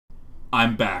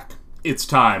I'm back. It's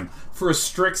time for a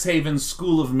Strixhaven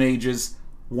School of Mages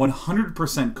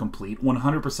 100% complete,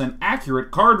 100%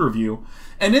 accurate card review.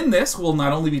 And in this, we'll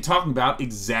not only be talking about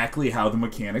exactly how the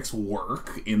mechanics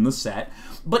work in the set,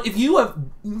 but if you have,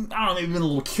 I don't know, maybe been a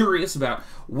little curious about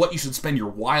what you should spend your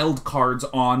wild cards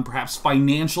on, perhaps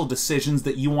financial decisions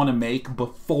that you want to make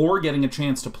before getting a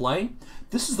chance to play,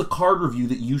 this is the card review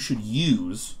that you should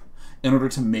use in order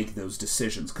to make those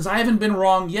decisions. Because I haven't been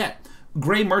wrong yet.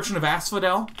 Grey Merchant of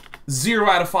Asphodel, 0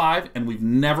 out of 5, and we've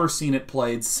never seen it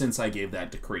played since I gave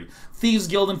that decree. Thieves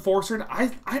Guild Enforcer, I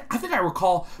think I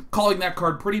recall calling that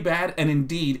card pretty bad, and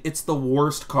indeed, it's the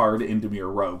worst card in Dimir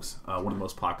Rogues, one of the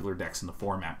most popular decks in the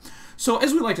format. So,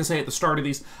 as we like to say at the start of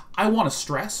these, I want to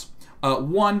stress,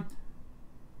 one,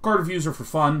 card reviews are for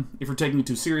fun. If you're taking it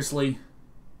too seriously,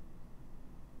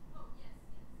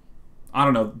 I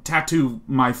don't know, tattoo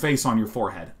my face on your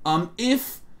forehead.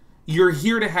 If you're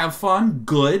here to have fun,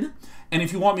 good. And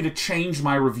if you want me to change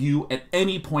my review at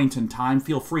any point in time,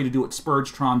 feel free to do what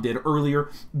Spurgetron did earlier.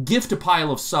 Gift a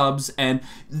pile of subs, and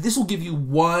this will give you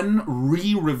one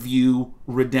re-review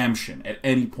redemption at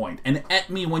any point. And at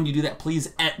me when you do that.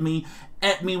 Please at me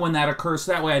when that occurs.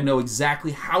 So that way I know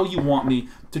exactly how you want me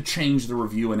to change the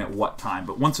review and at what time.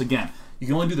 But once again, you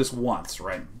can only do this once,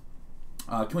 right?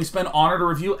 Can we spend honor to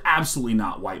review? Absolutely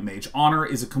not, White Mage. Honor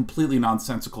is a completely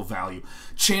nonsensical value.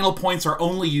 Channel points are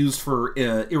only used for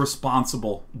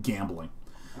irresponsible gambling.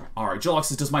 Alright, Jolock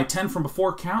says, does my 10 from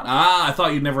before count? Ah, I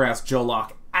thought you'd never ask,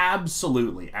 Jolock.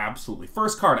 Absolutely, absolutely.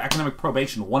 First card, Academic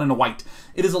Probation, 1 and a white.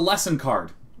 It is a lesson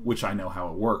card, which I know how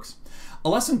it works. A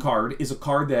lesson card is a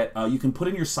card that you can put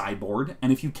in your sideboard,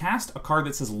 and if you cast a card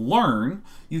that says Learn,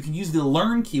 you can use the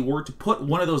Learn keyword to put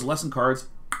one of those lesson cards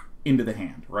into the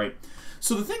hand, right?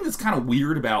 So the thing that's kind of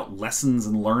weird about lessons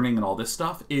and learning and all this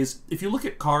stuff is if you look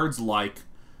at cards like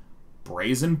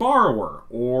Brazen Borrower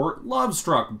or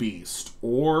Lovestruck Beast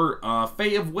or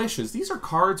Fae of Wishes, these are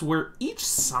cards where each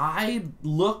side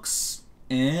looks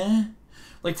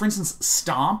Like, for instance,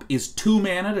 Stomp is 2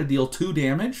 mana to deal 2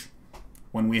 damage.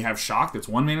 When we have Shock, that's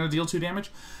 1 mana to deal 2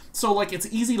 damage. So, like, it's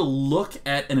easy to look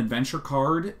at an adventure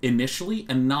card initially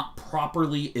and not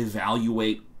properly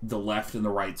evaluate the left and the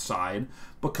right side,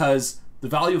 because the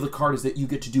value of the card is that you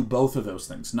get to do both of those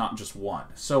things, not just one.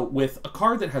 So with a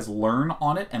card that has Learn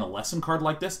on it and a lesson card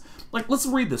like this, like, let's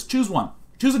read this. Choose one.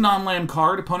 Choose a non-land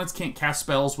card. Opponents can't cast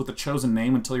spells with a chosen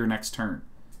name until your next turn.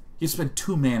 You spend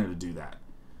 2 mana to do that.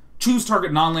 Choose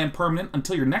target non-land permanent.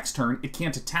 Until your next turn, it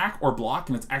can't attack or block,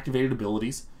 and its activated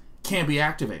abilities can't be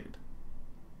activated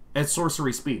at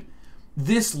sorcery speed.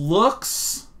 This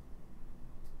looks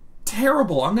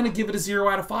terrible. I'm going to give it a 0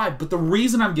 out of 5. But the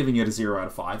reason I'm giving it a 0 out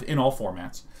of 5 in all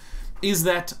formats is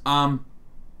that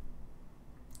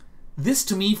this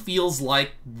to me feels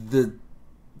like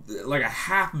a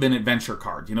half-bin adventure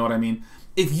card. You know what I mean?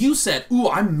 If you said, ooh,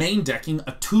 I'm main decking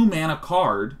a 2-mana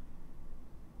card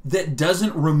that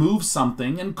doesn't remove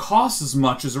something and costs as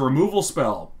much as a removal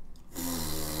spell,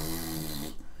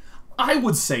 I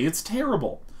would say it's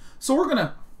terrible. So we're going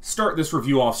to start this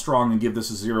review off strong and give this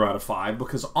a 0 out of 5,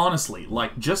 because honestly,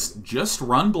 like, just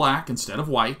run black instead of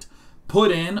white,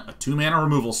 put in a 2-mana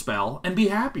removal spell, and be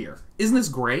happier. Isn't this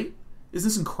great? Isn't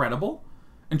this incredible?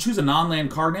 And choose a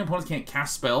non-land card name. Opponents can't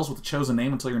cast spells with a chosen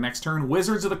name until your next turn.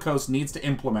 Wizards of the Coast needs to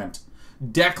implement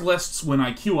deck lists when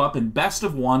I queue up in best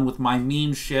of 1 with my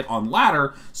meme shit on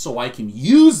ladder, so I can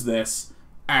use this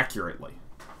accurately.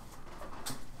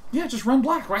 Yeah, just run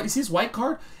black, right? You see this white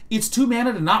card? It's 2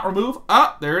 mana to not remove.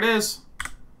 Ah, there it is.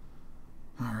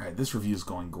 Alright, this review is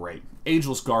going great.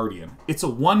 Ageless Guardian. It's a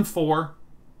 1/4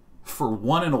 for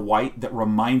 1 and a white that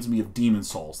reminds me of Demon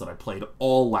Souls that I played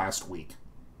all last week.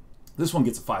 This one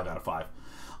gets a 5 out of 5.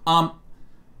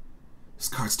 This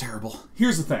card's terrible.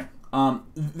 Here's the thing.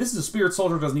 This is a Spirit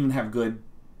Soldier, doesn't even have good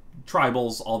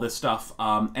tribals, all this stuff,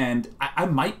 and I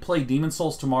might play Demon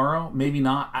Souls tomorrow, maybe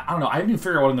not. I don't know. I haven't even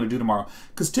figured out what I'm going to do tomorrow,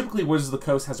 because typically Wizards of the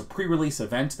Coast has a pre-release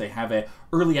event. They have a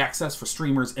early access for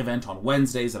streamers event on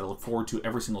Wednesdays that I look forward to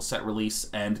every single set release,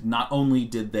 and not only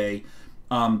did they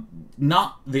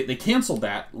they canceled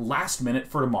that last minute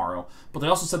for tomorrow, but they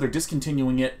also said they're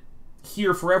discontinuing it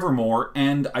here forevermore,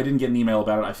 and I didn't get an email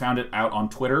about it. I found it out on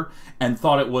Twitter and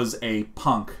thought it was a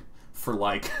punk for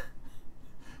like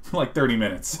 30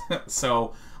 minutes.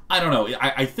 So, I don't know.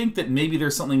 I think that maybe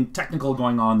there's something technical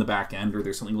going on in the back end, or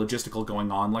there's something logistical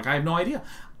going on. Like, I have no idea.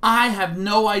 I have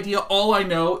no idea. All I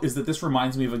know is that this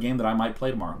reminds me of a game that I might play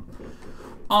tomorrow.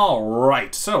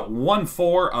 Alright, so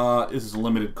 1/4 is a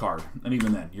limited card. And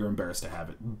even then, you're embarrassed to have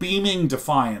it. Beaming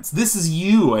Defiance. This is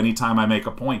you anytime I make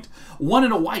a point. 1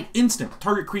 and a white, instant.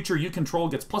 Target creature you control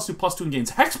gets +2/+2 and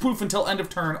gains hexproof until end of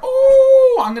turn. Oh!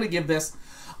 I'm going to give this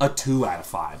a 2 out of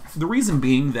 5. The reason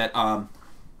being that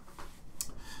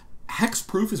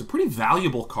Hexproof is a pretty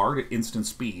valuable card at instant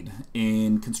speed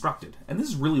in Constructed. And this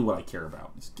is really what I care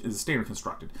about, is standard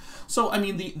Constructed. So, I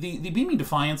mean, the Beaming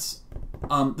Defiance,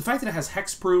 the fact that it has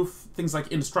Hexproof, things like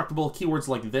Indestructible, keywords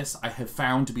like this, I have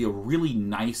found to be a really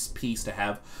nice piece to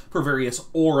have for various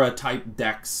Aura-type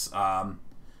decks.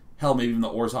 Hell, maybe even the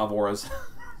Orzhov Auras.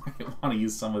 I want to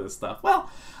use some of this stuff. Well,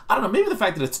 I don't know. Maybe the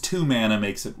fact that it's 2 mana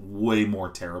makes it way more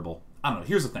terrible. I don't know.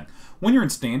 Here's the thing. When you're in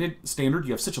standard,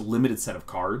 you have such a limited set of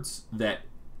cards that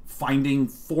finding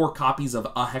 4 copies of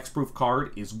a Hexproof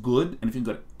card is good. And if you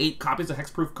can get 8 copies of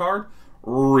Hexproof card,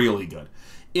 really good.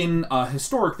 In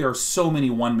Historic, there are so many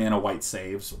 1-mana white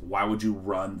saves. Why would you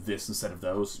run this instead of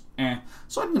those?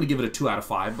 So I'm going to give it a 2 out of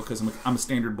 5 because I'm a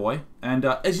standard boy. And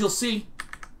as you'll see,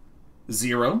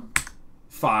 0,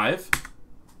 5,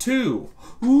 2.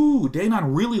 Ooh,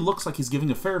 Danon really looks like he's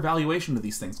giving a fair valuation to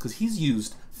these things because he's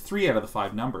used 3 out of the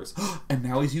 5 numbers. And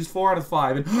now he's used 4 out of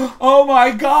 5. And oh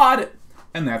my god!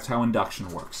 And that's how induction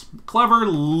works. Clever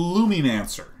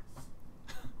Lumimancer.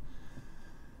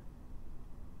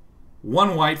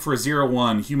 1 white for a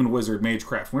 0/1 human wizard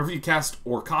magecraft. Whenever you cast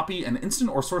or copy an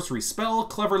instant or sorcery spell,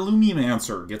 Clever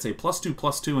Lumimancer gets a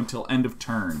 +2/+2 until end of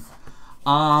turn.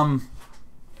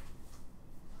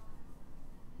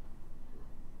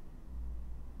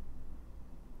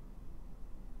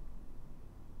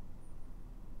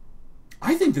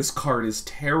 I think this card is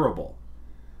terrible.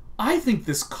 I think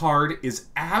this card is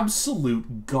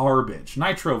absolute garbage.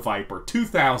 Nitro Viper,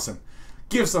 2000,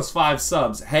 gives us 5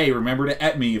 subs. Hey, remember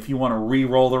to @me if you want to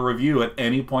re-roll the review at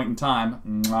any point in time.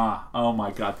 Mwah. Oh my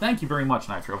god. Thank you very much,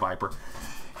 Nitro Viper.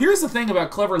 Here's the thing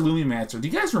about Clever Lumimancer. Do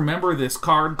you guys remember this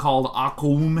card called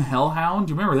Akoum Hellhound?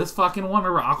 Do you remember this fucking one?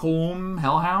 Remember Akoum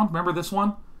Hellhound? Remember this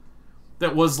one?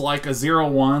 That was like a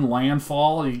 0/1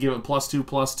 landfall. You give it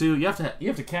 +2/+2. You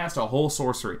have to cast a whole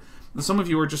sorcery. And some of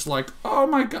you are just like, oh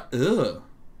my god, ugh.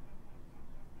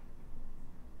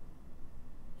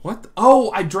 What?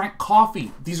 Oh, I drank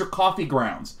coffee. These are coffee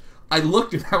grounds. I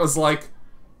looked and I was like,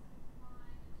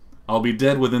 I'll be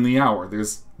dead within the hour.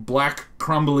 There's black,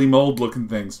 crumbly mold-looking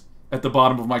things at the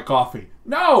bottom of my coffee.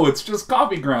 No, it's just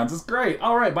coffee grounds. It's great.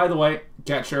 All right, by the way,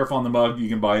 Cat Sheriff on the mug. You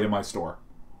can buy it in my store.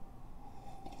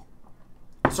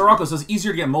 Sirocco says,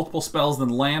 easier to get multiple spells than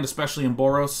land, especially in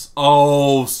Boros.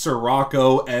 Oh,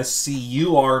 Sirocco SC,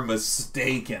 you are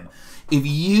mistaken. If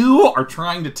you are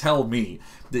trying to tell me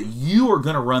that you are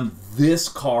going to run this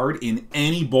card in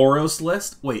any Boros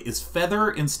list... Wait, is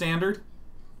Feather in Standard?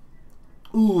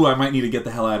 Ooh, I might need to get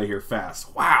the hell out of here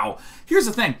fast. Wow. Here's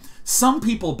the thing. Some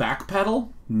people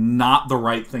backpedal. Not the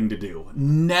right thing to do.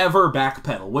 Never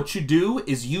backpedal. What you do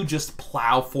is you just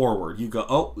plow forward. You go,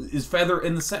 oh, is Feather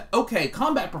in the set? Okay,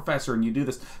 Combat Professor, and you do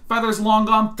this. Feather's long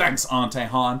gone? Thanks, Ante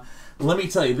Han. Let me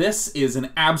tell you, this is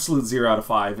an absolute 0 out of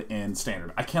 5 in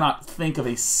Standard. I cannot think of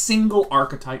a single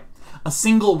archetype, a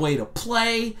single way to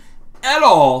play at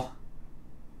all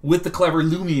with the Clever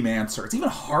Lumimancer. It's even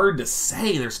hard to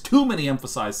say. There's too many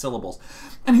emphasized syllables.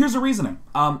 And here's the reasoning.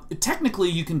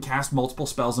 Technically, you can cast multiple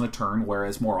spells in a turn,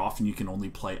 whereas more often you can only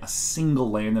play a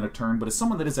single land in a turn. But as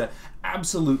someone that is an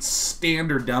absolute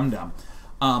standard dum-dum,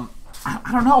 I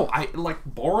don't know. I like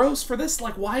Boros for this.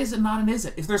 Like, why is it not an Is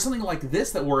It? If there's something like this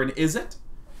that were an Is It,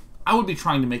 I would be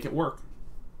trying to make it work.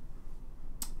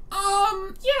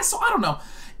 Yeah, so I don't know.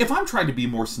 If I'm trying to be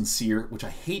more sincere, which I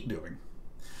hate doing,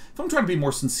 if I'm trying to be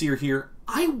more sincere here,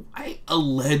 I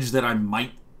allege that I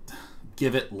might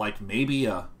give it like maybe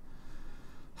a...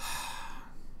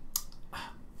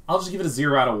 I'll just give it a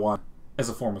 0 out of 1 as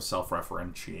a form of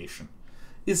self-referentiation.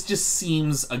 It just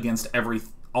seems against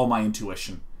all my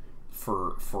intuition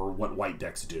for what white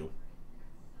decks do.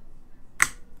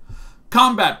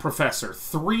 Combat Professor,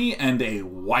 3 and a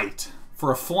white.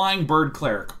 For a flying bird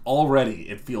cleric, already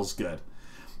it feels good.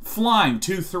 Flying,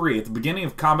 2/3. At the beginning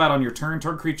of combat on your turn,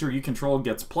 target creature you control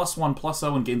gets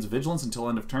 +1/+0 and gains vigilance until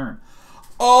end of turn.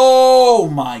 Oh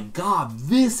my god,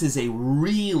 this is a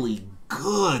really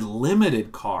good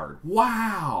limited card.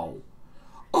 Wow.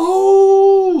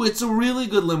 Oh, it's a really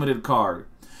good limited card.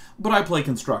 But I play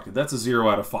Constructed. That's a 0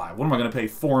 out of 5. What am I going to pay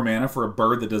 4 mana for a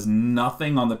bird that does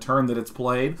nothing on the turn that it's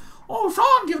played? Oh,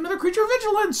 Sean, give another creature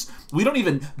vigilance. We don't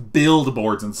even build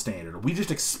boards in Standard. We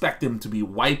just expect them to be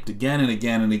wiped again and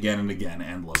again and again and again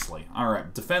endlessly. All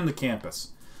right, defend the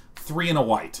campus. 3 and a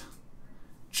white.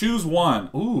 Choose 1.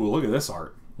 Ooh, look at this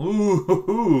art.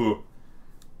 Ooh,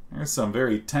 there's some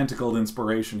very tentacled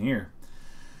inspiration here.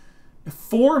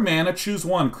 4 mana, choose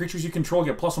 1. Creatures you control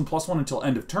get +1/+1 until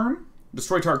end of turn.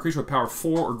 Destroy target creature with power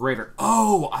 4 or greater.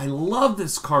 Oh, I love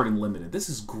this card in Limited. This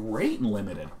is great in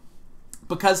Limited.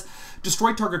 Because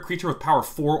destroy target creature with power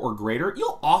 4 or greater,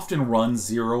 you'll often run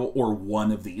 0 or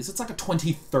 1 of these. It's like a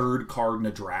 23rd card in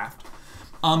a draft.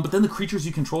 But then the creatures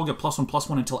you control get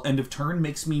 +1/+1 until end of turn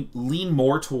makes me lean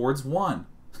more towards 1.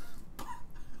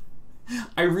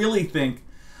 I really think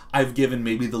I've given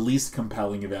maybe the least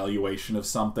compelling evaluation of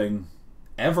something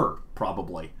ever,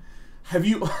 probably. Have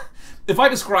you... If I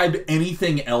described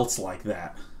anything else like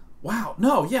that... Wow,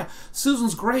 no, yeah,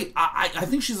 Susan's great. I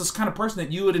think she's this kind of person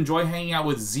that you would enjoy hanging out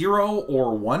with 0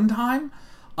 or 1 time.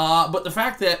 But the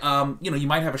fact that, you know, you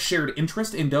might have a shared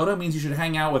interest in Dota means you should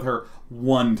hang out with her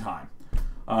 1 time.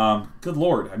 Good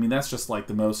lord, I mean, that's just like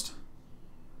the most...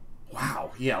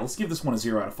 Wow, yeah, let's give this one a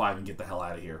 0 out of 5 and get the hell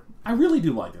out of here. I really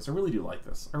do like this, I really do like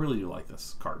this. I really do like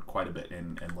this card quite a bit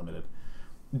in Limited.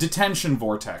 Detention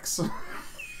Vortex.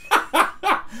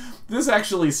 This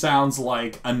actually sounds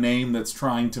like a name that's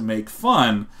trying to make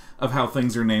fun of how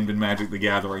things are named in Magic the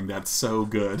Gathering. That's so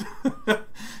good.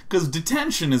 Because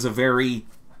Detention is a very,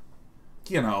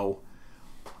 you know...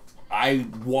 I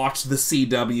watched the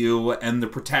CW, and the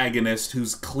protagonist,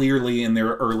 who's clearly in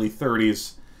their early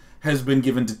 30s, has been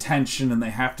given detention, and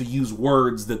they have to use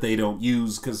words that they don't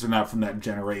use because they're not from that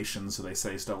generation, so they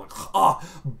say stuff like, oh,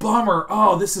 bummer,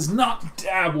 oh, this is not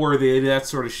dab-worthy, that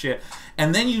sort of shit.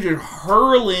 And then you just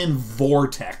hurl in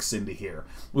Vortex into here,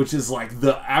 which is like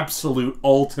the absolute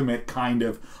ultimate kind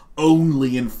of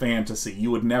only in fantasy.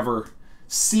 You would never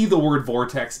see the word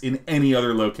Vortex in any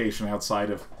other location outside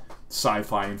of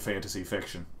sci-fi and fantasy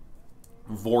fiction.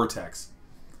 Vortex.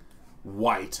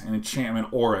 White, an enchantment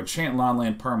aura. Enchant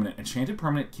non-land permanent. Enchanted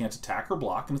permanent can't attack or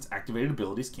block, and its activated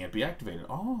abilities can't be activated.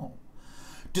 Oh.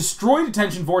 Destroy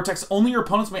Detention Vortex. Only your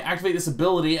opponents may activate this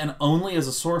ability, and only as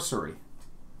a sorcery.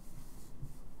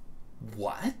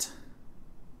 What?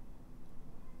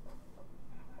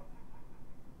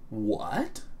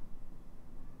 What?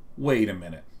 Wait a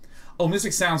minute. Oh,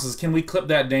 Mystic Sound says, can we clip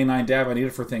that day 9 dab? I need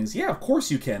it for things. Yeah, of course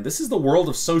you can. This is the world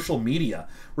of social media.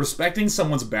 Respecting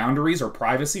someone's boundaries or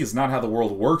privacy is not how the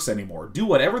world works anymore. Do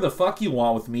whatever the fuck you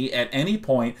want with me at any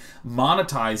point,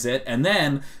 monetize it, and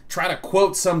then try to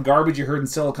quote some garbage you heard in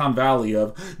Silicon Valley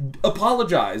of,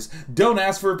 apologize, don't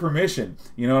ask for permission.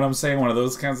 You know what I'm saying? One of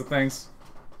those kinds of things.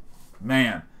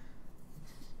 Man.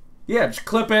 Yeah, just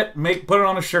clip it, put it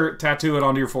on a shirt, tattoo it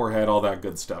onto your forehead, all that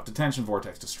good stuff. Detention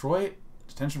Vortex. Destroy it.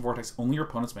 Detention Vortex, only your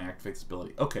opponents may activate this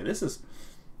ability. Okay, this is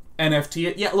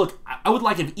NFT. Yeah, look, I would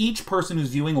like if each person who's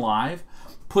viewing live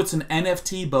puts an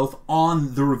NFT both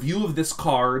on the review of this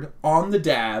card, on the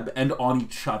dab, and on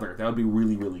each other. That would be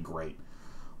really, really great.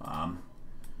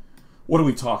 What are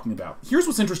we talking about? Here's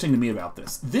what's interesting to me about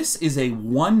this. This is a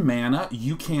 1 mana,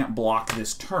 you can't block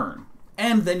this turn.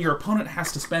 And then your opponent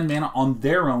has to spend mana on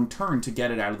their own turn to get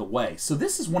it out of the way. So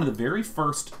this is one of the very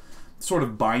first sort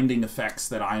of binding effects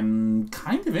that I'm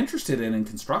kind of interested in and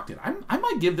constructed. I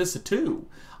might give this a 2.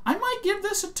 I might give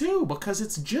this a 2 because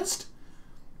it's just...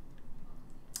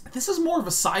 This is more of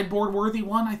a sideboard-worthy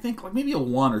one, I think. Like maybe a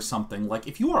 1 or something. Like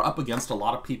if you are up against a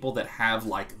lot of people that have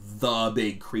like the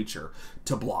big creature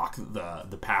to block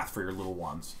the path for your little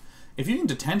ones. If you can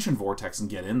Detention Vortex and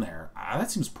get in there,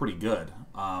 that seems pretty good.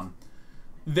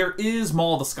 There is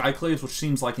Maul of the Skyclaves, which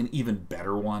seems like an even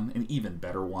better one.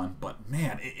 But,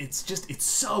 man, it's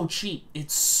so cheap.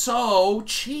 It's so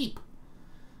cheap.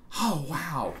 Oh,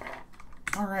 wow.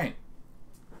 All right.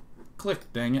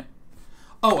 Click, dang it.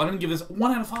 Oh, I didn't give this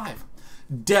 1 out of 5.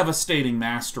 Devastating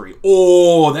Mastery.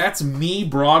 Oh, that's me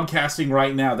broadcasting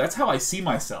right now. That's how I see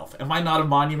myself. Am I not a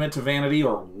monument to vanity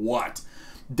or what?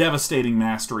 Devastating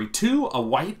Mastery. 2, a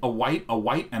white, a white, a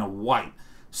white, and a white.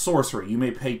 Sorcery. You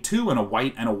may pay 2 and a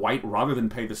white rather than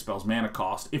pay the spell's mana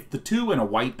cost. If the 2 and a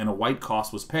white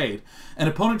cost was paid, an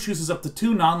opponent chooses up to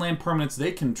 2 non-land permanents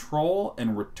they control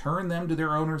and return them to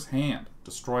their owner's hand.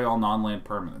 Destroy all non-land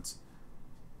permanents.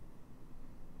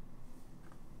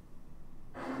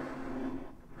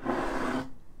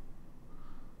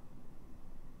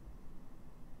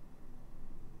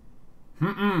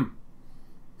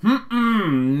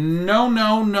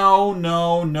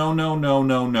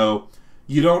 No.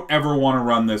 You don't ever want to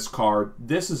run this card.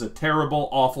 This is a terrible,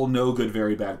 awful, no good,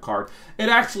 very bad card. It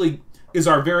actually is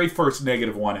our very first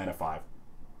 -1 out of 5.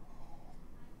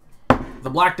 The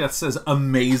Black Death says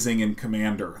amazing in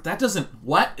Commander. That doesn't...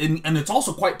 What? And it's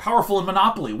also quite powerful in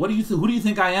Monopoly. What do you who do you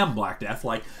think I am, Black Death?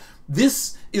 Like,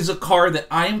 this is a card that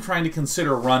I am trying to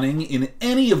consider running in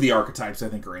any of the archetypes I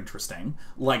think are interesting.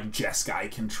 Like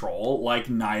Jeskai Control, like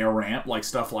Naya Ramp, like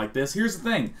stuff like this. Here's the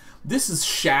thing. This is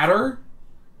Shatter...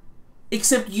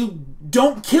 Except you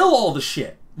don't kill all the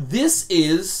shit. This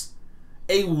is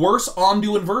a worse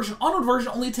Ondu inversion. Ondu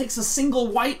inversion only takes a single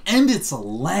white and it's a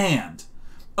land.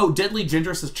 Oh, Deadly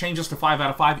Ginger says change us to 5 out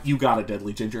of 5. You got it,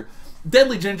 Deadly Ginger.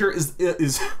 Deadly Ginger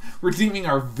is redeeming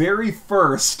our very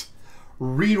first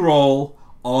reroll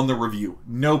on the review.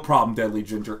 No problem, Deadly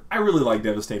Ginger. I really like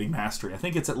Devastating Mastery. I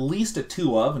think it's at least a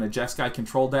 2 of in a Jeskai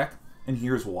control deck, and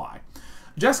here's why.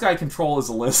 Jeskai Control is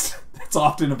a list that's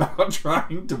often about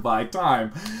trying to buy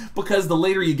time, because the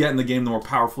later you get in the game, the more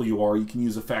powerful you are. You can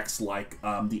use effects like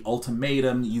the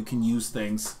Ultimatum. You can use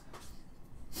things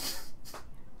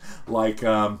like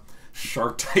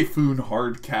Shark Typhoon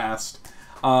Hardcast.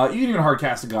 You can even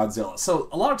hardcast a Godzilla. So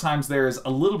a lot of times there's a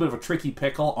little bit of a tricky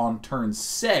pickle on turn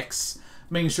 6,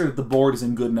 making sure that the board is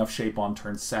in good enough shape on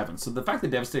turn 7. So the fact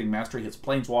that Devastating Mastery hits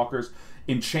Planeswalkers,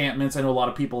 enchantments, I know a lot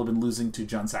of people have been losing to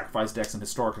Jund Sacrifice decks in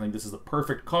Historic. I think this is the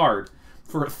perfect card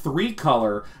for a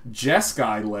 3-color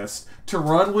Jeskai list to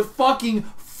run with fucking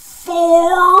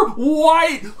 4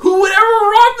 white. Who would ever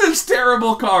run this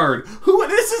terrible card?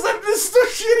 This is the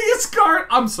shittiest card.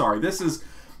 I'm sorry. This is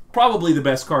probably the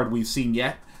best card we've seen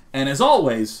yet. And as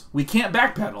always, we can't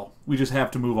backpedal. We just have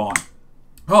to move on.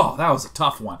 Oh, that was a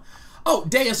tough one. Oh,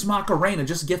 Deus Macarena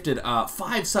just gifted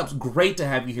 5 subs. Great to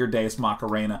have you here, Deus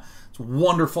Macarena. It's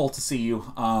wonderful to see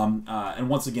you. And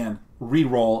once again,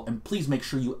 re-roll. And please make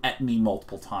sure you @me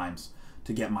multiple times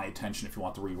to get my attention if you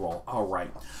want the re-roll. All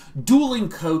right. Dueling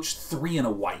Coach, 3 and a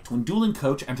white. When Dueling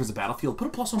Coach enters the battlefield, put a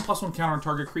 +1/+1 counter on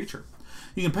target creature.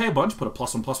 You can pay a bunch, put a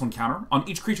 +1/+1 counter on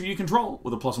each creature you control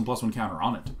with a +1/+1 counter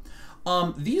on it.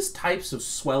 These types of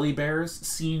Swelly Bears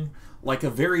seem like a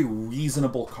very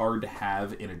reasonable card to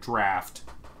have in a draft.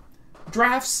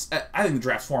 Drafts, I think the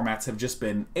draft formats have just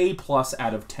been A+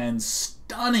 out of 10,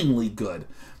 stunningly good.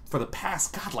 For the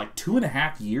past, God, like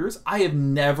 2.5 years, I have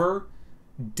never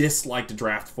disliked a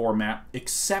draft format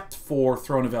except for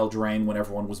Throne of Eldraine when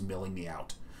everyone was milling me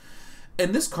out.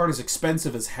 And this card is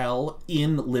expensive as hell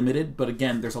in Limited, but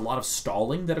again, there's a lot of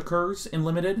stalling that occurs in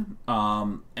Limited.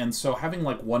 And so having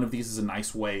like one of these is a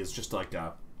nice way, is just like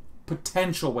a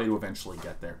potential way to eventually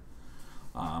get there.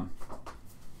 And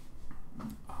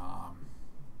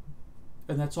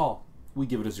that's all. We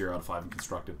give it a 0 out of 5 in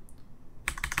Constructed.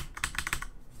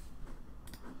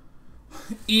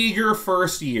 Eager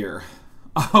first year.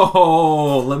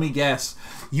 Oh, let me guess.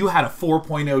 You had a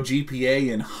 4.0 GPA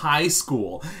in high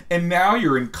school, and now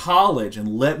you're in college,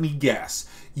 and let me guess.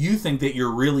 You think that you're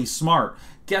really smart.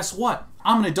 Guess what?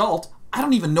 I'm an adult. I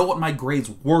don't even know what my grades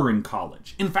were in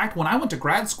college. In fact, when I went to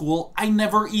grad school, I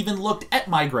never even looked at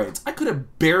my grades. I could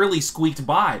have barely squeaked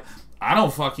by. I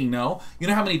don't fucking know. You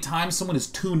know how many times someone has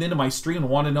tuned into my stream and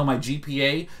wanted to know my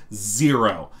GPA?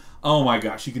 0. Oh my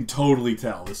gosh, you can totally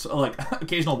tell. This, like,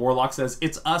 Occasional Warlock says,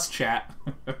 it's us, chat.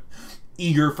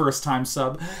 Eager first-time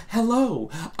sub.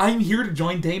 Hello, I'm here to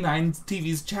join Day 9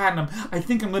 TV's chat, and I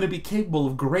think I'm going to be capable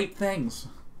of great things.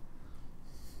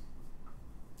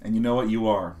 And you know what? You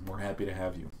are. We're happy to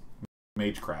have you.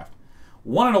 Magecraft.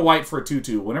 1 and a white for a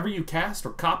 2/2. Whenever you cast or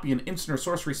copy an instant or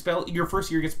sorcery spell, your first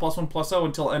year gets +1/+0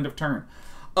 until end of turn.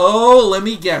 Oh, let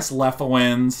me guess,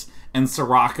 Lefowens and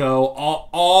Sirocco,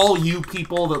 all you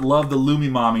people that love the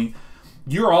Lumimami,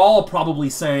 you're all probably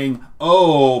saying,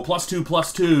 oh,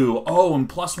 +2/+2, oh, and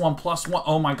 +1/+1.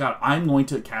 Oh my god, I'm going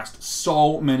to cast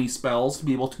so many spells to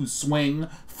be able to swing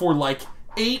for like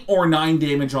 8 or 9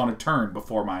 damage on a turn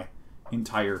before my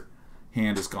entire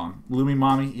hand is gone.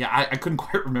 Lumimami? Yeah, I couldn't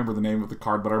quite remember the name of the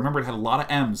card, but I remember it had a lot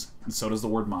of M's, and so does the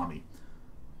word mommy.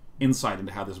 Insight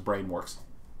into how this brain works.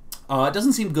 It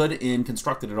doesn't seem good in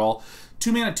Constructed at all.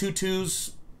 2-mana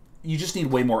 2/2s, you just need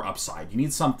way more upside. You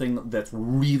need something that's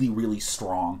really, really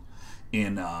strong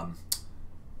in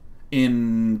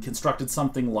Constructed.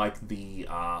 Something like the,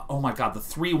 oh my god, the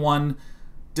 3/1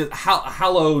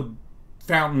 Hallowed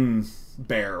Fountain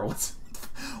Bear.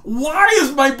 Why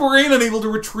is my brain unable to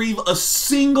retrieve a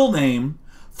single name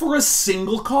for a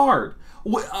single card?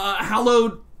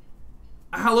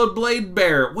 Hallowed Blade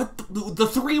Bear. What the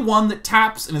 3/1 that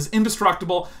taps and is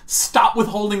indestructible? Stop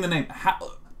withholding the name.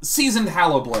 Seasoned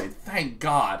Hallowblade. Thank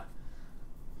God.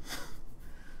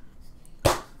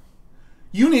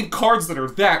 You need cards that are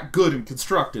that good and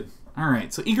constructed.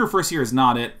 Alright, so Eager First Year is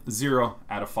not it. 0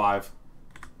 out of 5.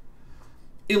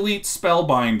 Elite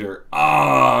Spellbinder.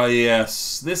 Ah,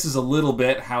 yes. This is a little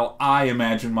bit how I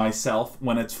imagine myself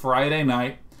when it's Friday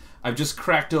night. I've just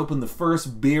cracked open the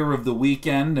first beer of the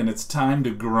weekend, and it's time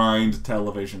to grind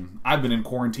television. I've been in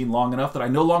quarantine long enough that I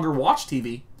no longer watch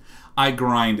TV. I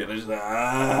grind it. Just,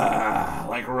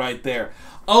 like right there.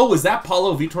 Oh, is that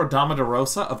Paulo Vitor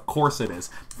Damaderosa? Of course it is.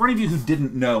 For any of you who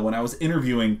didn't know, when I was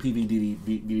interviewing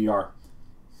PVDR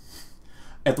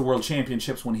at the World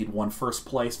Championships when he'd won first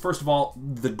place, first of all,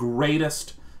 the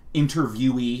greatest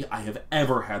interviewee I have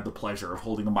ever had the pleasure of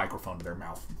holding a microphone to their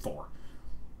mouth for.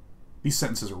 These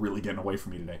sentences are really getting away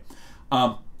from me today.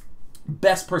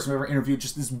 Best person I've ever interviewed.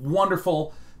 Just this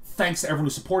wonderful. Thanks to everyone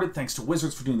who supported. Thanks to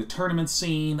Wizards for doing the tournament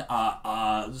scene.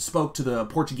 Spoke to the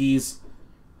Portuguese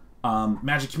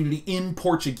Magic community in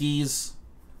Portuguese,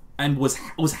 and was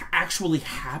actually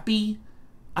happy.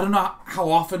 I don't know how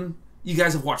often you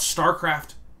guys have watched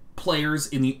StarCraft players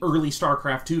in the early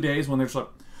StarCraft 2 days when they're just like,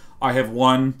 I have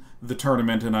won the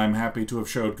tournament and I'm happy to have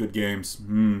showed good games.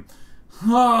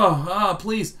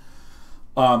 Please.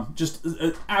 Just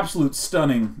an absolute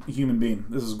stunning human being.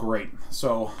 This is great.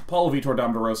 So, Paulo Vitor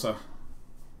Damarosa.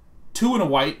 2 and a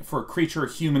white for a creature,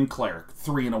 human cleric.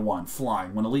 3 and a 1,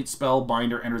 flying. When elite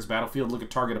spellbinder enters battlefield, look at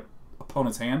target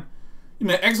opponent's hand. You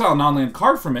may exile a non-land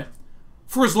card from it.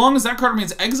 For as long as that card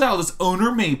remains exiled, its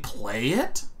owner may play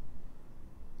it.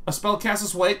 A spell cast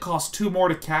this way, it costs 2 more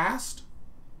to cast.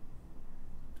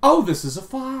 Oh, this is a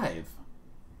 5.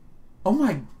 Oh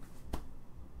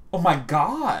my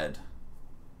god.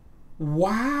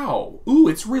 Wow. Ooh,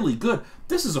 it's really good.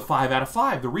 This is a 5 out of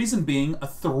 5. The reason being, a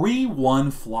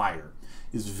 3/1 flyer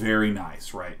is very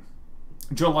nice, right?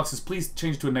 Joe Lux says, please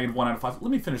change to a -1 out of 5.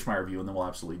 Let me finish my review, and then we'll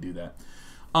absolutely do that.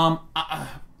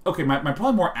 Okay, my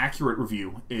probably more accurate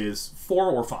review is 4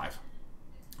 or 5.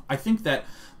 I think that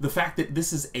the fact that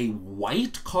this is a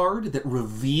white card that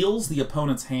reveals the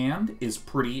opponent's hand is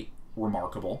pretty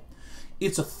remarkable.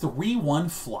 It's a 3/1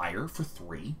 flyer for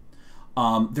 3.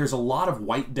 There's a lot of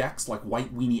white decks, like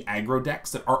white weenie aggro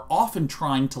decks, that are often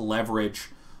trying to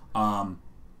leverage going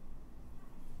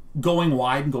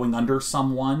wide and going under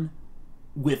someone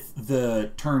with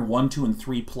the turn 1, 2, and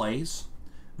 3 plays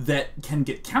that can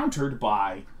get countered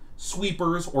by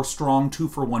sweepers or strong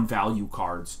 2-for-1 value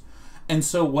cards. And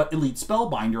so what Elite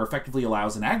Spellbinder effectively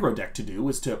allows an aggro deck to do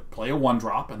is to play a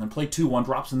 1-drop and then play 2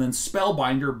 1-drops and then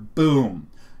Spellbinder, boom,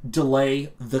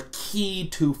 delay the key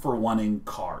 2-for-1ing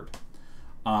card.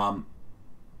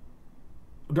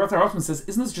 Dorothy Hoffman says,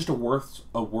 isn't this just a worse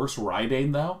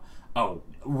Rydane, though? Oh,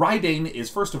 Rydane is,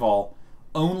 first of all,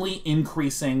 only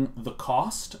increasing the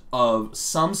cost of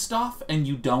some stuff, and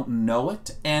you don't know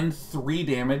it, and 3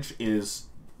 damage is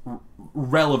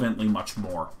relevantly much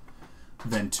more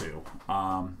than 2.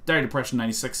 Dire Depression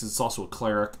 96 is also a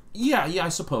cleric. Yeah, I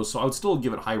suppose so. I would still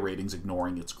give it high ratings,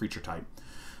 ignoring its creature type.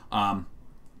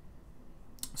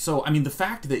 So, I mean, the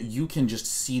fact that you can just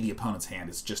see the opponent's hand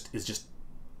is just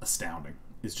astounding.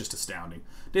 It's just astounding.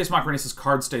 Deus Macarena says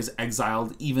card stays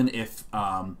exiled even if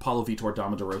Paulo Vitor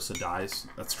Damarosa dies.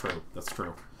 That's true. That's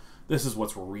true. This is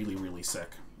what's really, really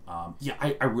sick. Yeah,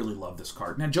 I really love this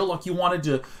card. Now, Joe Luck, you wanted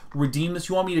to redeem this?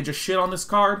 You want me to just shit on this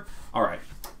card? All right.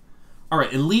 All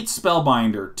right, Elite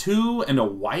Spellbinder. 2 and a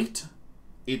white.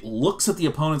 It looks at the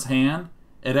opponent's hand.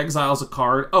 It exiles a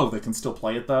card. Oh, they can still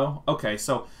play it, though? Okay,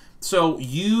 so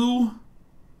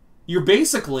you're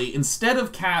basically, instead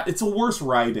of it's a worse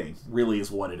Rydane, really is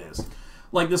what it is.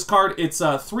 Like this card, it's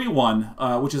a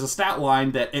 3/1, which is a stat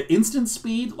line that at instant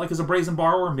speed, like as a Brazen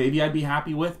Borrower, maybe I'd be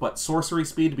happy with, but sorcery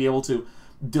speed to be able to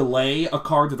delay a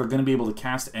card that they're going to be able to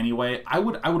cast anyway, I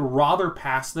would rather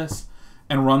pass this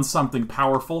and run something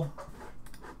powerful.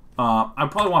 I'd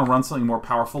probably want to run something more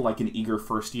powerful, like an Eager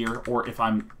First Year, or if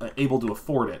I'm able to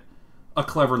afford it, a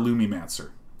clever Lumimancer.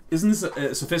 Isn't this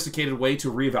a sophisticated way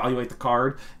to reevaluate the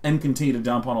card and continue to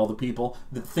dump on all the people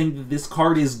that think that this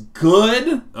card is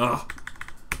good? Ugh.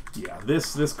 Yeah,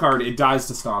 this card, it dies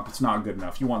to stomp. It's not good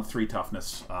enough. You want 3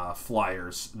 toughness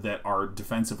flyers that are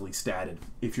defensively statted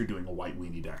if you're doing a white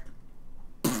weenie deck.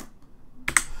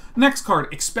 Next card,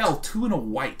 Expel 2 and a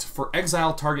white for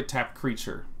exile target tapped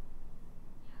creature.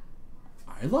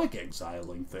 I like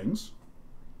exiling things.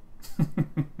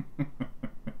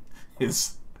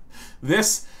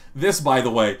 This, by the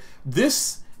way,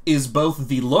 this is both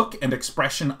the look and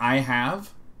expression I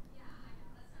have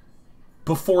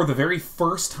before the very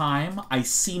first time I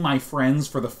see my friends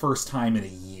for the first time in a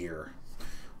year.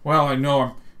 Well, I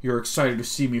know you're excited to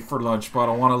see me for lunch, but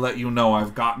I want to let you know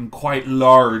I've gotten quite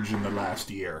large in the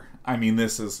last year. I mean,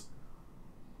 this is...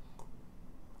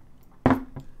 And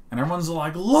everyone's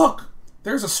like, look,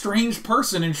 there's a strange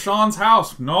person in Sean's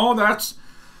house. No, that's...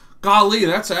 Golly,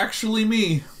 that's actually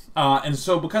me. And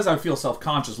so, because I feel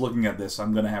self-conscious looking at this,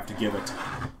 I'm going to have to give it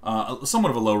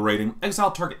somewhat of a low rating.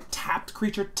 Exile target tapped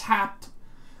creature. Tapped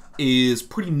is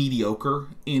pretty mediocre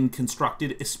in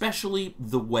constructed, especially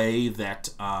the way that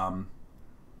a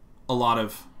lot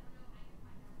of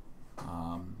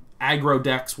aggro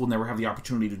decks will never have the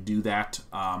opportunity to do that.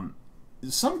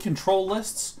 Some control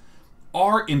lists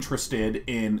are interested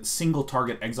in single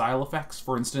target exile effects.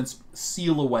 For instance,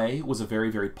 Seal Away was a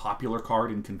very, very popular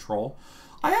card in control.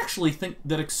 I actually think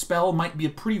that Expel might be a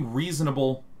pretty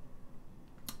reasonable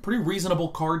Pretty reasonable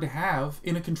card to have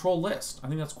in a control list. I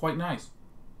think that's quite nice.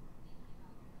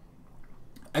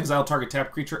 Exile target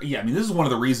tapped creature. Yeah, I mean, this is one of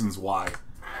the reasons why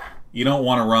you don't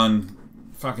want to run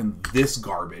fucking this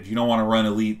garbage. You don't want to run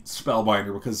Elite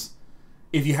Spellbinder, because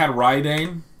if you had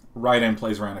Rydane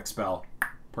plays around Expel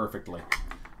perfectly.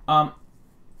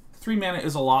 3 mana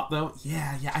is a lot, though.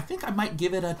 Yeah, I think I might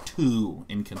give it a 2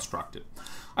 in Constructed.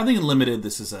 I think in Limited,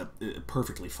 this is a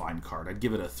perfectly fine card. I'd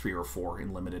give it a 3 or 4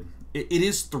 in Limited. It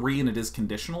is 3 and it is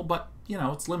conditional, but, you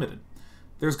know, it's limited.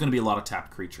 There's going to be a lot of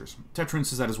tapped creatures. Tetrun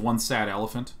says that is one sad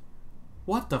elephant.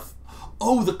 What the f...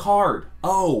 Oh, the card!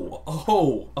 Oh.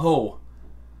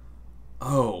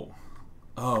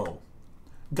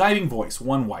 Guiding Voice,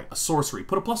 1 white, a sorcery.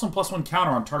 Put a +1/+1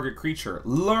 counter on target creature.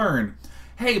 Learn.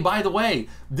 Hey, by the way,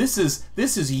 this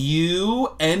is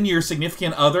you and your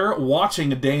significant other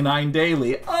watching a Day 9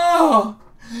 Daily. Oh,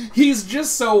 he's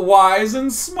just so wise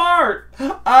and smart.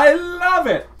 I love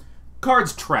it.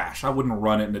 Card's trash. I wouldn't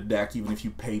run it in a deck even if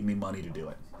you paid me money to do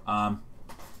it.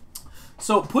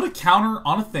 So put a counter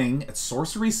on a thing at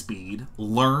sorcery speed.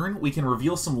 Learn. We can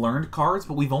reveal some learned cards,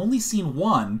 but we've only seen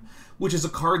one, which is a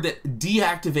card that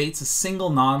deactivates a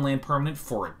single non-land permanent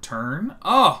for a turn.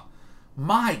 Oh,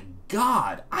 my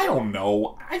God. I don't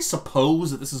know. I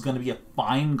suppose that this is going to be a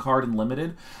fine card in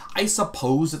Limited. I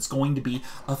suppose it's going to be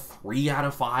a 3 out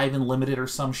of 5 in Limited or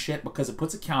some shit, because it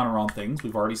puts a counter on things.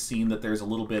 We've already seen that there's a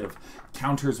little bit of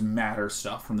counters matter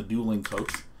stuff from the Dueling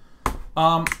Coach.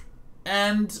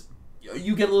 And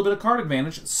you get a little bit of card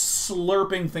advantage,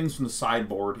 slurping things from the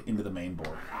sideboard into the main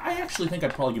board. I actually think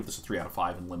I'd probably give this a 3 out of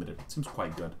 5 in Limited. It seems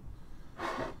quite good.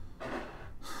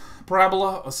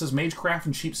 Parabola says Magecraft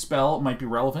and Cheap Spell might be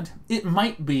relevant. It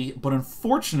might be, but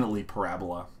unfortunately,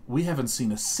 Parabola, we haven't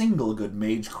seen a single good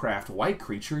Magecraft white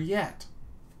creature yet.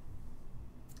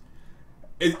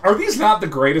 Are these not the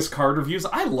greatest card reviews?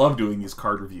 I love doing these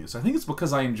card reviews. I think it's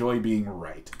because I enjoy being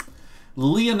right.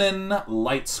 Leonin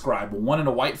Lightscribe, 1 and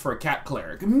a white for a cat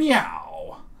cleric.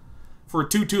 Meow. For a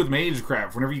 2/2 with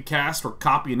Magecraft, whenever you cast or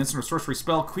copy an instant or sorcery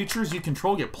spell, creatures you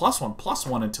control get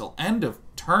 +1/+1 until end of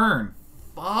turn.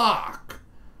 Fuck.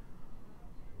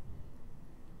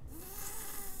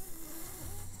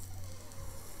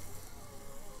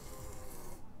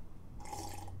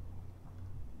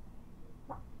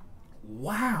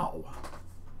 Wow.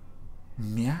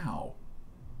 Meow.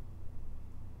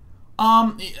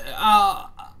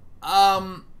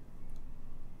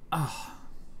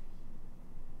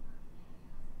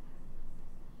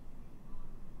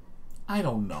 I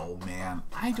don't know, man.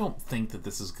 I don't think that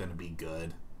this is going to be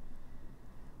good.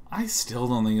 I still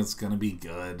don't think it's going to be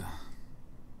good.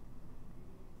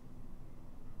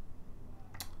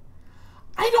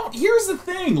 Here's the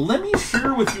thing. Let me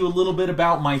share with you a little bit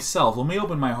about myself. Let me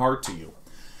open my heart to you.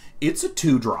 It's a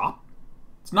 2-drop.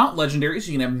 It's not legendary,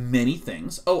 so you can have many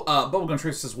things. Oh, Bubblegum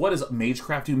Tracer says, what does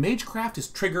Magecraft do? Magecraft is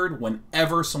triggered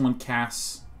whenever someone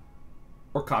casts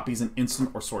or copies an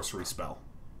instant or sorcery spell.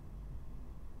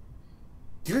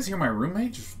 Do you guys hear my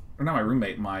roommate? Or not my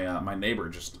roommate, my neighbor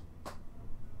just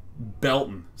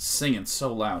belting, singing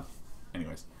so loud.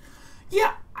 Anyways.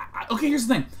 Yeah, okay, here's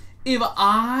the thing. If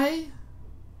I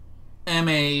am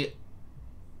a,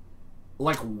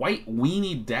 like, white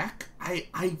weenie deck,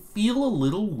 I feel a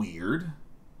little weird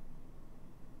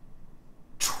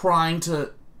trying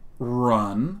to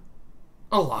run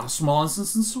a lot of small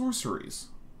instants and sorceries.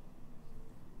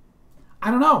 I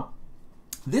don't know.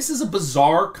 This is a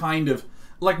bizarre kind of,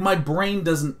 like, my brain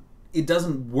doesn't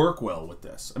work well with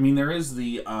this. I mean, there is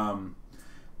the,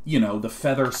 you know, the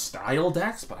feather style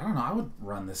decks, but I don't know. I would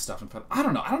run this stuff in feather. I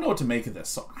don't know. I don't know what to make of this,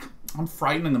 so I'm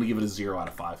frightened. I'm going to give it a 0 out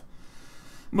of 5.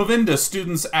 Mavinda,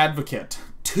 Student's Advocate.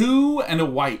 2 and a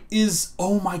white is...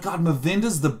 Oh my god,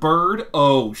 Mavinda's the bird?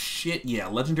 Oh, shit, yeah.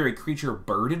 Legendary creature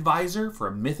Bird Advisor for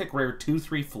a mythic rare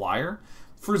 2/3 flyer.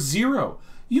 For 0,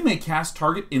 you may cast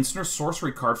target instant or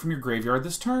sorcery card from your graveyard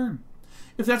this turn.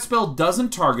 If that spell doesn't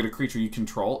target a creature you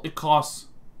control, it costs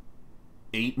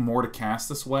 8 more to cast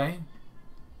this way.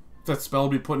 If that spell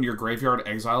would be put into your graveyard,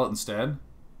 exile it instead.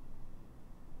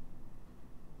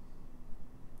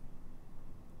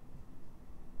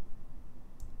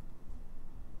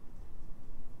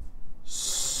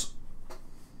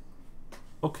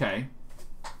 Okay.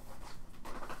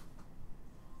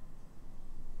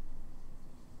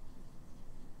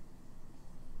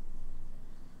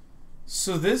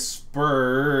 So this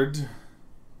bird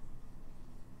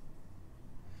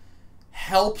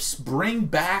helps bring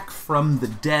back from the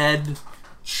dead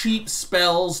cheap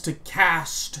spells to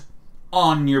cast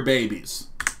on your babies.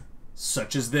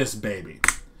 Such as this baby.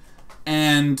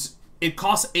 And It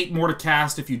costs 8 more to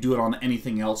cast if you do it on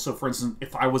anything else. So, for instance,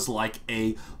 if I was like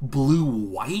a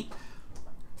blue-white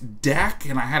deck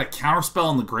and I had a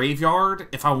counterspell in the graveyard,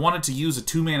 if I wanted to use a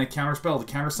 2-mana counterspell to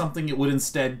counter something, it would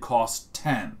instead cost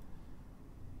 10.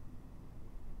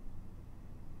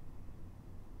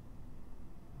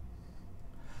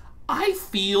 I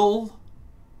feel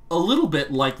a little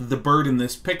bit like the bird in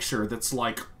this picture that's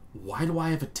like, why do I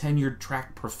have a tenured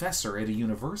track professor at a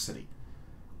university?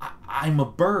 I'm a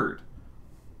bird.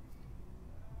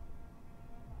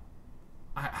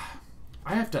 I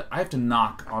have to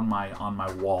knock on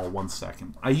my wall 1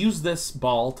 second. I use this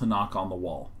ball to knock on the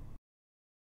wall.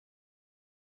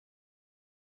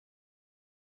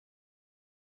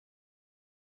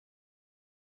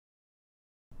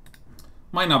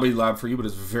 Might not be loud for you, but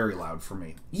it's very loud for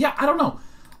me. Yeah, I don't know.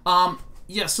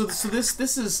 Yeah, so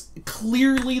this is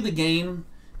clearly the game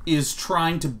is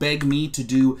trying to beg me to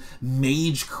do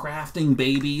mage crafting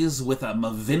babies with a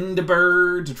Mavinda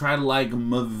bird to try to like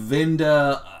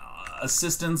Mavinda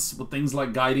assistance with things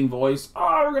like guiding voice.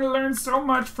 Oh, we're gonna learn so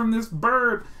much from this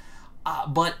bird,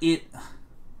 but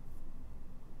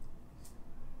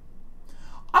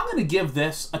I'm gonna give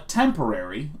this a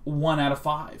temporary 1 out of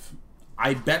 5.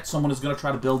 I bet someone is going to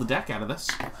try to build a deck out of this.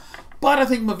 But I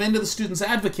think Mavinda, the student's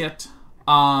advocate,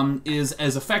 is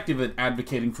as effective at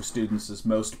advocating for students as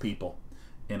most people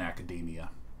in academia.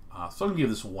 So I'm going to give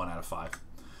this a 1 out of 5.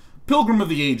 Pilgrim of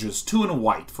the Ages, 2 and a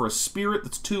white. For a spirit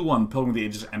that's 2/1, Pilgrim of the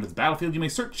Ages enters the battlefield. You may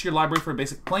search your library for a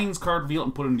basic Plains card, reveal it,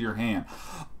 and put it into your hand.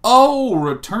 Oh,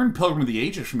 return Pilgrim of the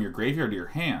Ages from your graveyard to your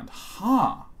hand.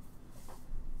 Huh.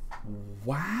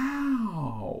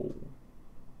 Wow.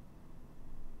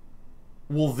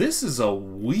 Well, this is a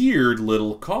weird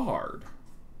little card.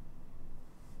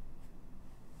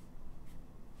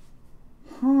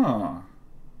 Huh.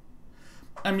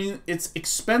 I mean, it's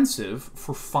expensive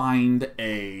for find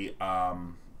a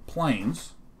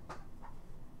Plains.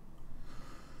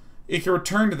 It can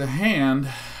return to the hand.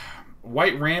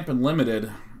 White ramp and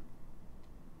limited.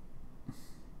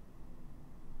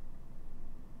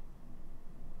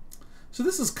 So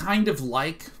this is kind of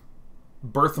like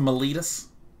Birth of Meletus.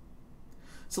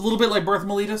 It's a little bit like Birth of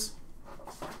Meletus.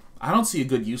 I don't see a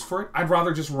good use for it. I'd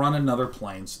rather just run another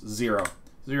Plains. 0.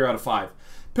 0 out of 5.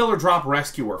 Pillar Drop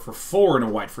Rescuer for 4 and a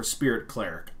white for Spirit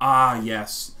Cleric. Ah,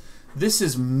 yes. This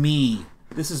is me.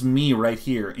 This is me right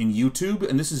here in YouTube,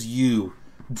 and this is you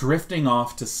drifting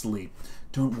off to sleep.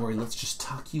 Don't worry, let's just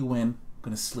tuck you in. I'm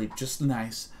going to sleep just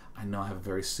nice. I know I have a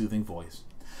very soothing voice.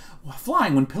 While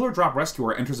flying, when Pillar Drop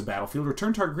Rescuer enters a battlefield,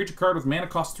 return target creature card with mana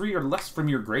cost 3 or less from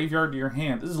your graveyard to your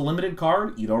hand. This is a limited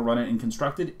card. You don't run it in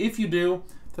Constructed. If you do,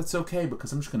 that's okay,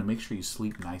 because I'm just going to make sure you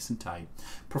sleep nice and tight.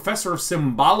 Professor of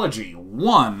Symbology,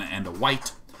 1 and a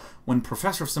white. When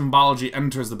Professor of Symbology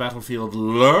enters the battlefield,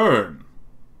 learn.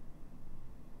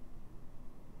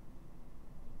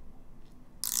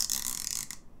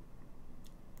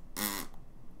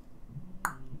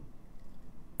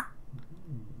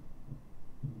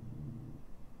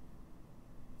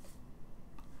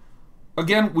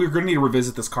 Again, we're going to need to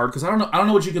revisit this card because I don't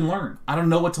know what you can learn. I don't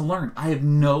know what to learn. I have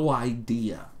no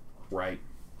idea, right?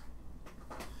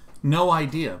 No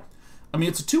idea. I mean,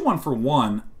 it's a 2/1 for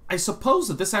 1. I suppose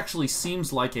that this actually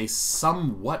seems like a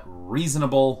somewhat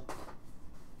reasonable...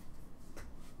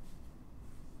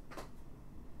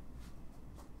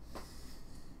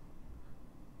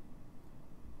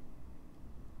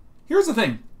 Here's the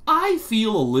thing. I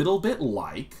feel a little bit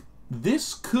like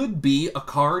this could be a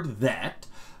card that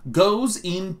goes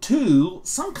into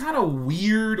some kind of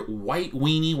weird white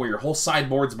weenie where your whole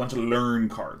sideboard's a bunch of learn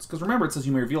cards. Because remember, it says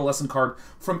you may reveal a lesson card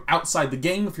from outside the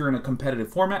game if you're in a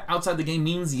competitive format. Outside the game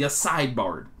means you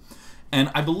sideboard.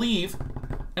 And I believe,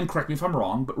 and correct me if I'm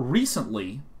wrong, but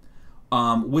recently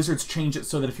Wizards changed it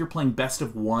so that if you're playing best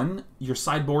of 1, your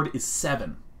sideboard is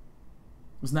 7.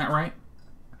 Isn't that right?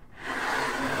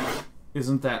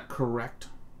 Isn't that correct?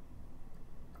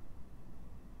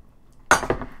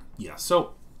 Yeah,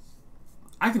 so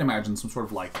I can imagine some sort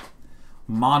of like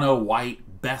mono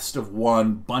white, best of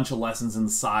 1, bunch of lessons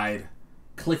inside,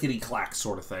 clickety-clack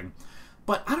sort of thing.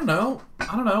 But I don't know.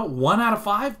 1 out of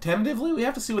 5, tentatively? We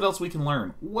have to see what else we can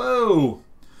learn. Whoa!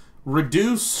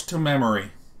 Reduce to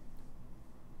memory.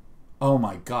 Oh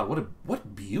my god,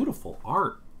 what beautiful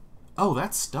art. Oh,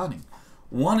 that's stunning.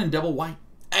 1 and double white.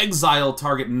 Exile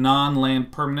target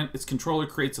non-land permanent. Its controller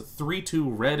creates a 3/2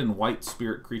 red and white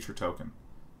spirit creature token.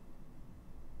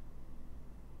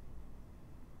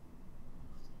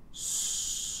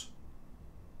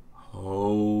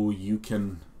 Oh, you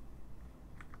can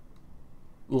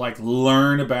like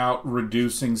learn about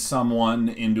reducing someone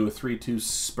into a 3/2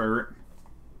 spirit.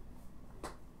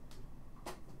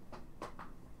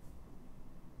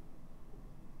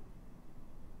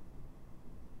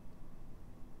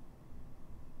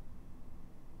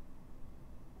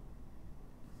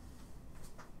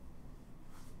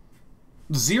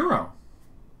 0.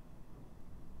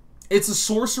 It's a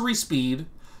sorcery speed,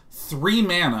 3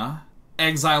 mana,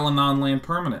 exile a non-land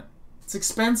permanent. It's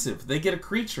expensive. They get a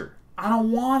creature. I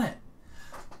don't want it.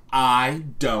 I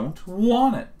don't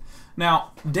want it.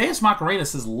 Now, Deus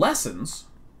Macarena's lessons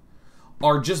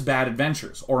are just bad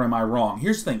adventures, or am I wrong?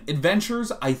 Here's the thing.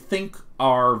 Adventures, I think,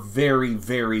 are very,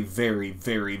 very, very,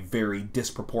 very, very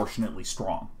disproportionately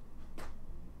strong.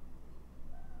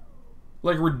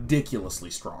 Like, ridiculously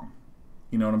strong.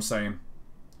 You know what I'm saying?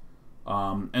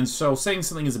 And so saying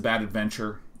something is a bad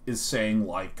adventure is saying,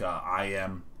 like,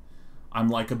 I'm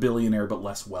like a billionaire but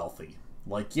less wealthy.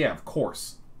 Like, yeah, of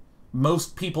course.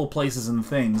 Most people, places, and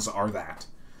things are that.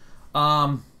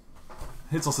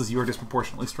 Hitzel says you are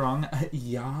disproportionately strong.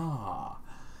 Yeah.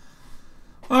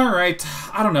 Alright.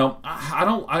 I don't know.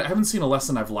 I haven't seen a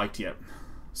lesson I've liked yet.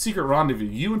 Secret Rendezvous.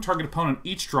 You and target opponent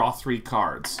each draw 3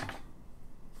 cards.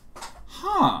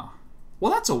 Huh.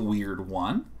 Well, that's a weird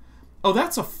one. Oh,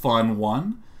 that's a fun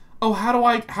one. Oh, how do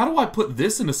I put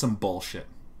this into some bullshit?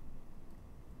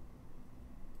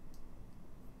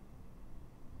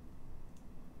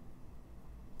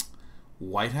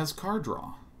 White has card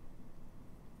draw.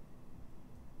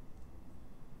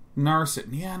 Narset.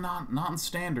 Yeah, not in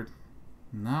standard.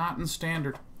 Not in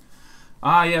standard.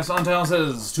 Ah, yes, Untail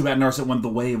says, too bad Narset went the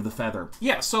way of the feather.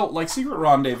 Yeah, so, like, Secret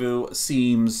Rendezvous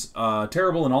seems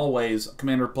terrible in all ways.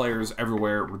 Commander players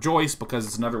everywhere rejoice because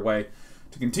it's another way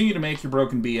to continue to make your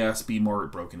broken BS be more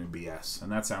broken in BS.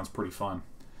 And that sounds pretty fun.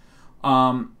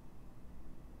 How's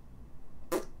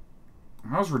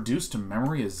reduced to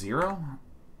memory a 0?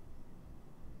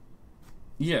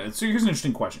 Yeah, so here's an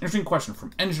interesting question. Interesting question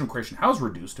from Engine of Creation. How's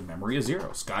reduced to memory a 0?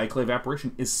 Skyclave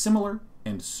Apparition is similar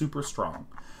and super strong.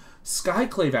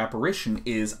 Skyclave Apparition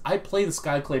is, I play the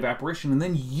Skyclave Apparition, and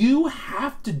then you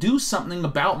have to do something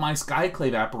about my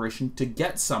Skyclave Apparition to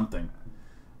get something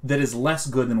that is less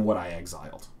good than what I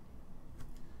exiled.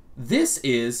 This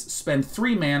is, spend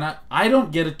 3 mana, I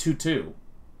don't get a 2/2.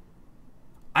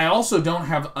 I also don't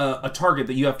have a target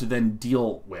that you have to then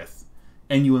deal with,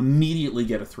 and you immediately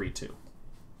get a 3/2.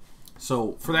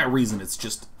 So, for that reason, it's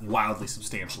just wildly,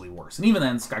 substantially worse. And even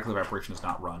then, Skyclave Apparition is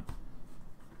not run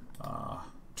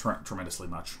tremendously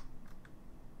much.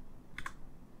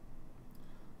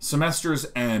 Semester's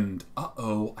End.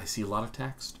 Uh-oh, I see a lot of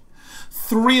text.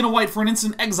 3 and a white for an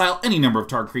instant. Exile any number of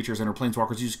target creatures and/or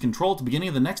planeswalkers use control at the beginning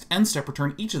of the next end step.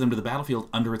 Return each of them to the battlefield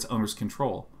under its owner's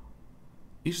control.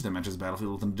 Each of them enters the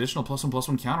battlefield with an additional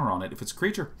 +1/+1 counter on it if it's a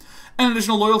creature. An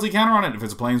additional loyalty counter on it if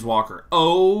it's a planeswalker.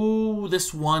 Oh,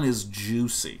 this one is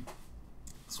juicy.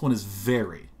 This one is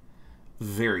very,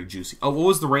 very juicy. Oh, what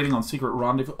was the rating on Secret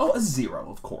Rendezvous? Oh, a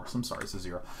 0, of course. I'm sorry, it's a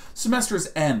 0. Semester's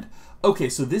End. Okay,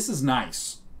 so this is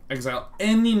nice. Exile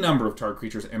any number of target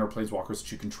creatures and/or planeswalkers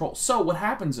that you control. So what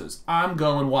happens is, I'm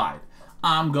going wide.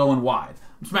 I'm going wide.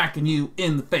 I'm smacking you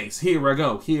in the face. Here I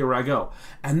go. Here I go.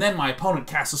 And then my opponent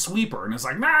casts a sweeper, and it's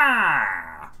like,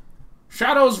 nah!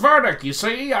 Shadow's Verdict, you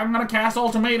see? I'm going to cast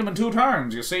Ultimatum in 2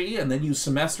 turns, you see? And then use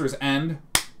Semester's End.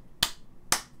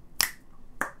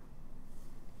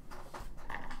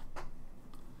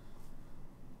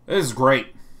 This is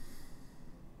great.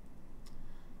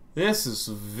 This is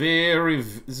very,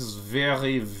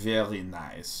 very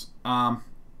nice. Wow.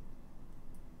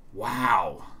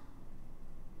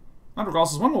 Undergall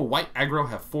says, when will white aggro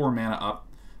have 4 mana up?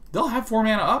 They'll have 4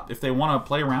 mana up if they want to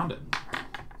play around it.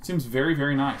 Seems very,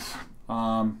 very nice.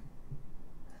 The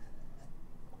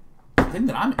thing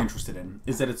that I'm interested in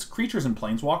is that it's creatures and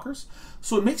planeswalkers,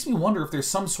 so it makes me wonder if there's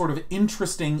some sort of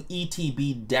interesting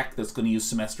ETB deck that's going to use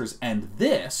Semester's End.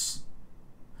 This,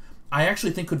 I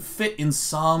actually think could fit in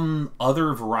some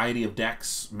other variety of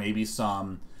decks, maybe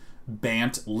some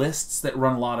Bant lists that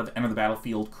run a lot of enter the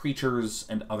battlefield creatures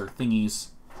and other thingies.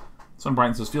 Son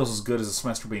Brighton says, feels as good as a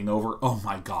semester being over. Oh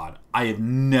my god, I have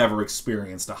never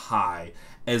experienced a high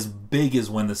as big as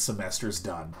when the semester's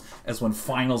done, as when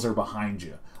finals are behind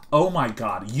you. Oh my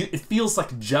god, it feels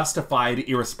like justified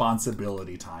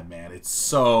irresponsibility time, man. It's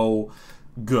so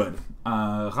good.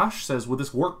 Rush says, would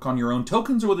this work on your own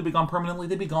tokens or would they be gone permanently?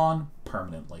 They'd be gone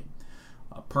permanently.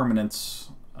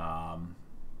 Permanence,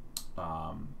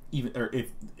 even or if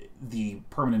the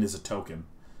permanent is a token,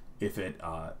 if it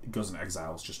goes in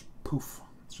exile, it's just poof,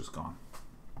 it's just gone.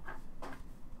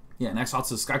 Yeah, next out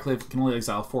says Skyclave can only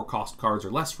exile 4 cost cards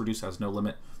or less. Reduce has no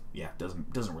limit. Yeah,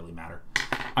 doesn't really matter.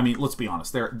 I mean, let's be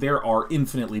honest. There are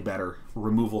infinitely better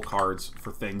removal cards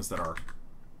for things that are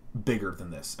bigger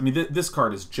than this. I mean, this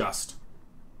card is just,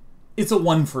 it's a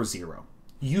 1 for 0.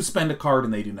 You spend a card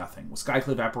and they do nothing. With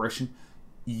Skyclave Apparition,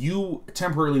 you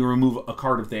temporarily remove a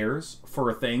card of theirs for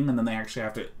a thing, and then they actually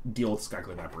have to deal with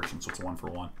Skyclave Apparition, so it's a 1 for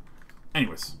 1.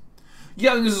 Anyways,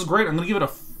 Yeah, I think this is great. I'm going to give it a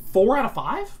 4 out of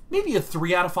 5. Maybe a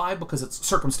 3 out of 5 because it's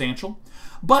circumstantial.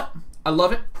 But I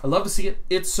love it. I love to see it.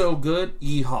 It's so good.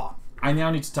 Yeehaw. I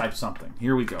now need to type something.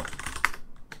 Here we go.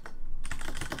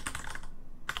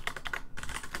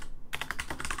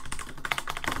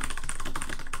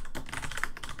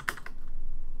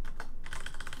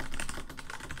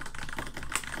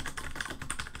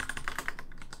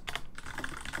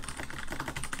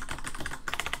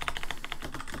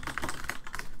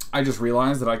 I just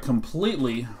realized that I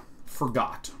completely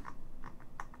forgot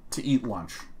to eat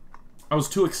lunch. I was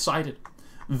too excited.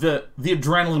 The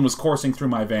adrenaline was coursing through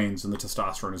my veins and the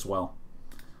testosterone as well.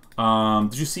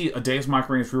 Did you see a Deus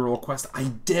Macarina's reroll quest? I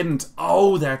didn't.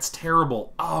 Oh, that's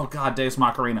terrible. Oh God, Deus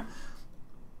Macarina.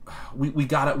 We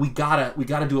gotta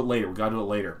do it later. We gotta do it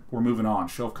later. We're moving on.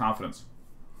 Show of confidence.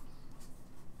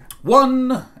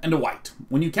 1 and a white.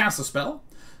 When you cast a spell,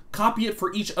 copy it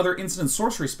for each other instant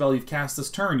sorcery spell you've cast this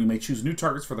turn. You may choose new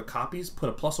targets for the copies. Put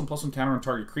a +1/+1 counter on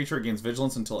target creature against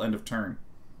vigilance until end of turn.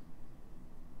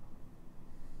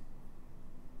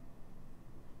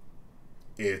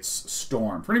 It's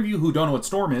Storm. For any of you who don't know what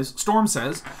Storm is, Storm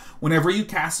says, whenever you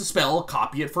cast a spell,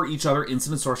 copy it for each other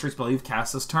instant sorcery spell you've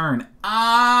cast this turn.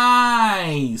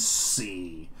 I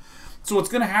see. So what's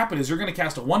going to happen is you're going to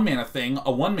cast a 1-mana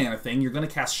thing, you're going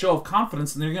to cast Show of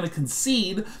Confidence, and then you're going to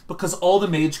concede because all the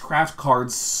Magecraft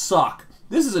cards suck.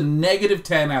 This is a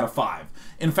 -10 out of 5.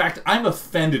 In fact, I'm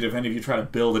offended if any of you try to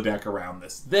build a deck around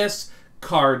this. This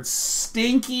card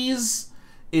stinkies.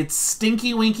 It's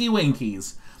stinky winky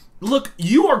winkies. Look,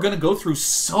 you are going to go through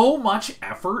so much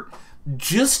effort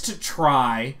just to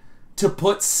try to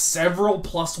put several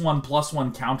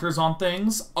 +1/+1 counters on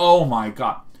things. Oh my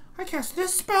God. I cast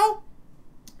this spell,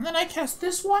 and then I cast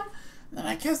this one, and then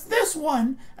I cast this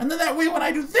one, and then that way when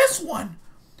I do this one,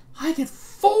 I get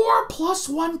 4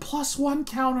 +1/+1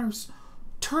 counters.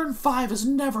 Turn 5 has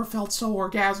never felt so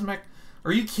orgasmic.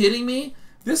 Are you kidding me?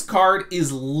 This card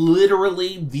is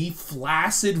literally the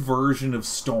flaccid version of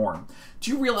Storm. Do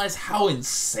you realize how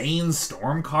insane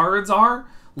Storm cards are?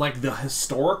 Like the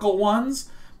historical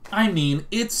ones? I mean,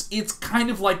 it's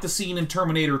kind of like the scene in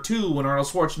Terminator 2 when Arnold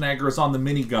Schwarzenegger is on the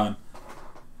minigun.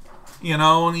 You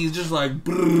know, and he's just like,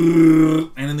 brrr,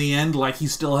 and in the end, like, he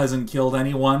still hasn't killed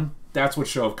anyone. That's what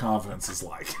Show of Confidence is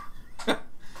like.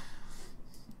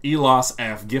 Elos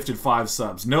F, gifted 5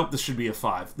 subs. Nope, this should be a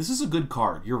 5. This is a good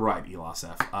card. You're right, Elos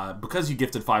F. Because you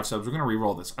gifted 5 subs, we're going to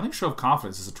re-roll this. I think Show of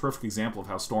Confidence is a terrific example of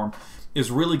how Storm is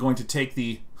really going to take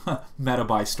the meta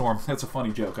by storm. That's a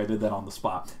funny joke. I did that on the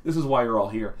spot. This is why you're all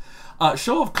here.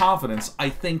 Show of Confidence,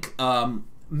 I think,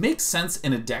 makes sense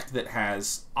in a deck that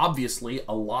has, obviously,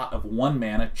 a lot of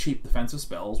 1-mana cheap defensive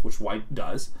spells, which White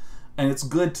does. And it's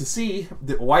good to see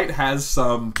that White has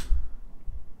some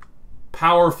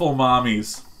powerful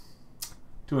mommies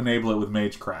to enable it with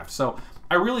Magecraft. So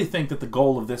I really think that the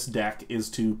goal of this deck is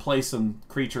to play some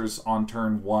creatures on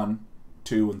turn 1,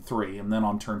 2, and 3, and then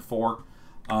on turn 4,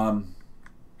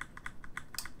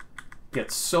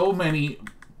 get so many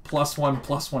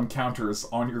 +1/+1 counters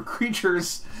on your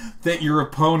creatures that your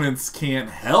opponents can't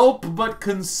help but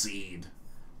concede.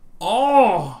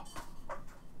 Oh!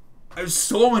 There's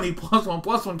so many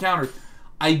 +1/+1 counters.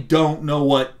 I don't know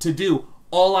what to do.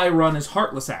 All I run is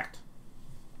Heartless Act.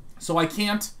 So I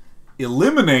can't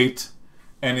eliminate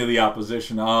any of the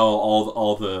opposition. Oh,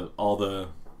 all the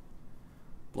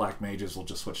black mages will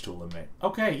just switch to eliminate.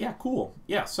 Okay, yeah, cool.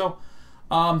 Yeah, so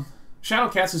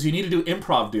Shadowcat says you need to do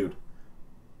improv, dude.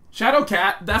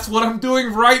 Shadowcat, that's what I'm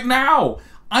doing right now.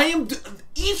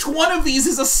 Each one of these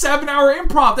is a 7-hour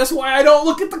improv. That's why I don't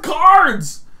look at the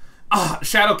cards.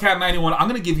 Shadowcat91, I'm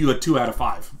going to give you a 2 out of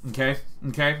 5. Okay?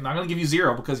 Okay? I'm not going to give you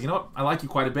 0 because, you know what? I like you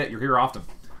quite a bit. You're here often.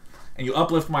 And you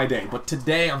uplift my day. But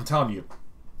today, I'm telling you,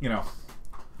 you know.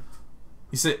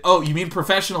 You say, oh, you mean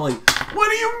professionally? What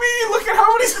do you mean? Look at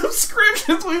how many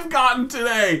subscriptions we've gotten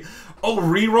today. Oh,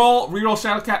 reroll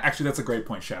Shadowcat? Actually, that's a great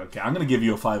point, Shadowcat. I'm going to give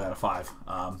you a 5 out of 5,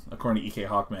 according to EK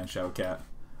Hawkman, Shadowcat.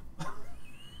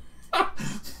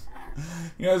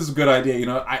 You know, this is a good idea. You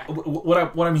know,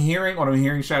 what I'm hearing,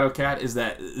 Shadowcat, is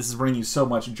that this is bringing you so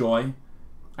much joy.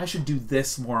 I should do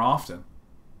this more often.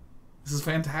 This is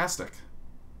fantastic.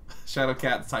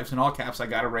 Shadowcat types in all caps. I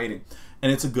got a rating,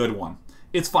 and it's a good one.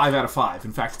 It's 5 out of 5.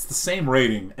 In fact, it's the same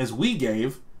rating as we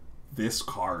gave this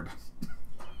card.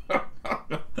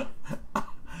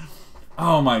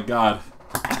 Oh my god.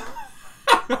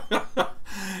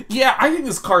 Yeah, I think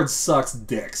this card sucks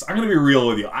dicks. I'm gonna be real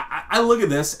with you. I look at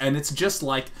this and it's just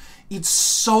like, it's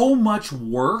so much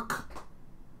work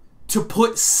to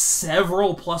put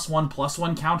several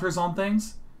 +1/+1 counters on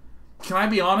things. Can I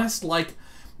be honest? Like,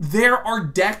 There are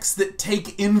decks that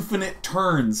take infinite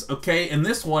turns, okay? And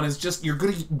this one is just, you're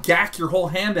going to gack your whole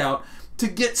hand out to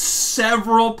get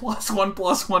several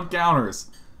 +1/+1 counters.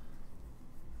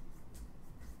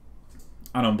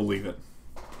 I don't believe it.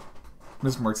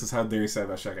 Miss Merck says, how dare you say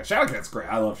about Shadowcat? Shadowcat's great.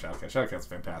 I love Shadowcat. Shadowcat's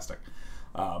fantastic.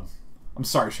 I'm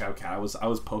sorry, Shadowcat. I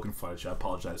was poking fun at you. I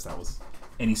apologize if that was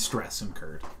any stress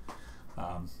incurred.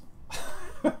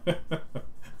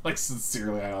 Like,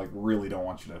 sincerely, I really don't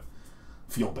want you to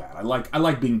feel bad. I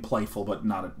like being playful, but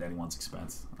not at anyone's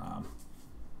expense.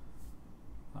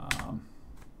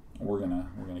 We're gonna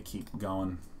keep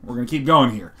going. We're gonna keep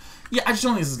going here. Yeah, I just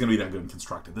don't think this is gonna be that good and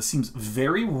constructed. This seems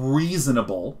very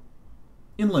reasonable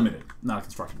in limited, not a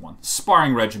constructed one.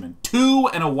 Sparring Regimen, 2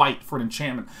 and a white for an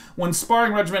enchantment. When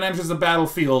Sparring Regimen enters the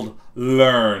battlefield,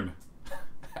 learn.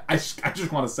 I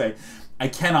just want to say, I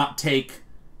cannot take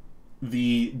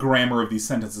the grammar of these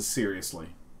sentences seriously.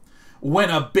 When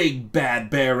a big bad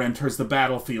bear enters the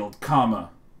battlefield, comma,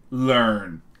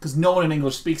 learn. Because no one in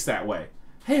English speaks that way.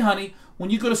 Hey, honey, when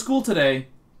you go to school today,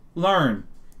 learn.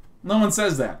 No one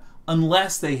says that,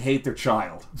 unless they hate their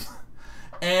child.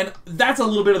 And that's a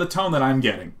little bit of the tone that I'm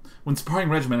getting. When Sparring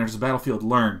Regimen enters the battlefield,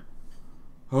 learn.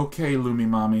 Okay, Lumi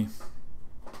Mommy.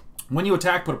 When you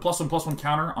attack, put a +1/+1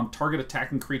 counter on target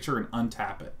attacking creature and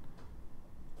untap it.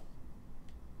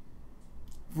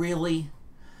 Really?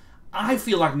 I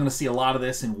feel like I'm going to see a lot of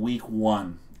this in week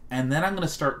 1. And then I'm going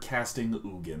to start casting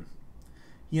Ugin.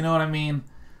 You know what I mean?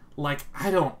 Like, I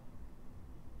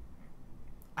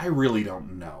really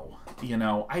don't know. You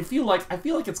know, I feel like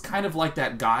it's kind of like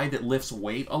that guy that lifts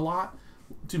weights a lot,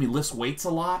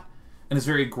 and is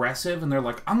very aggressive, and they're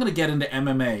like, I'm gonna get into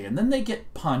MMA, and then they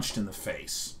get punched in the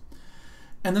face.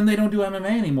 And then they don't do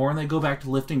MMA anymore, and they go back to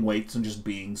lifting weights and just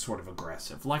being sort of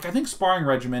aggressive. Like, I think Sparring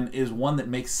Regimen is one that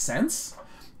makes sense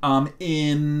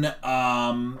in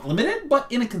limited,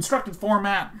 but in a constructed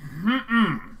format,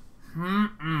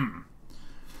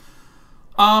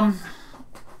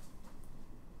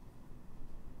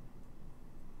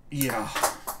 Yeah.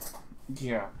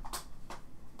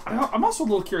 I'm also a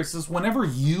little curious, is whenever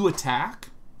you attack,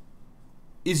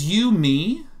 is you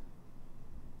me?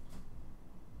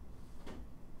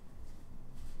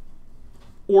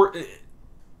 Or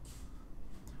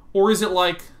is it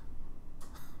like...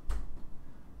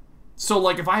 So,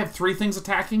 like, if I have 3 things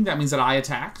attacking, that means that I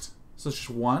attacked? So it's just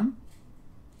 1?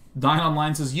 Dine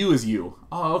Online says you is you.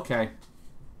 Oh, okay.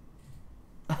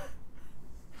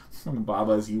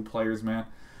 Baba is you players, man.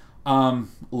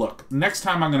 Look, next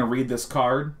time I'm going to read this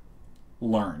card,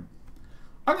 learn.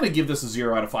 I'm going to give this a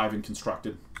 0 out of 5 in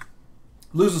constructed.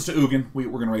 Loses to Ugin. We're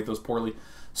going to rate those poorly.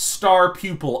 Star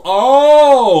Pupil.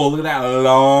 Oh, look at that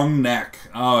long neck.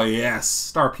 Oh, yes.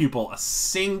 Star Pupil. A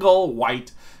single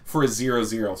white for a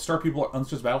 0/0. Star Pupil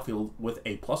enters battlefield with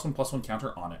a +1/+1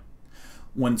 counter on it.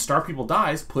 When Star Pupil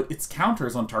dies, put its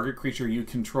counters on target creature you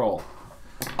control.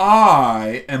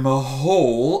 I am a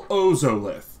whole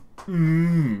Ozolith.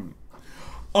 I'm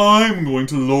going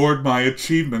to lord my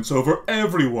achievements over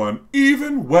everyone,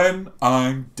 even when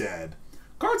I'm dead.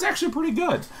 Card's actually pretty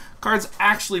good.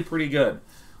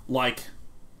 Like,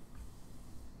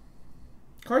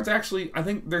 cards actually, I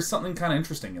think there's something kind of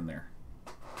interesting in there.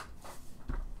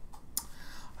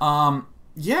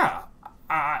 Yeah.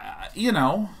 You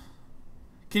know.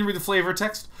 Can you read the flavor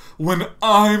text? When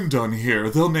I'm done here,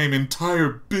 they'll name entire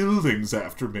buildings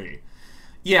after me.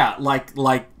 Yeah, like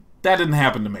that didn't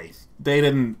happen to me. I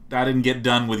didn't get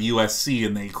done with USC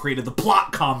and they created the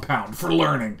plot compound for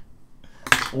learning.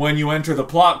 When you enter the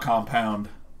plot compound,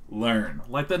 learn.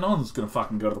 Like that, no one's gonna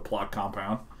fucking go to the plot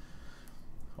compound.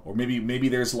 Or maybe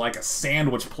there's like a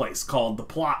sandwich place called the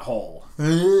Plot Hole.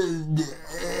 I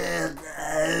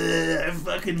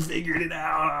fucking figured it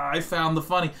out. I found the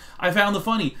funny.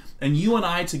 And you and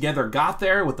I together got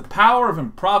there with the power of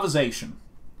improvisation.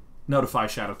 Notify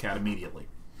Shadowcat immediately.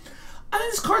 I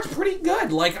think this card's pretty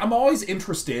good. Like, I'm always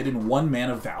interested in 1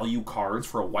 mana value cards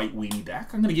for a white weenie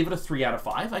deck. I'm going to give it a 3 out of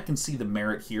 5. I can see the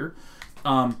merit here.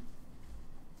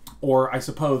 Or I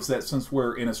suppose that since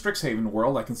we're in a Strixhaven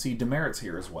world, I can see demerits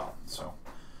here as well. So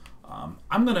I'm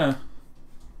gonna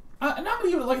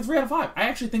give it like a 3 out of 5. I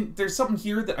actually think there's something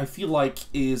here that I feel like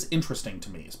is interesting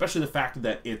to me, especially the fact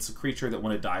that it's a creature that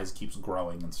when it dies keeps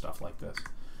growing and stuff like this.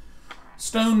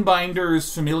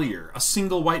 Stonebinder's Familiar. A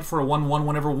single white for a 1/1.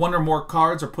 Whenever 1 or more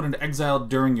cards are put into exile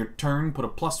during your turn, put a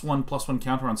 +1/+1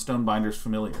 counter on Stonebinder's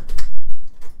Familiar.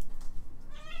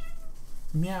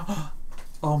 Meow.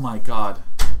 Oh my god.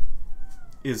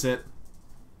 Is it?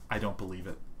 I don't believe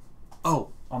it. Oh,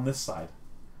 on this side.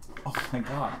 Oh my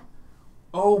god.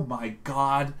 Oh my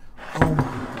god. Oh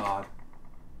my god.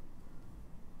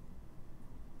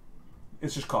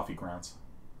 It's just coffee grounds.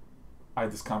 I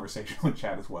had this conversation with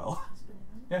Chad as well.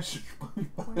 Yeah, sure.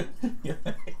 Yeah.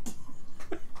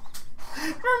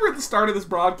 Remember at the start of this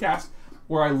broadcast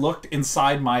where I looked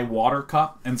inside my water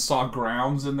cup and saw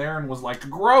grounds in there and was like,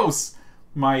 gross!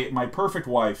 My perfect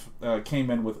wife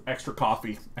came in with extra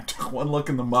coffee and took one look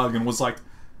in the mug and was like,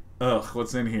 ugh,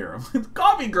 what's in here?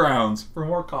 Coffee grounds! For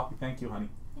more coffee. Thank you, honey.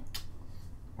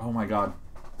 Oh my god.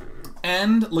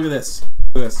 And look at this.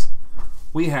 Look at this.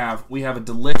 We have a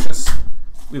delicious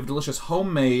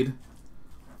homemade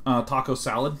taco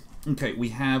salad. Okay, we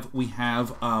have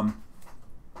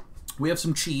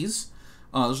some cheese.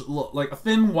 There's like a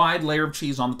thin, wide layer of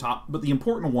cheese on the top, but the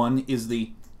important one is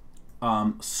the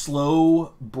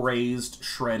slow braised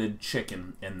shredded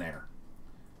chicken in there.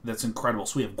 That's incredible.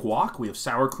 So we have guac, we have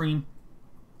sour cream.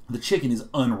 The chicken is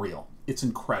unreal. It's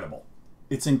incredible.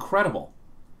 It's incredible.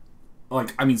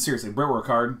 Like, I mean, seriously, Britt were a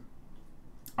card,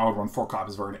 I would run 4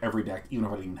 copies of her in every deck, even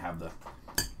if I didn't even have the...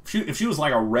 If she was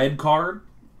like a red card,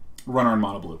 run her in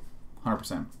mono blue.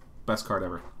 100%. Best card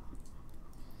ever.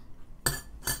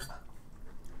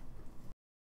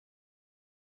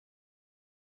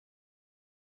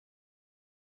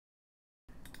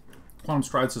 Quantum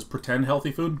Stride says pretend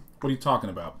healthy food. What are you talking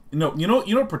about? No, you know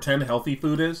what pretend healthy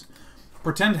food is?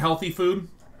 Pretend healthy food,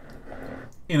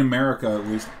 in America at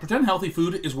least, pretend healthy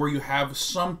food is where you have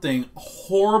something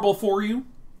horrible for you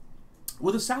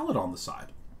with a salad on the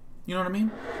side. You know what I mean?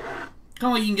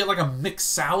 Kind of like you can get like a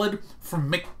mixed salad from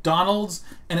McDonald's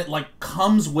and it like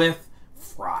comes with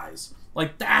fries.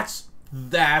 Like that's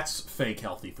fake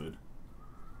healthy food.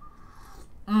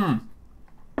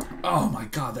 Oh my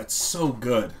god, that's so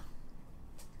good.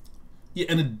 Yeah,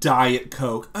 and a Diet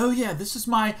Coke. Oh yeah, this is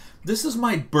my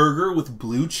burger with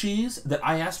blue cheese that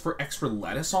I asked for extra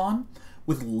lettuce on,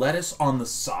 with lettuce on the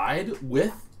side,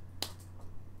 with,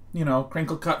 you know,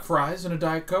 crinkle cut fries and a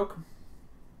Diet Coke.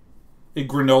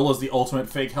 Granola is the ultimate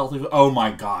fake healthy food. Oh my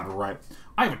god, right.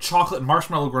 I have a chocolate and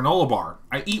marshmallow granola bar.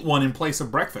 I eat one in place of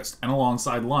breakfast and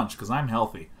alongside lunch because I'm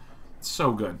healthy. It's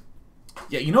so good.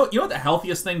 Yeah, you know what the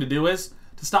healthiest thing to do is?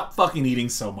 To stop fucking eating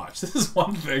so much. This is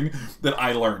one thing that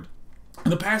I learned. In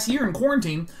the past year in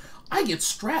quarantine, I get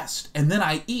stressed, and then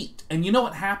I eat. And you know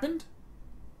what happened?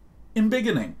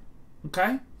 Embiggening.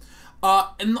 Okay?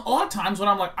 And a lot of times when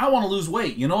I'm like, I want to lose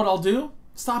weight, you know what I'll do?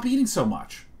 Stop eating so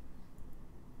much.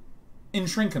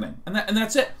 Shrinkening. And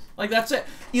that's it. Like, that's it.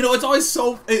 You know, it's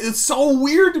so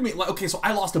weird to me. Like, okay, so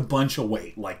I lost a bunch of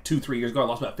weight, like 2-3 years ago. I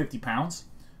lost about 50 pounds.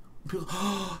 People,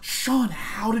 oh, Sean,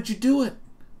 how did you do it?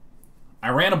 I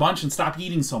ran a bunch and stopped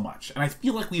eating so much. And I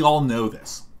feel like we all know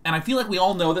this. And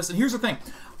here's the thing.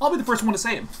 I'll be the first one to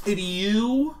say it. If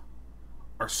you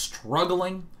are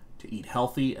struggling to eat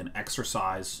healthy and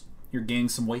exercise, you're gaining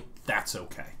some weight, that's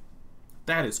okay.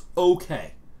 That is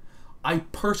okay. I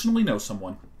personally know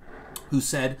someone who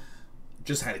said,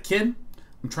 just had a kid,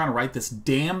 I'm trying to write this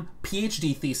damn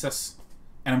PhD thesis,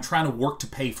 and I'm trying to work to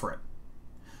pay for it.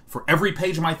 For every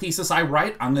page of my thesis I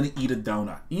write, I'm going to eat a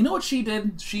donut. You know what she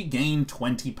did? She gained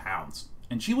 20 pounds.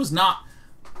 And she was not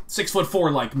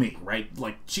 6'4" like me, right?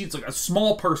 Like, she's like a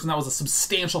small person. That was a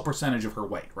substantial percentage of her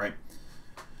weight, right?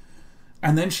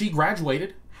 And then she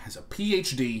graduated, has a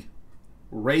PhD,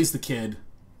 raised the kid,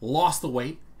 lost the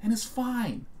weight, and is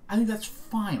fine. I think that's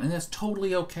fine, and that's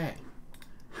totally okay.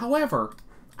 However,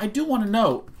 I do want to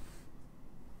note,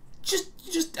 just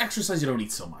exercise. You don't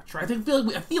eat so much, right? I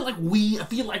feel like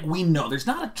we know. There's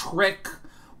not a trick.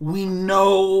 We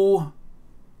know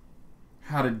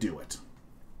how to do it.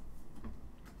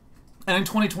 And in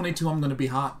 2022, I'm going to be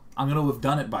hot. I'm going to have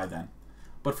done it by then.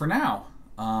 But for now,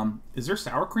 is there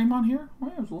sour cream on here? Oh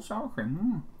yeah, there's a little sour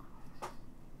cream.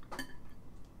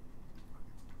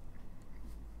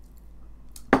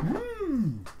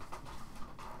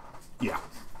 Yeah.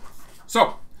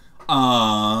 So,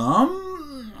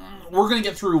 we're going to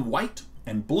get through white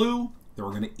and blue, then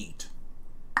we're going to eat.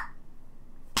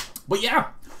 But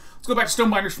yeah, let's go back to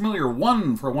Stonebinder's Familiar.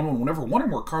 1 for a 1/1. Whenever one or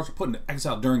more cards are put into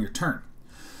exile during your turn,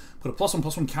 put a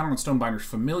 +1/+1 counter on Stonebinder's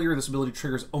Familiar. This ability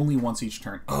triggers only once each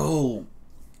turn. Oh,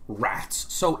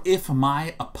 rats. So if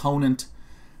my opponent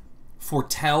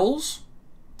foretells,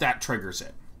 that triggers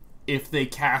it. If they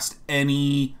cast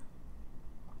any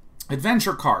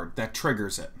adventure card, that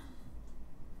triggers it.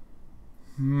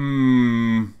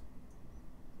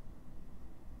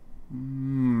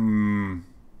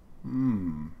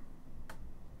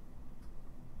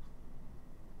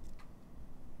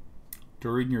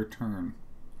 During your turn.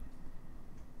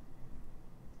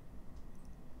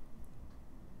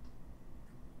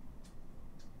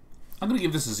 I'm going to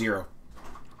give this a 0.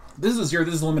 This is a 0.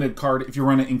 This is a limited card. If you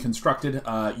run it in Constructed,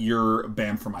 you're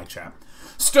banned from my chat.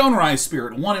 Stonerise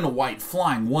Spirit, 1 and a white,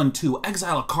 flying, 1/2.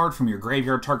 Exile a card from your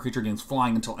graveyard. Target creature gains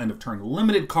flying until end of turn.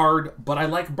 Limited card, but I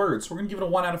like birds, so we're going to give it a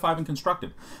 1 out of 5 in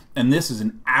Constructed. And this is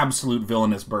an absolute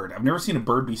villainous bird. I've never seen a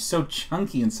bird be so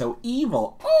chunky and so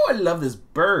evil. Oh, I love this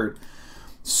bird.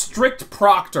 Strict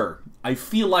Proctor. I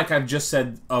feel like I've just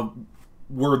said a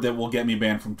word that will get me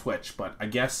banned from Twitch, but I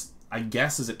guess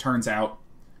as it turns out,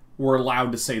 we're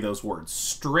allowed to say those words.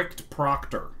 Strict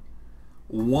Proctor.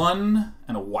 1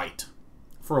 and a white.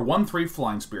 For a 1/3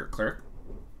 Flying Spirit Cleric,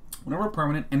 whenever a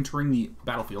permanent entering the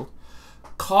battlefield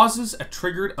causes a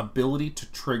triggered ability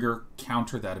to trigger,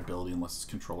 counter that ability unless its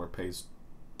controller pays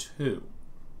 2.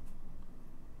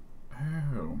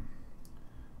 Oh.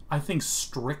 I think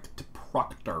Strict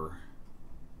Proctor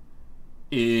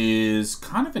is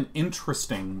kind of an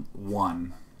interesting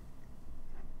one.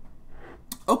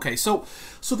 Okay, so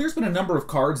there's been a number of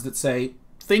cards that say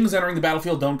things entering the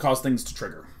battlefield don't cause things to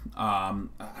trigger. I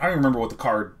don't even remember what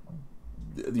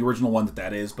the original one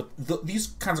that is, but these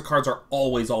kinds of cards are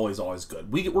always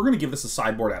good. We're going to give this a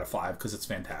sideboard out of 5 because it's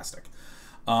fantastic.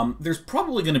 There's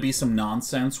probably going to be some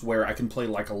nonsense where I can play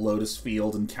like a Lotus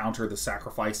Field and counter the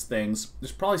sacrifice things.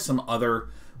 There's probably some other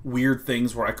weird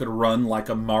things where I could run like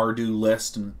a Mardu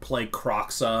list and play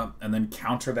Croxa and then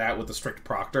counter that with the Strict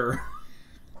Proctor.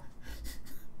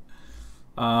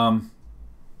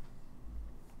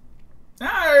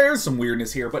 There's some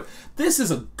weirdness here, but this is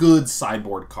a good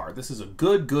sideboard card. This is a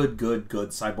good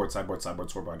sideboard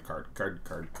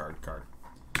card.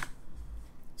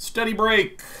 Study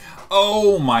Break.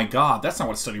 Oh my god, that's not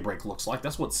what Study Break looks like.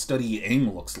 That's what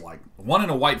Studying looks like. 1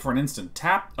 and a white for an instant.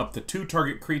 Tap up to 2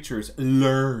 target creatures.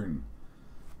 Learn.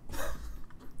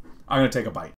 I'm going to take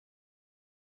a bite.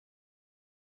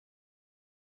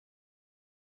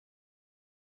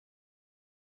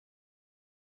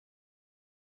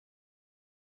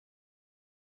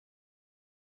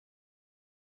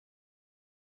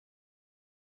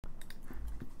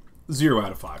 Zero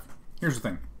out of 5. Here's the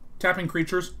thing. Tapping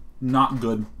creatures, not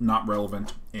good, not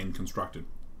relevant in Constructed.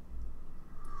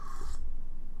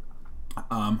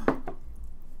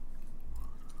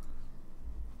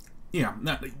 Yeah,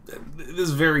 this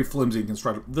is very flimsy in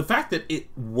Constructed. The fact that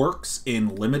it works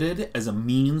in Limited as a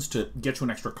means to get you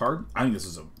an extra card, I think this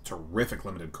is a terrific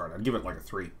Limited card. I'd give it like a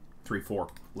 3/4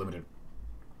 Limited.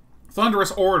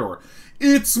 Thunderous Orator.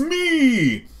 It's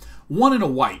me! 1 and a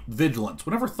white, Vigilance.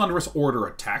 Whenever Thunderous Orator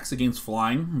attacks against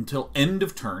flying until end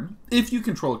of turn, if you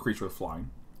control a creature with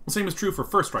flying. The same is true for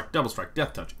First Strike, Double Strike,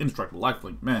 Death Touch, Indestructible,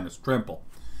 Lifelink, Menace, Trample.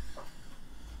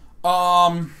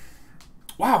 Wow,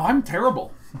 I'm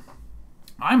terrible.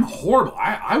 I'm horrible.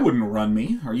 I wouldn't run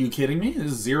me. Are you kidding me?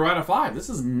 This is 0 out of 5. This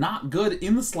is not good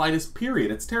in the slightest,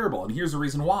 period. It's terrible, and here's the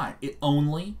reason why. It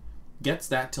only gets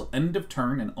that till end of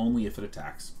turn, and only if it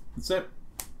attacks. That's it.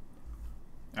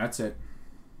 That's it.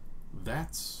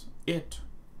 That's it.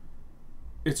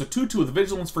 It's a 2/2 with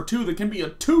Vigilance for 2 that can be a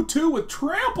 2/2 with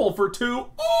Trample for 2.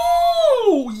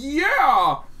 Oh,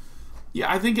 yeah! Yeah,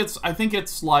 I think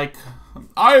it's like,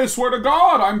 I swear to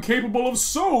God, I'm capable of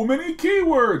so many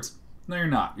keywords. No, you're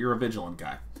not. You're a Vigilant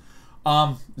guy.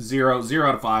 0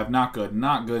 out of 5. Not good.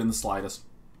 Not good in the slightest.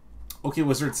 Okay,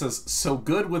 Wizard says, so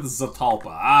good with Zatalpa.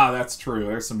 Ah, that's true.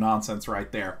 There's some nonsense right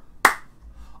there.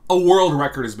 A world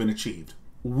record has been achieved.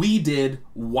 We did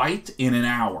white in an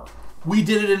hour. We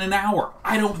did it in an hour.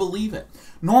 I don't believe it.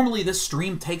 Normally, this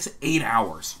stream takes 8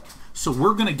 hours. So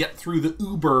we're going to get through the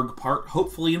Uberg part,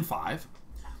 hopefully in 5.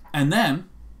 And then,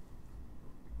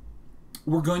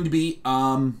 we're going to be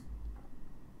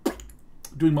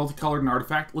doing multicolored and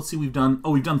artifact. Let's see, we've done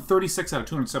 36 out of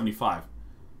 275.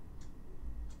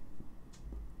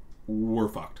 We're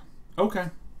fucked. Okay.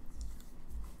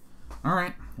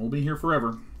 Alright, we'll be here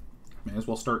forever. May as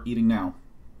well start eating now.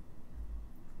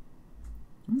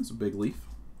 That's a big leaf.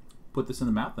 Put this in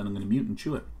the mouth, then I'm going to mute and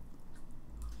chew it.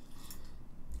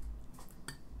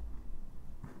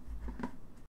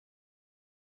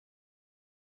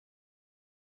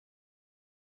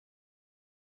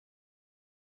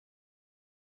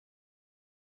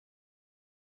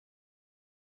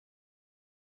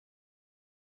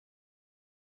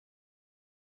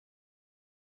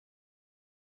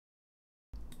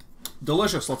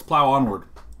 Delicious. Let's plow onward.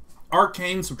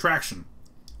 Arcane Subtraction.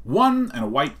 1 and a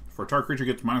white for a target creature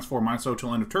gets -4, -0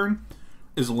 till end of turn.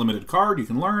 Is a limited card. You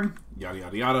can learn. Yada,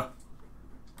 yada, yada.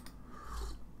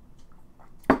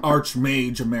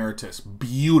 Archmage Emeritus.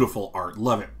 Beautiful art.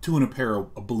 Love it. 2 and a pair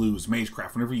of blues.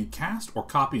 Magecraft. Whenever you cast or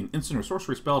copy an instant or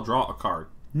sorcery spell, draw a card.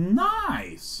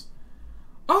 Nice.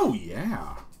 Oh,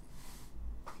 yeah.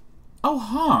 Oh,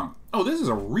 huh. Oh, this is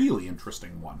a really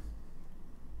interesting one.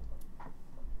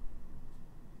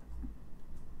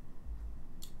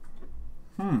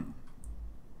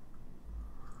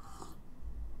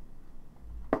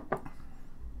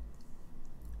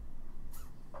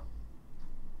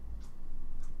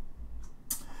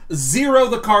 Zero,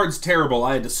 the card's terrible.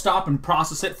 I had to stop and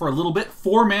process it for a little bit.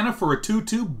 4 mana for a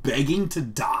 2/2, begging to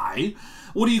die.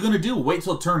 What are you going to do? Wait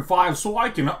till turn 5 so I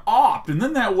can opt, and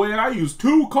then that way I use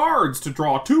 2 cards to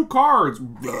draw 2 cards.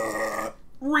 Bleh.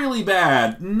 Really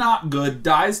bad. Not good.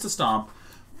 Dies to stomp.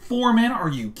 4 mana? Are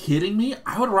you kidding me?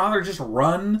 I would rather just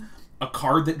run a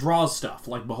card that draws stuff,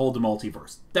 like Behold the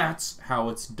Multiverse. That's how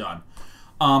it's done.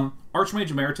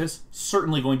 Archmage Emeritus,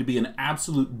 certainly going to be an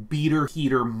absolute beater,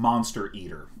 heater, monster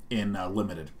eater in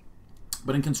Limited.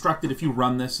 But in Constructed, if you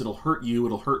run this, it'll hurt you,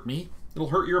 it'll hurt me, it'll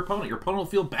hurt your opponent. Your opponent will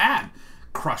feel bad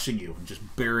crushing you and just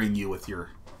burying you with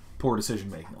your poor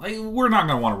decision-making. Like, we're not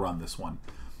going to want to run this one.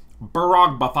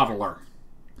 Barog Befuddler.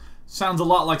 Sounds a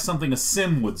lot like something a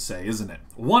sim would say, isn't it?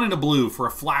 1 and a blue for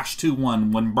a flash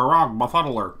 2/1 when Barog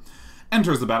Befuddler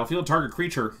enters the battlefield. Target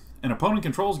creature an opponent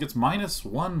controls gets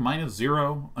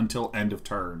 -1/-0 until end of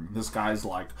turn. This guy's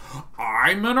like,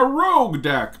 I'm in a rogue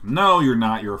deck. No, you're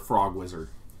not. You're a frog wizard.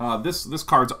 This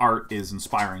card's art is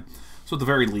inspiring. So at the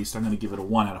very least, I'm going to give it a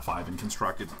 1 out of 5 in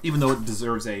Constructed, even though it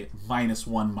deserves a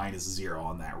 -1/-0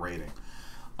 on that rating.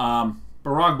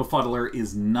 Barog Befuddler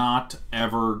is not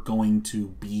ever going to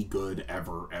be good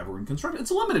ever in Constructed.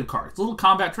 It's a limited card. It's a little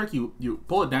combat trick. You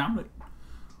pull it down, it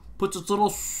puts its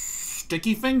little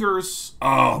sticky fingers.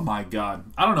 Oh my god.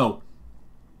 I don't know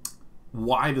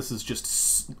why this is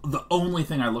just the only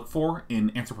thing I look for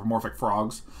in anthropomorphic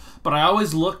frogs, but I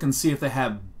always look and see if they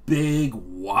have big,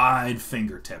 wide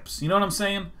fingertips. You know what I'm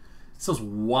saying? It's those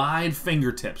wide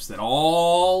fingertips that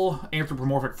all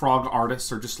anthropomorphic frog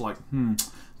artists are just like,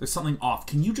 there's something off.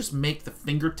 Can you just make the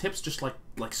fingertips just like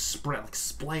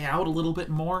splay out a little bit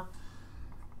more?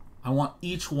 I want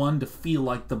each one to feel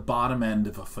like the bottom end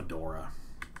of a fedora.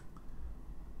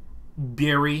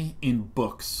 Bury in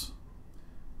books.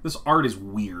 This art is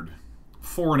weird.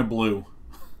 4 and a blue.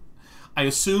 I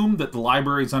assume that the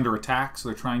library is under attack, so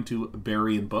they're trying to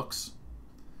bury in books.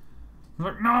 I'm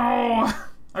like, no,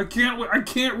 I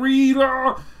can't read.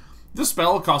 This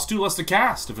spell costs 2 less to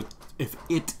cast. If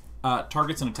it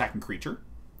targets an attacking creature,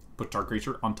 put target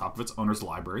creature on top of its owner's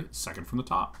library, second from the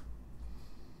top.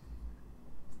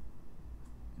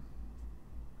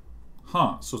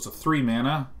 Huh? So it's a 3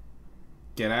 mana.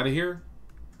 Get out of here.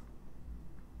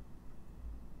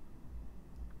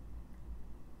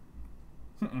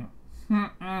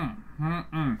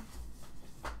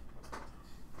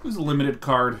 Who's a limited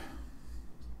card?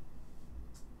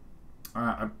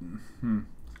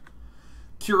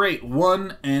 Curate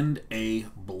 1 and a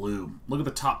blue. Look at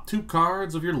the top 2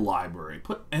 cards of your library.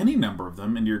 Put any number of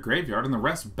them into your graveyard and the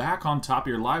rest back on top of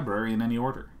your library in any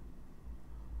order.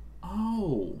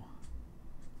 Oh.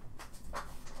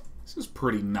 This is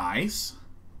pretty nice.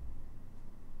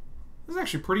 This is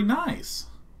actually pretty nice.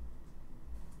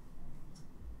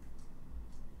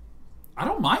 I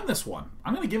don't mind this one.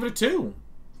 I'm going to give it a 2.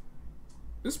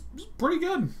 This is pretty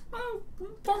good.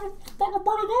 Fucking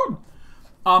pretty good.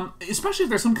 Especially if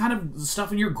there's some kind of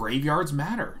stuff in your graveyards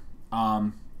matter.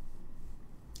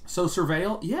 So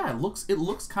Surveil, yeah, it looks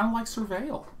kind of like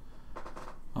Surveil.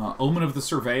 Omen of the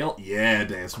Surveil, yeah,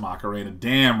 Deus Macarena,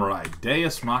 damn right.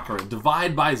 Deus Macarena,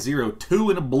 divide by 0, 2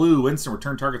 and a blue, instant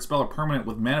return target spell or permanent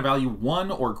with mana value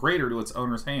 1 or greater to its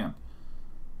owner's hand.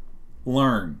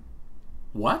 Learn.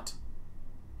 What?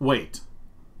 Wait.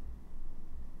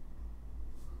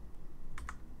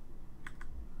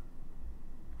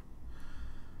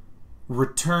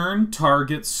 Return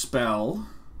target spell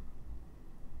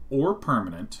or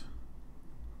permanent.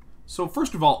 So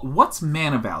first of all, what's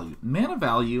mana value? Mana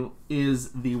value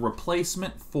is the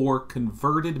replacement for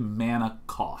converted mana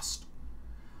cost.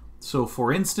 So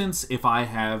for instance, if I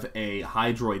have a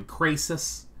Hydroid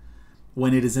Krasis,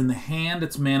 when it is in the hand,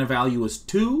 its mana value is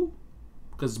 2,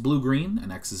 because it's blue-green,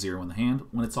 and X is 0 in the hand.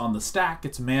 When it's on the stack,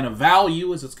 its mana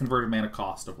value is its converted mana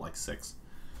cost of like 6.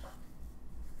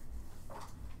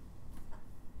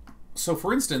 So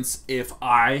for instance, if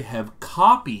I have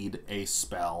copied a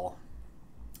spell,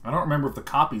 I don't remember if the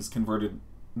copy's converted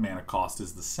mana cost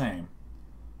is the same.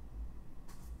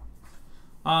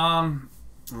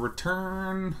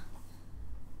 Return,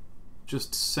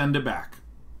 just send it back.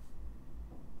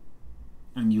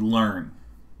 And you learn.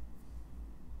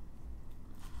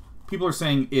 People are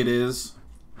saying it is,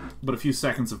 but a few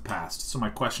seconds have passed, so my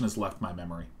question has left my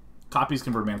memory. Copies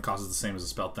converted mana cost is the same as a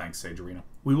spell. Thanks, Sage Arena.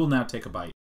 We will now take a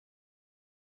bite.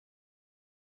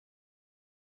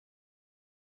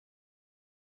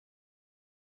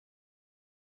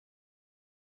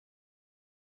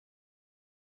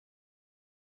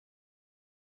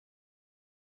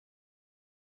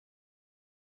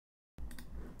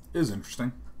 It is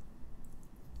interesting.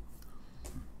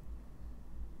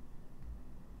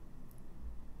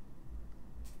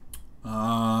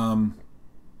 I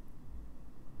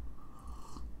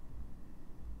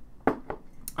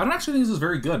don't actually think this is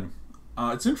very good.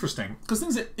 It's interesting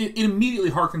because it immediately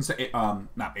harkens to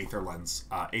not Aether Lens,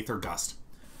 Aether Gust.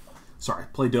 Sorry,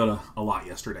 played Dota a lot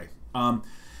yesterday.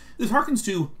 This harkens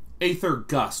to Aether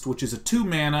Gust, which is a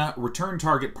 2-mana return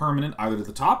target permanent either to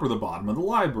the top or the bottom of the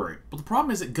library. But the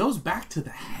problem is it goes back to the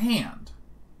hand,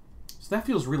 so that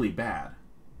feels really bad.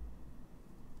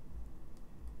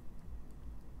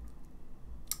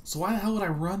 So why the hell would I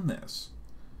run this?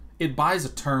 It buys a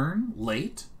turn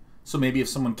late. So maybe if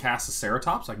someone casts a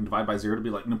Ceratops, I can divide by 0 to be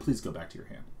like, no, please go back to your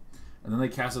hand. And then they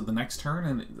cast it the next turn,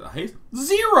 and hey,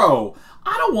 0!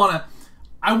 I don't want to...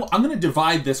 I'm going to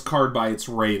divide this card by its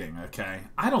rating, okay?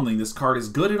 I don't think this card is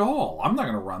good at all. I'm not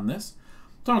going to run this.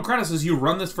 Tonal Kratos says you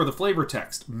run this for the flavor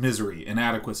text. Misery,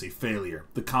 inadequacy, failure.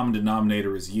 The common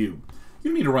denominator is you. You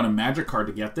don't need to run a magic card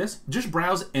to get this. Just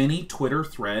browse any Twitter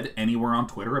thread anywhere on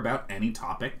Twitter about any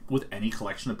topic with any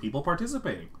collection of people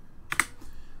participating.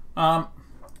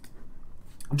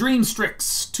 Dream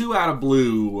Strix, 2 out of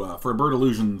blue for a Bird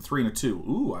Illusion, 3 and a 2.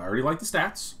 Ooh, I already like the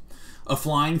stats. A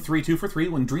flying 3/2 for 3.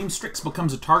 When Dream Strix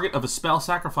becomes a target of a spell,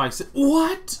 sacrifice it.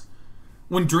 What?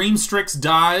 When Dream Strix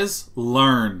dies,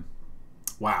 learn.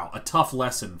 Wow, a tough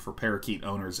lesson for parakeet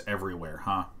owners everywhere,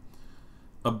 huh?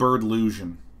 A Bird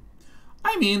Illusion.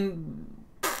 I mean,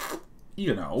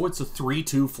 you know, it's a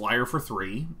 3/2 flyer for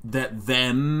 3 that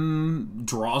then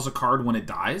draws a card when it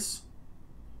dies.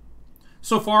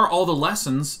 So far, all the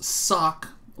lessons suck.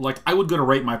 Like, I would go to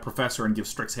Rate My Professor and give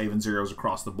Strixhaven 0s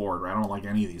across the board, right? I don't like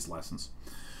any of these lessons.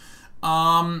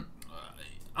 I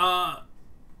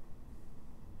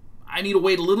need to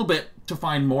wait a little bit to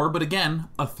find more, but again,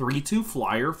 a 3/2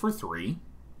 flyer for 3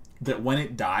 that when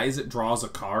it dies, it draws a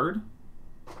card.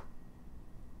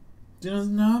 It's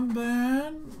not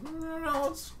bad.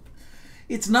 No,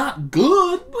 it's not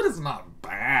good, but it's not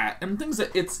bad. And things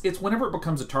that it's whenever it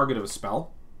becomes a target of a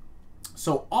spell.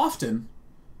 So often,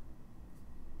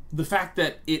 the fact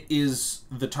that it is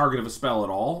the target of a spell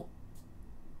at all,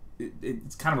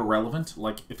 it's kind of irrelevant.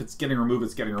 Like, if it's getting removed,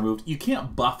 it's getting removed. You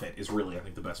can't buff it, is really, I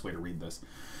think, the best way to read this.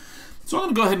 So I'm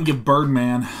going to go ahead and give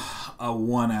Birdman a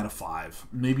 1 out of 5.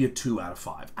 Maybe a 2 out of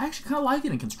 5. I actually kind of like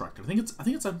it in Constructed. I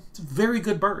think it's a very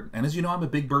good bird. And as you know, I'm a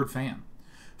big bird fan.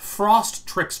 Frost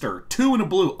Trickster, 2 and a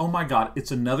blue. Oh my god,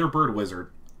 it's another bird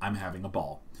wizard. I'm having a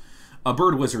ball. A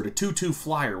Bird Wizard, a 2/2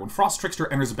 flyer. When Frost Trickster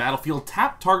enters the battlefield,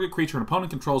 tap target creature an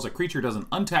opponent controls. A creature doesn't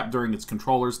untap during its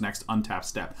controller's next untap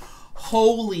step.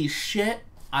 Holy shit.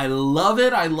 I love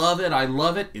it, I love it, I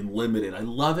love it. In Limited. I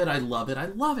love it, I love it, I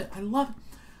love it, I love it.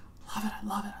 Love it, I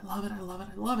love it, I love it, I love it,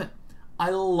 I love it. I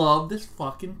love this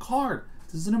fucking card.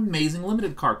 This is an amazing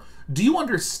Limited card. Do you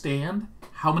understand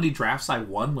how many drafts I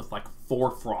won with like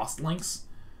 4 Frost Links?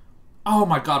 Oh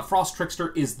my god, Frost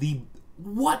Trickster is the...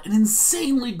 What an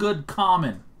insanely good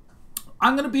common.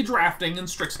 I'm going to be drafting in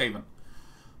Strixhaven.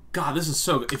 God, this is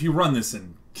so good. If you run this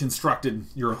in Constructed,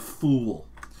 you're a fool.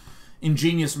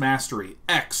 Ingenious Mastery.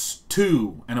 X,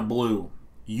 2 and a blue.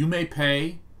 You may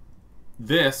pay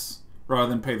this rather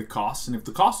than pay the cost. And if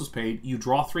the cost is paid, you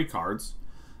draw 3 cards.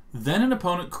 Then an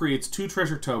opponent creates 2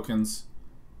 treasure tokens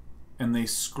and they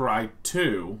scry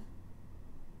 2.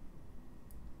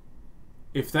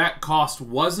 If that cost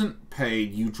wasn't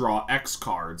paid, you draw X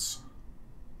cards.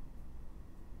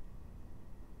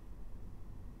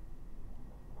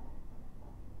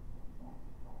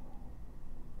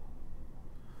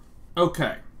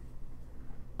 Okay.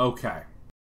 Okay.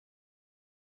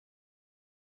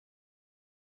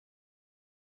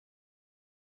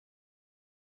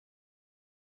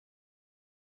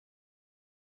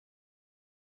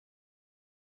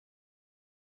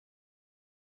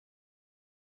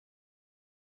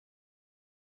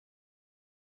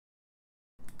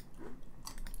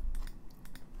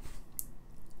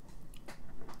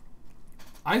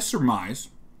 I surmise,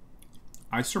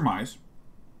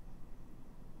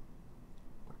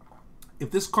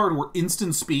 if this card were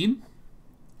instant speed,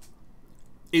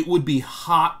 it would be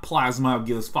hot plasma. I would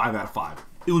give this 5 out of 5.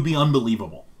 It would be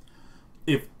unbelievable.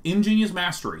 If Ingenious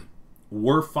Mastery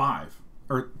were 5,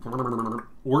 or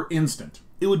were instant,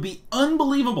 it would be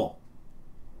unbelievable.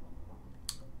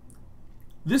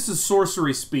 This is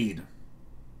sorcery speed.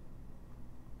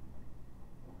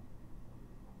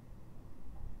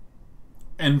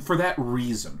 And for that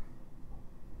reason,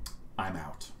 I'm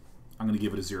out. I'm going to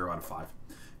give it a 0 out of 5.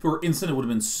 If it were instant, it would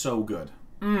have been so good.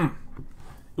 It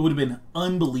would have been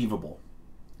unbelievable.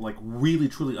 Like, really,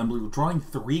 truly unbelievable. Drawing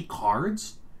 3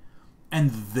 cards,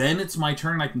 and then it's my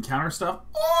turn and I can counter stuff.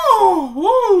 Oh!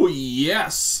 Oh,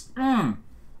 yes.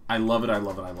 I love it, I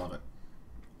love it, I love it.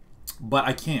 But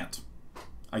I can't.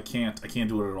 I can't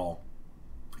do it at all.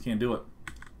 I can't do it.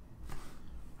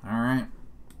 Alright.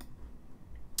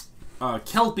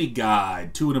 Kelpie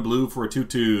Guide. 2 and a blue for a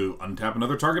 2/2. Untap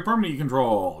another target permanent you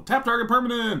control. Tap target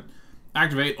permanent.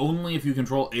 Activate only if you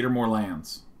control 8 or more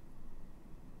lands.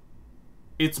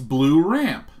 It's blue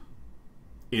ramp.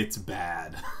 It's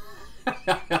bad.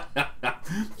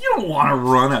 You don't want to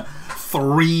run a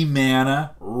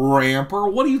 3-mana ramper.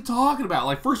 What are you talking about?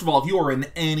 Like, first of all, if you are in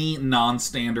any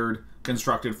non-standard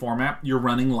constructed format, you're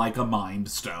running like a Mind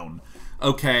Stone.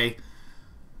 Okay?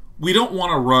 We don't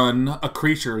want to run a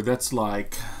creature that's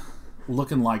like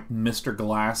looking like Mr.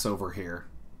 Glass over here.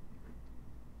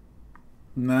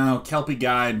 No, Kelpie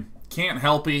Guide. Can't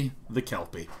helpy the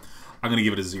Kelpie. I'm going to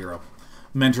give it a 0.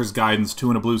 Mentor's Guidance, 2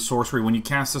 and a blue sorcery. When you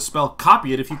cast a spell,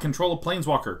 copy it if you control a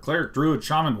planeswalker, cleric, druid,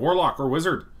 shaman, warlock, or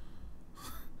wizard.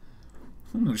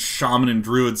 Shaman and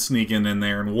druid sneaking in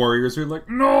there, and warriors are like,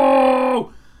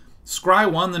 no! Scry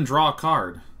 1, then draw a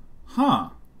card.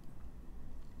 Huh.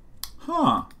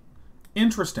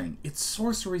 Interesting. It's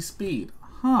sorcery speed.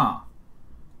 Huh.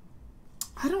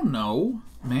 I don't know,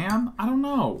 man. I don't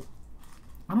know.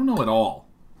 I don't know at all.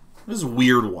 This is a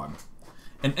weird one.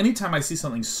 And anytime I see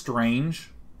something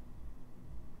strange,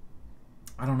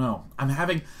 I don't know. I'm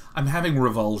having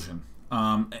revulsion.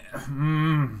 I'd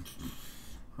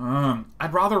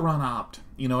rather run Opt.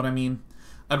 You know what I mean?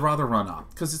 I'd rather run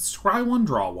Opt. Because it's scry 1,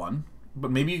 draw 1. But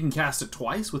maybe you can cast it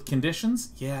twice with conditions?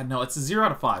 Yeah, no, it's a 0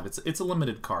 out of 5. It's a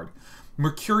limited card.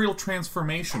 Mercurial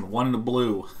Transformation, 1 and a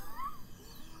blue.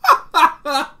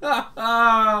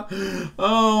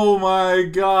 Oh my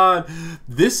god.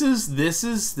 This is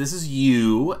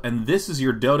you, and this is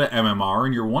your Dota MMR,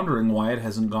 and you're wondering why it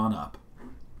hasn't gone up.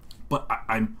 But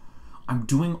I'm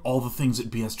doing all the things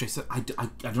that BSJ said. I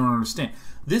don't understand.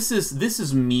 This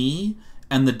is me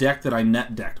and the deck that I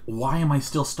net decked. Why am I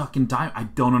still stuck in Diamond? I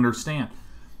don't understand.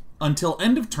 Until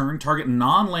end of turn, target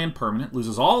non-land permanent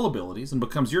loses all abilities and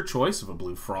becomes your choice of a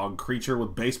blue frog creature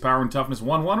with base power and toughness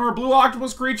 1/1 or a blue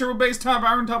octopus creature with base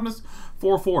power and toughness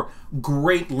 4/4.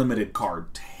 Great limited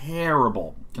card.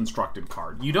 Terrible constructed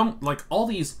card. You don't, like, all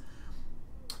these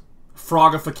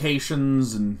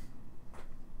frogifications and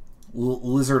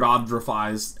lizard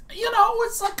odrifies. You know,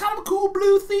 it's like kind of a cool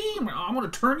blue theme. I'm going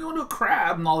to turn you into a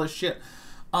crab and all this shit.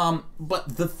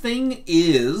 But the thing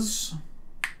is...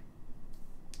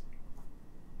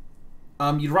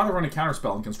 you'd rather run a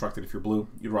counterspell and construct it if you're blue.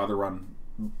 You'd rather run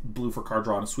blue for card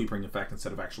draw and a sweeping effect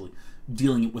instead of actually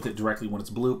dealing with it directly when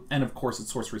it's blue. And of course,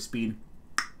 it's sorcery speed.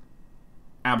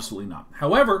 Absolutely not.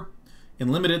 However,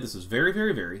 in limited, this is very,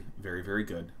 very, very, very, very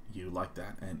good. You like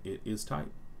that, and it is tight.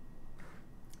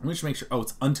 Let me just make sure. Oh,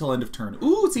 it's until end of turn.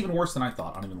 Ooh, it's even worse than I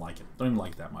thought. I don't even like it. Don't even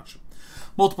like it that much.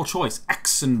 Multiple choice.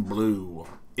 X and blue.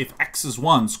 If X is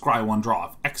 1, scry 1, draw.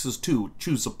 If X is 2,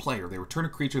 choose a player. They return a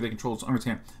creature they control to owner's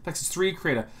hand. If X is 3,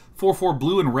 create a 4/4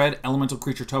 blue and red elemental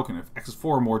creature token. If X is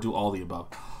 4 or more, do all the above.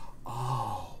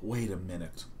 Oh, wait a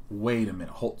minute. Wait a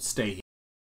minute. Hold, stay here.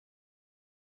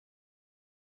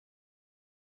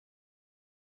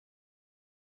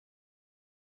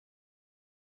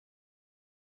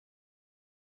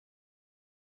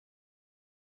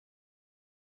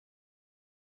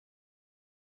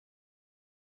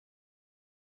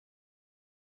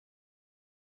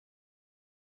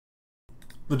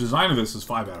 The design of this is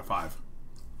 5 out of 5.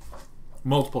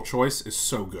 Multiple choice is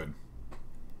so good.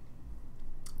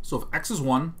 So if X is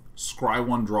 1, scry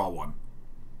 1, draw 1.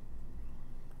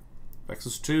 If X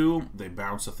is 2, they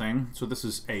bounce a thing. So this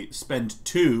is a spend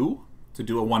 2 to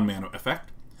do a 1-mana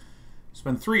effect.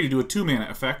 Spend 3 to do a 2-mana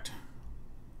effect.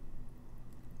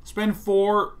 Spend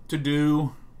 4 to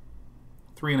do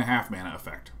 3.5 mana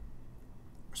effect.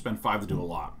 Or spend 5 to do a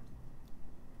lot.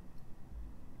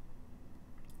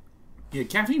 Yeah,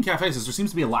 Caffeine Cafe says there seems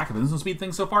to be a lack of instant speed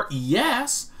thing so far.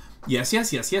 Yes! Yes,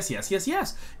 yes, yes, yes, yes, yes,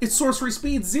 yes. It's sorcery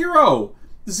speed 0.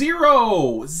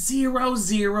 0. 0,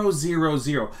 0, 0,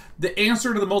 0. The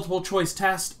answer to the multiple choice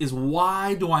test is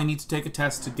why do I need to take a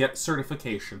test to get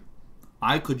certification?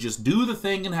 I could just do the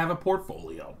thing and have a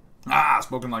portfolio. Ah,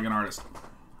 spoken like an artist.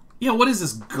 Yeah, what is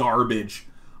this garbage?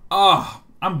 Ah,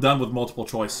 I'm done with multiple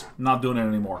choice. Not doing it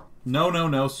anymore. No, no,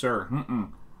 no, sir.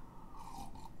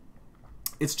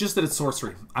 It's just that it's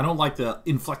sorcery. I don't like the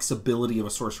inflexibility of a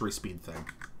sorcery speed thing.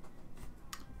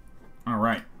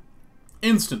 Alright.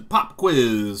 Instant pop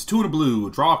quiz. 2 and a blue.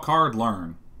 Draw a card,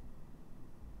 learn.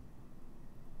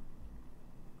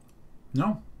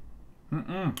 No.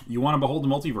 You want to behold the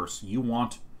multiverse. You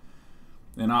want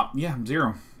And yeah,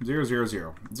 0. 0, 0,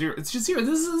 0. 0. It's just 0.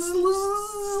 This is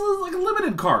like a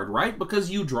limited card, right?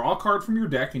 Because you draw a card from your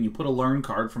deck and you put a learn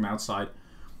card from outside,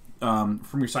 from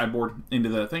your sideboard into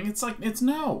the thing. It's like, it's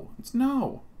no. It's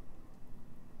no.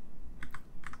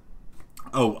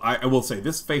 Oh, I will say,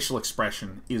 this facial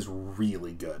expression is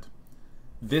really good.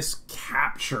 This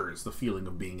captures the feeling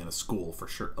of being in a school, for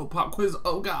sure. Oh, pop quiz.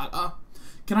 Oh, God.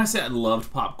 Can I say I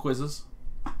loved pop quizzes?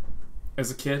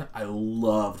 As a kid, I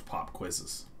loved pop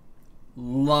quizzes.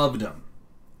 Loved them.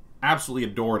 Absolutely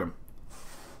adored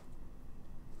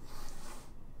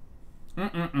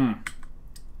them.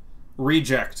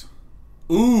 Reject.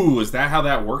 Ooh, is that how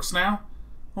that works now?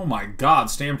 Oh my God,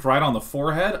 stamped right on the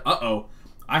forehead? Uh-oh.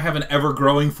 I have an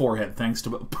ever-growing forehead thanks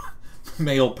to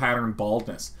male pattern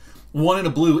baldness. 1 in a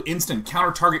blue, instant,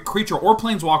 counter target creature or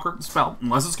planeswalker spell,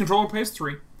 unless its controller pays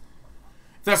 3.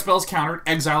 If that spell's countered,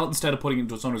 exile it instead of putting it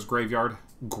into its owner's graveyard.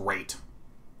 Great.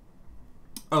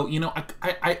 Oh, you know,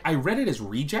 I read it as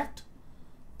reject,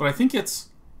 but I think it's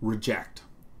reject.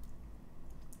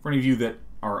 For any of you that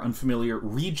are unfamiliar,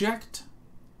 reject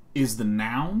is the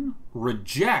noun,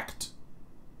 reject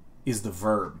is the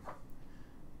verb.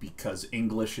 Because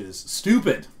English is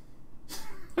stupid.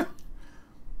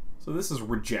 So this is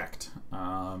reject.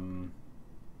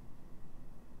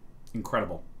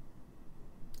 Incredible.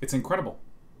 It's incredible.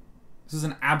 This is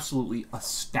an absolutely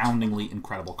astoundingly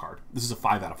incredible card. This is a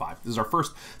 5 out of 5. This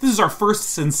is our first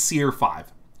sincere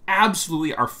 5.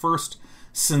 Absolutely our first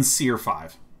sincere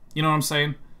 5. You know what I'm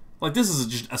saying? Like, this is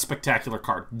just a spectacular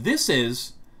card. This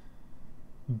is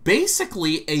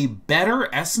basically a better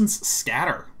Essence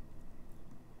Scatter.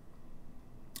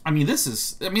 I mean,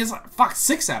 it's like, fuck,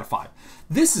 6 out of 5.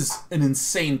 This is an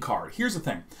insane card. Here's the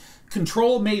thing.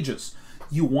 Control mages.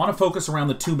 You want to focus around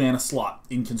the 2-mana slot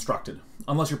in Constructed.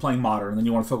 Unless you're playing Modern, then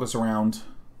you want to focus around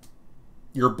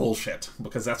your bullshit.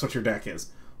 Because that's what your deck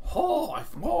is. You want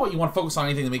to focus on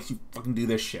anything that makes you fucking do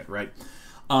this shit, right?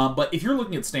 But if you're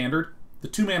looking at Standard, the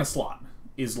 2-mana slot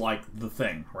is like the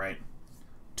thing, right?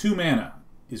 2 mana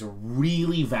is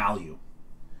really value.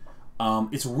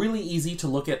 It's really easy to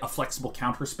look at a flexible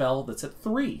counterspell that's at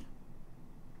 3.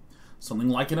 Something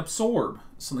like an Absorb.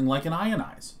 Something like an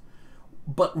Ionize.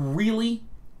 But really,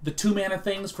 the 2-mana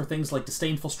things for things like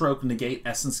Disdainful Stroke, Negate,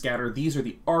 Essence Scatter, these are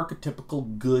the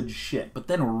archetypical good shit. But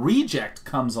then Reject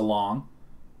comes along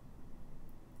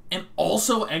and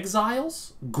also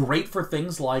exiles. Great for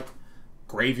things like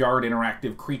graveyard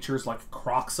interactive creatures like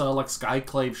Kroxa, like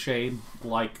Skyclave Shade,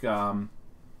 like...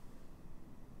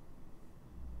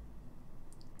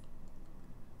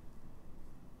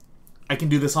 I can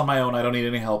do this on my own. I don't need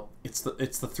any help. It's the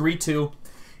 3/2.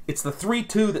 It's the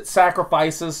 3/2 that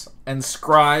sacrifices and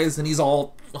scries, and he's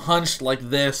all hunched like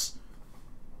this.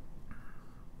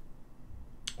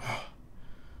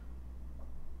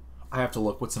 I have to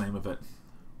look. What's the name of it?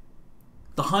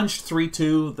 The hunched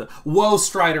 3/2. The Whoa,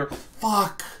 Strider.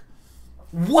 Fuck.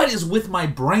 What is with my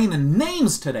brain and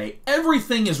names today?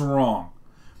 Everything is wrong.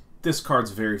 This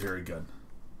card's very, very good.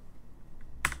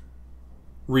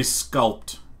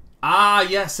 Resculpt. Ah,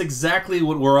 yes, exactly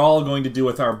what we're all going to do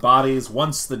with our bodies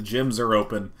once the gyms are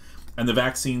open and the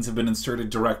vaccines have been inserted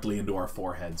directly into our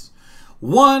foreheads.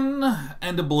 1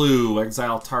 and a blue.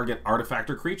 Exile target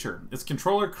artifact or creature. Its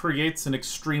controller creates an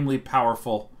extremely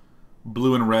powerful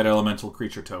blue and red elemental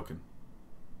creature token.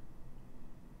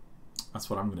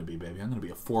 That's what I'm going to be, baby. I'm going to be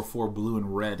a 4/4 blue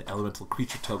and red elemental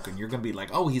creature token. You're going to be like,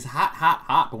 oh, he's hot, hot,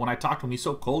 hot. But when I talk to him, he's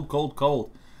so cold, cold, cold.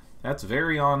 That's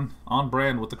very on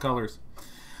brand with the colors.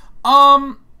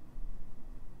 I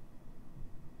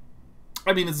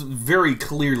mean, it's very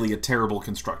clearly a terrible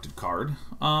constructed card.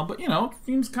 But, you know, it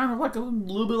seems kind of like a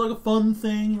little bit like a fun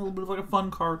thing, a little bit like a fun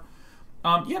card.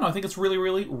 Yeah, no, I think it's really,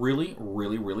 really, really,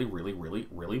 really, really, really, really,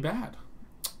 really bad.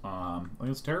 I think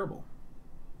it's terrible.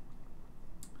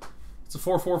 It's a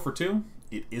 4/4 for 2.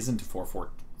 It isn't a 4/4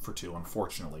 for 2,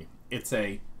 unfortunately. It's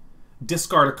a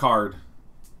discard a card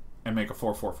and make a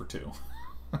 4/4 for 2.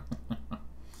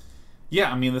 Yeah,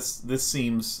 I mean, this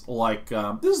seems like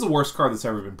this is the worst card that's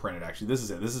ever been printed. Actually, this is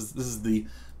it. This is the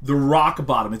rock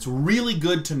bottom. It's really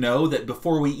good to know that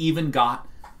before we even got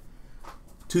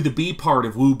to the B part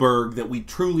of Wooburg, that we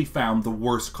truly found the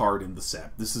worst card in the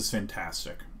set. This is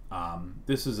fantastic.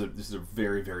 This is a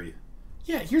very, very,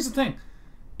 yeah. Here's the thing: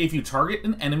 if you target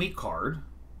an enemy card,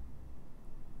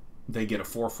 they get a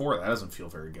 4/4. That doesn't feel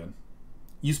very good.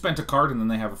 You spent a card and then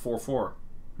they have a 4/4.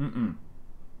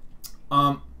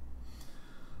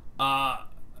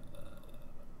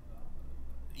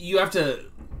 You have to,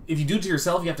 if you do it to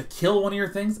yourself, you have to kill one of your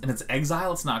things, and it's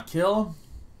exile, it's not kill.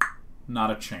 Not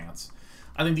a chance.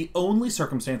 I think the only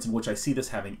circumstance in which I see this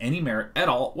having any merit at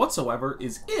all whatsoever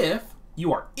is if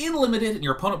You are unlimited, and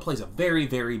your opponent plays a very,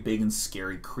 very big and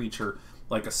scary creature,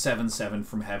 like a 7/7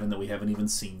 from heaven that we haven't even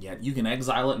seen yet. You can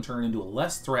exile it and turn it into a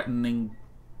less threatening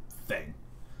thing.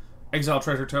 Exile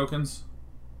treasure tokens.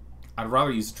 I'd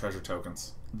rather use the treasure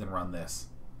tokens than run this.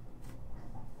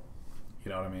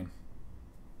 You know what I mean?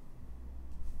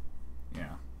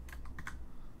 Yeah.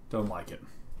 Don't like it.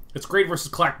 It's great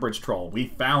versus Clackbridge Troll. We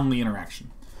found the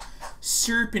interaction.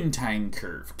 Serpentine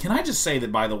Curve. Can I just say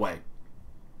that, by the way,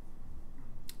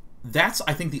 that's,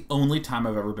 I think, the only time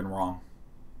I've ever been wrong.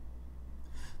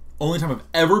 Only time I've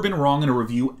ever been wrong in a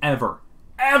review, ever,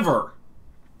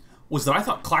 was that I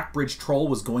thought Clackbridge Troll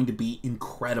was going to be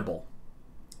incredible.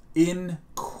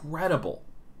 Incredible.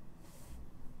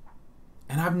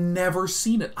 And I've never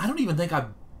seen it. I don't even think I've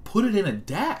put it in a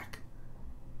deck.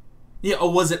 Yeah,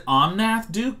 oh, was it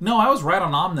Omnath, Duke? No, I was right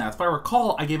on Omnath. If I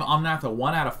recall, I gave Omnath a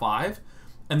 1 out of 5.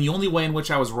 And the only way in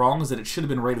which I was wrong is that it should have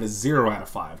been rated a 0 out of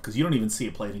 5. Because you don't even see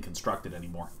it played and constructed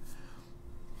anymore.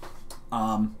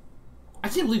 I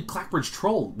can't believe Clackbridge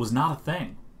Troll was not a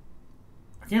thing.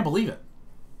 I can't believe it.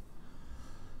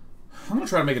 I'm going to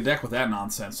try to make a deck with that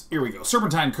nonsense. Here we go.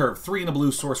 Serpentine Curve, 3 and a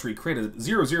blue sorcery. Create a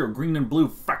 0/0 green and blue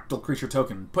fractal creature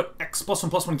token. Put X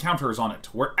 +1/+1 counters on it,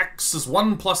 where X is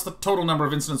 1 plus the total number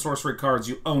of instant sorcery cards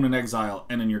you own in exile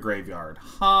and in your graveyard.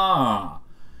 Ha!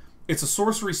 It's a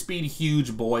sorcery speed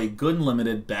huge boy, good and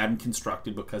limited, bad and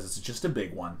constructed because it's just a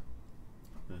big one.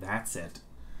 That's it.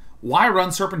 Why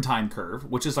run Serpentine Curve,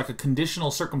 which is like a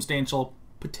conditional, circumstantial,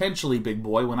 potentially big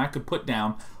boy, when I could put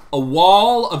down a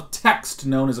wall of text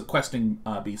known as a questing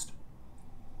beast?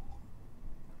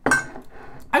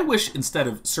 I wish instead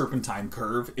of Serpentine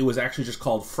Curve, it was actually just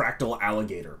called Fractal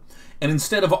Alligator. And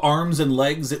instead of arms and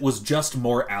legs, it was just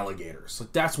more alligators.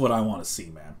 Like, that's what I want to see,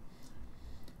 man.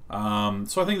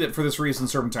 So I think that for this reason,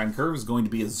 Serpentine Curve is going to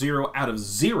be a 0 out of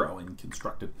 0 in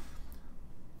constructed.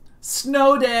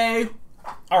 Snow Day!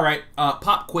 Alright,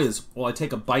 pop quiz while I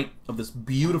take a bite of this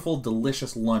beautiful,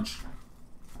 delicious lunch.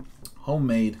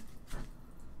 Homemade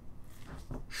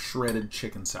shredded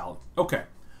chicken salad. Okay.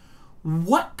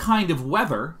 What kind of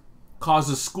weather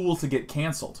causes school to get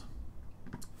canceled?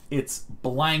 It's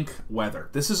blank weather.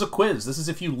 This is a quiz. This is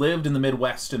if you lived in the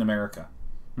Midwest in America.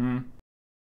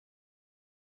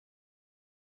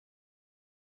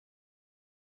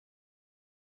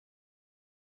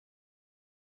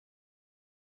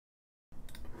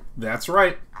 That's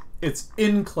right. It's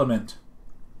inclement.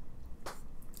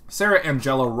 Sarah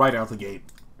Angelo right out the gate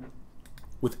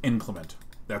with inclement.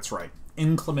 That's right.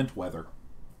 Inclement weather.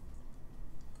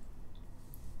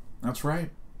 That's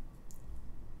right.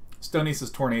 Stoney says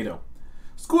tornado.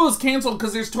 School is canceled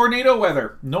because there's tornado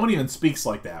weather. No one even speaks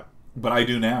like that, but I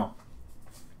do now.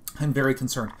 I'm very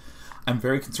concerned. I'm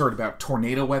very concerned about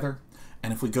tornado weather,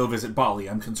 and if we go visit Bali,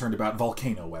 I'm concerned about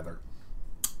volcano weather.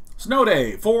 Snow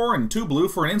Day, 4 and 2 blue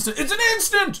for an instant. It's an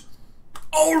instant!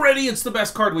 Already it's the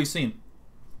best card we've seen.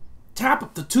 Tap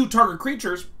up the 2 target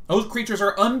creatures. Those creatures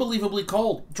are unbelievably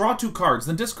cold. Draw 2 cards,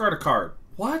 then discard a card.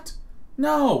 What?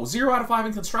 No, 0 out of 5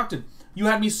 in constructed. You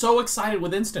had me so excited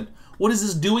with instant. What is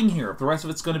this doing here if the rest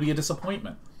of it's going to be a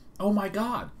disappointment? Oh my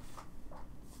god.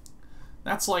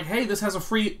 That's like, hey, this has a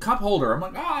free cup holder. I'm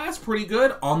like, oh, that's pretty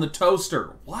good. On the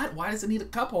toaster. What? Why does it need a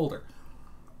cup holder?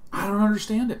 I don't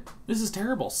understand it. This is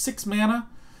terrible. 6 mana.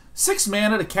 6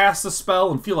 mana to cast a spell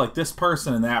and feel like this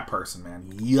person and that person,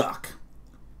 man. Yuck.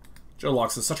 Joe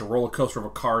Locke says, such a roller coaster of a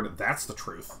card. That's the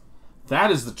truth.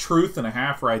 That is the truth and a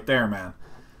half right there, man.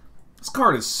 This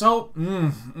card is so...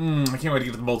 I can't wait to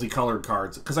get to the multicolored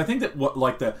cards. Because I think that,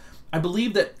 I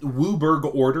believe that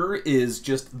Wooburg order is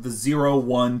just the 0,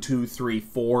 1, 2, 3,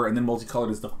 4, and then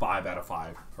multicolored is the 5 out of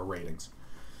 5 ratings.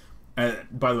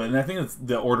 By the way, and I think that's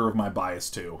the order of my bias,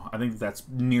 too. I think that's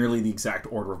nearly the exact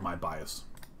order of my bias.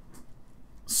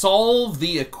 Solve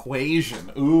the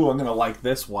equation. Ooh, I'm going to like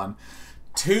this one.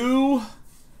 2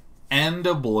 and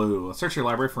a blue. Search your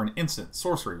library for an instant.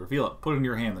 Sorcery. Reveal it. Put it in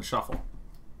your hand and shuffle.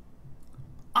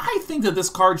 I think that this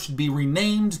card should be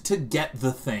renamed to Get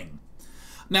the Thing.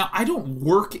 Now, I don't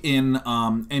work in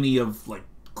any of,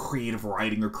 creative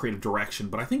writing or creative direction,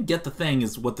 but I think Get the Thing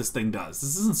is what this thing does.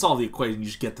 This doesn't solve the equation, you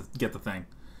just get the thing.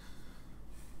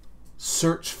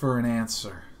 Search for an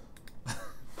answer.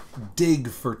 Dig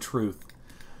for truth.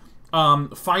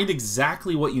 Find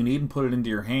exactly what you need and put it into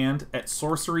your hand at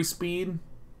sorcery speed.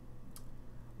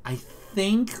 I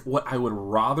think what I would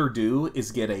rather do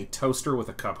is get a toaster with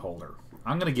a cup holder.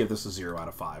 I'm going to give this a 0 out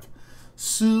of 5.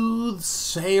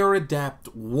 Soothsayer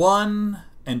Adept, 1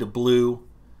 and a blue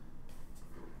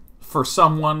for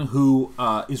someone who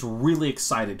is really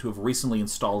excited to have recently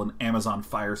installed an Amazon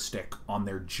Fire Stick on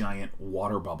their giant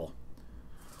water bubble.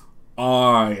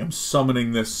 I am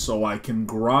summoning this so I can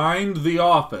grind the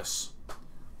office.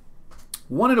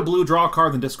 One in a blue, draw a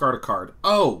card, then discard a card.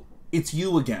 Oh, it's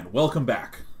you again. Welcome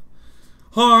back.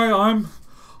 Hi,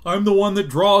 I'm the one that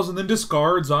draws and then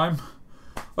discards. I'm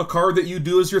a card that you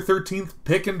do as your 13th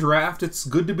pick and draft. It's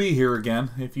good to be here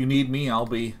again. If you need me, I'll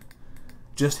be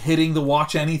just hitting the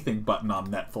watch anything button on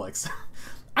Netflix.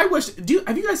 I wish... have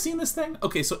you guys seen this thing?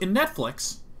 Okay, so in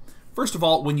Netflix, first of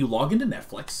all, when you log into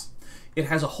Netflix, it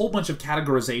has a whole bunch of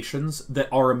categorizations that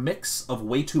are a mix of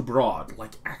way too broad,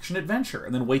 like action-adventure,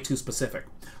 and then way too specific,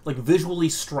 like visually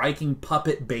striking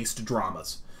puppet-based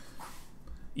dramas.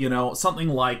 You know, something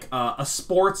like a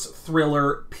sports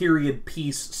thriller period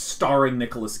piece starring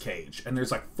Nicolas Cage, and there's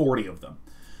like 40 of them.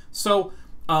 So,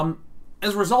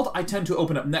 as a result, I tend to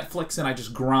open up Netflix and I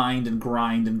just grind and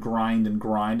grind and grind and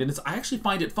grind, and I actually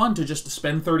find it fun to just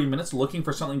spend 30 minutes looking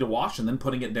for something to watch and then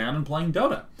putting it down and playing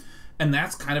Dota. And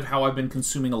that's kind of how I've been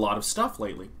consuming a lot of stuff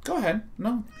lately. Go ahead.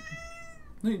 No.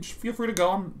 Just feel free to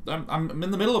go. I'm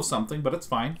in the middle of something, but it's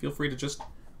fine. Feel free to just...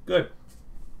 Good.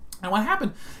 And what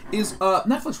happened is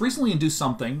Netflix recently introduced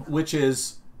something, which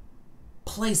is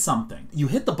play something. You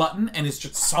hit the button and it's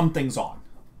just something's on.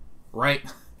 Right?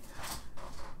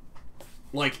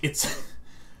 Like, it's...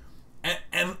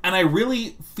 And I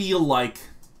really feel like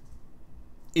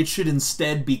it should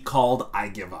instead be called I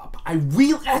Give Up.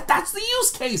 That's the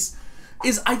use case!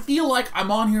 Is I feel like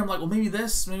I'm on here, I'm like, well, maybe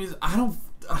this, maybe this.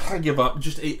 I give up.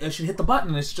 Just I should hit the button,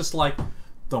 and it's just like,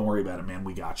 don't worry about it, man.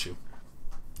 We got you.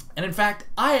 And in fact,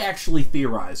 I actually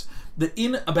theorize that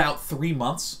in about 3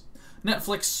 months,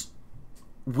 Netflix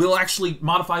will actually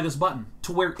modify this button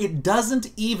to where it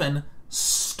doesn't even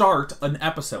start an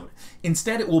episode.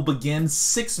 Instead, it will begin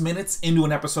 6 minutes into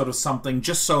an episode of something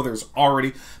just so there's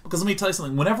already... Because let me tell you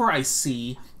something. Whenever I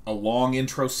see a long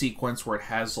intro sequence where it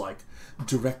has, like,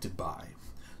 directed by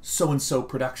so-and-so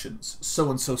productions,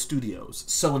 so-and-so studios,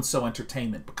 so-and-so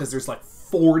entertainment, because there's like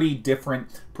 40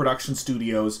 different production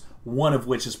studios, one of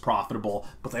which is profitable,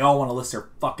 but they all want to list their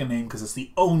fucking name because it's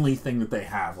the only thing that they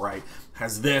have, right?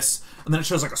 Has this, and then it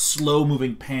shows like a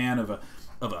slow-moving pan of a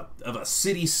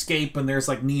cityscape, and there's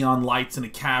like neon lights, and a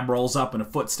cab rolls up, and a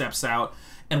foot steps out,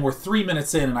 and we're 3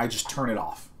 minutes in, and I just turn it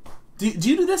off. Do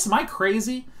you do this? Am I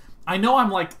crazy? I know I'm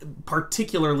like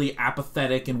particularly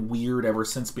apathetic and weird ever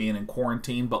since being in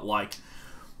quarantine, but like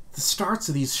the starts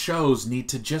of these shows need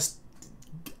to just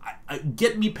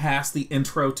get me past the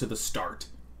intro to the start.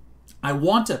 I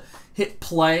want to hit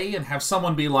play and have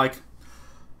someone be like,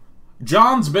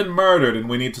 John's been murdered and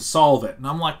we need to solve it. And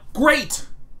I'm like, great!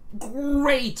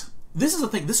 Great! This is the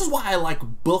thing. This is why I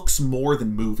like books more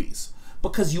than movies.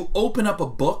 Because you open up a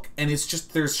book and it's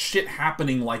just, there's shit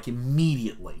happening like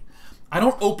immediately. I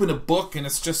don't open a book and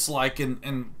it's just like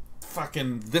in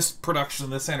fucking this production,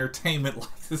 this entertainment,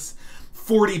 like this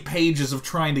 40 pages of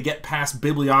trying to get past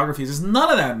bibliographies. There's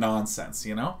none of that nonsense,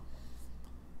 you know?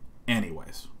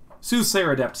 Anyways.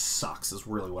 Soothsayer Adept sucks is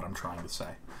really what I'm trying to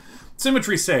say.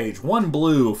 Symmetry Sage, 1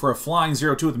 blue for a flying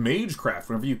 0/2 with Magecraft.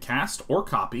 Whenever you cast or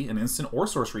copy an instant or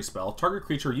sorcery spell, target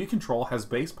creature you control has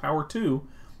base power 2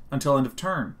 until end of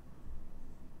turn.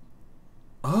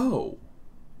 Oh.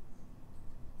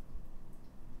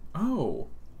 Oh.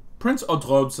 Prince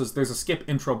Odrobe says there's a skip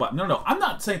intro button. No, I'm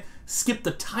not saying skip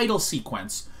the title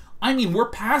sequence. I mean, we're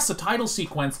past the title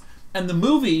sequence, and the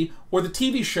movie or the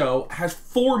TV show has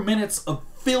 4 minutes of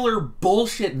filler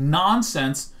bullshit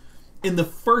nonsense in the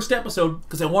first episode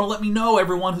because they want to let me know,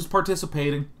 everyone who's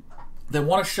participating. They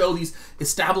want to show these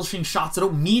establishing shots that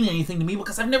don't mean anything to me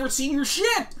because I've never seen your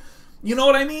shit. You know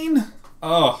what I mean?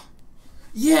 Oh.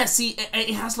 Yeah, see,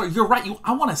 Hassler, you're right.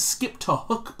 I want a skip to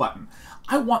hook button.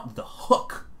 I want the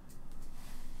hook.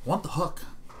 I want the hook.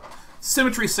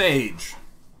 Symmetry Sage.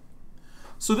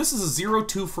 So this is a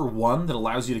 0/2 for 1 that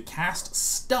allows you to cast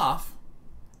stuff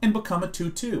and become a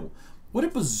 2/2. What a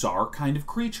bizarre kind of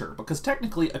creature, because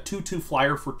technically a 2/2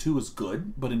 flyer for 2 is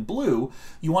good, but in blue,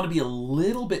 you want to be a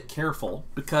little bit careful,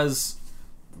 because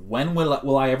when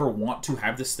will I ever want to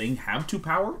have this thing have 2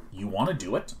 power? You want to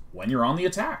do it when you're on the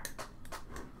attack.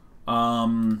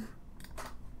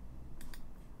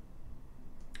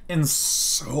 And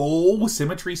so,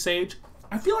 Symmetry Sage,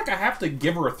 I feel like I have to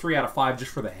give her a 3 out of 5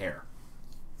 just for the hair.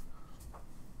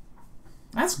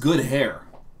 That's good hair.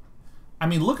 I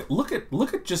mean, look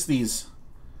at just these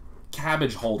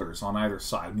cabbage holders on either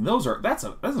side. I mean, that's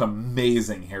an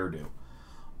amazing hairdo.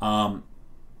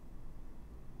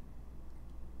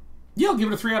 Yeah, I'll give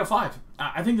it a 3 out of 5.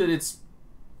 I think that it's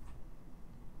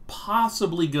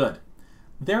possibly good.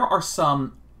 There are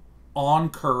some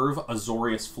on-curve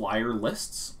Azorius flyer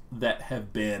lists that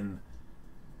have been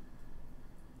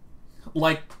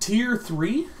like tier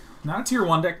 3 Not a tier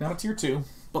 1 deck, not a tier 2,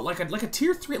 but like a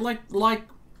tier 3, like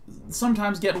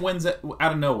sometimes get wins out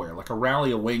of nowhere, like a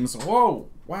rally of wings. Whoa,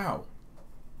 wow.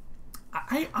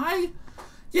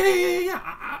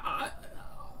 Yeah.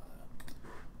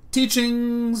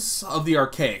 Teachings of the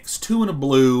Archaics, 2 and a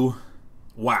blue.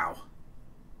 Wow.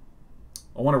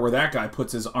 I wonder where that guy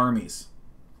puts his armies.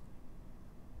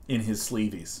 In his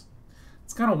sleeveys.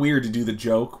 It's kind of weird to do the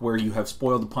joke where you have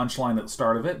spoiled the punchline at the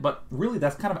start of it, but really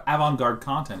that's kind of avant-garde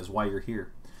content is why you're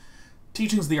here.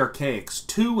 Teachings of the Archaics,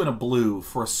 2 and a blue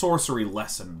for a sorcery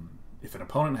lesson. If an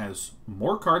opponent has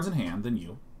more cards in hand than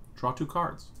you, draw 2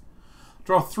 cards.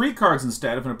 Draw 3 cards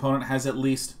instead if an opponent has at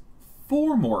least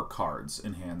 4 more cards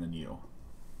in hand than you.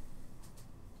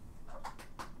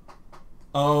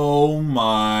 Oh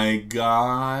my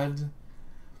god.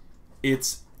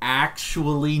 It's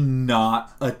actually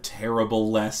not a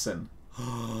terrible lesson.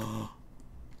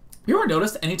 You ever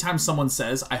noticed anytime someone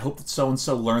says, I hope that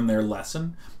so-and-so learned their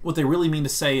lesson, what they really mean to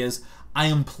say is, I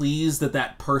am pleased that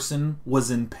that person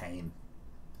was in pain.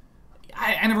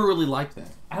 I never really liked that.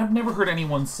 I've never heard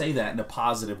anyone say that in a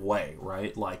positive way,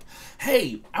 right? Like,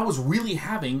 hey, I was really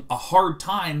having a hard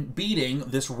time beating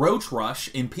this Roach Rush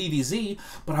in PvZ,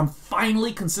 but I'm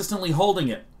finally consistently holding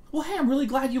it. Well, hey, I'm really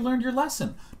glad you learned your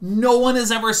lesson. No one has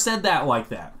ever said that like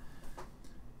that.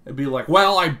 It'd be like,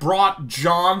 well, I brought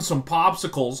John some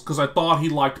popsicles because I thought he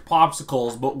liked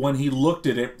popsicles, but when he looked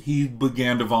at it, he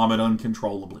began to vomit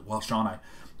uncontrollably. Well, Sean, I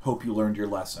hope you learned your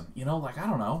lesson. You know, like, I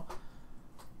don't know.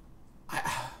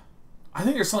 I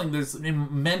think there's something that's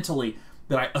mentally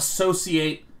that I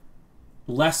associate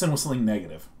lesson with something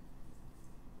negative.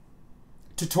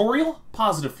 Tutorial,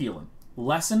 positive feeling.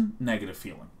 Lesson, negative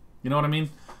feeling. You know what I mean?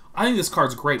 I think this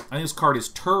card's great. I think this card is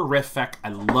terrific. I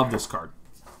love this card.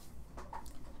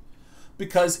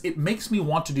 Because it makes me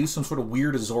want to do some sort of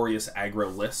weird Azorius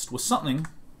aggro list with something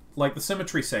like the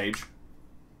Symmetry Sage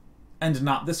and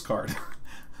not this card.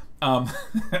 I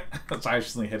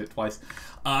actually hit it twice.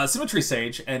 Symmetry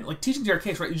Sage and like Teaching the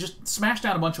Archaics, right? You just smash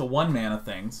down a bunch of 1-mana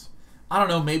things. I don't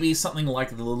know, maybe something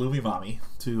like the Lumimami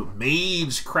to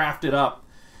mage craft it up.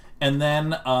 And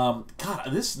then,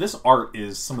 God, this art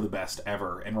is some of the best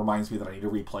ever and reminds me that I need to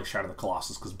replay Shadow of the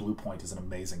Colossus because Blue Point is an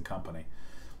amazing company.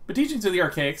 But Teachings of the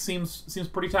Archaic seems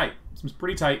pretty tight. Seems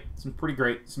pretty tight. Seems pretty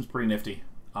great. Seems pretty nifty.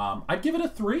 I'd give it a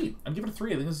 3. I'd give it a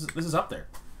 3. I think this is up there.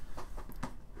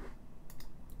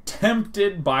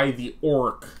 Tempted by the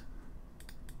Orc.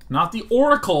 Not the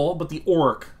Oracle, but the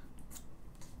Orc.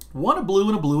 1 a blue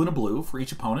and a blue and a blue for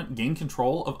each opponent. Gain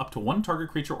control of up to 1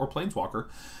 target creature or planeswalker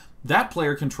that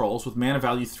player controls with mana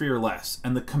value 3 or less.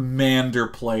 And the commander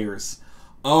players.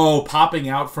 Oh, popping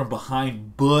out from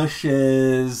behind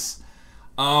bushes.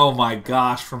 Oh my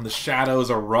gosh, from the shadows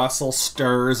a rustle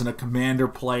stirs and a commander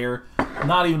player.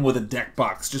 Not even with a deck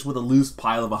box, just with a loose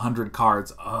pile of 100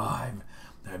 cards. Oh, I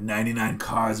have 99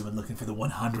 cards. I've been looking for the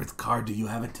 100th card. Do you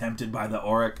have it tempted by the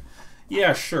Auric?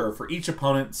 Yeah, sure. For each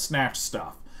opponent, snatch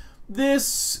stuff.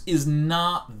 This is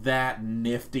not that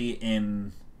nifty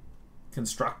in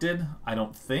Constructed, I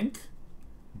don't think.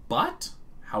 But,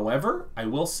 however, I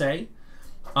will say,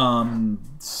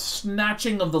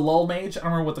 Snatching of the Lull Mage, I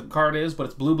don't remember what the card is, but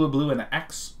it's blue, blue, blue, and an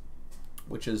X,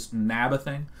 which is nab a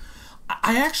thing.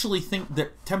 I actually think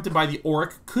that Tempted by the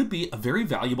Auric could be a very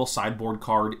valuable sideboard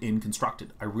card in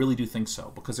Constructed. I really do think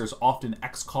so, because there's often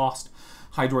X cost,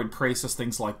 Hydroid Krasis,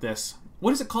 things like this.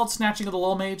 What is it called, Snatching of the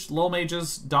Lull Mage? Lull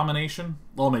Mage's Domination?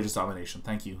 Lull Mage's Domination.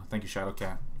 Thank you. Thank you,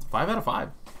 Shadowcat. 5 out of 5.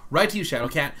 Right to you,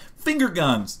 Shadowcat. Finger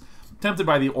Guns. Tempted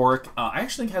by the Auric. I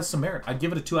actually think it has some merit. I'd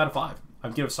give it a 2 out of 5.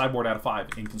 I'd give it a sideboard out of 5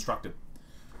 in Constructed.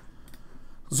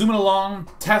 Zooming along,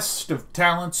 Test of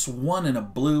Talents, 1 and a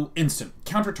blue, instant.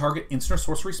 Counter target instant or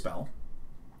sorcery spell.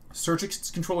 Search its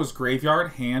controller's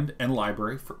graveyard, hand, and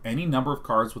library for any number of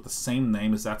cards with the same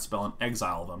name as that spell and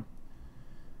exile them.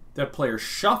 That player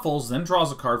shuffles, then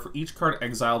draws a card for each card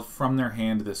exiled from their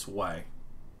hand this way.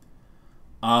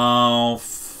 Oh,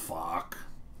 fuck.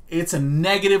 It's a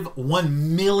negative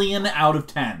 1,000,000 out of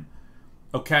 10.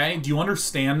 Okay? Do you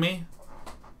understand me?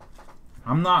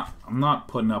 I'm not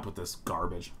putting up with this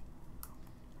garbage.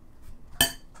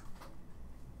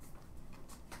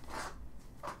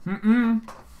 This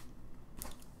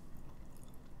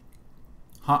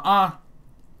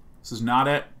is not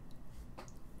it.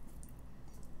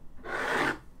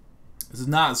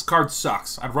 This card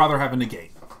sucks. I'd rather have a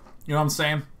negate. You know what I'm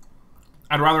saying?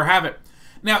 I'd rather have it.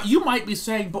 Now, you might be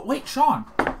saying, but wait, Sean.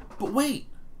 But wait.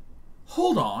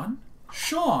 Hold on.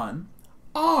 Sean,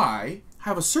 I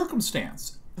have a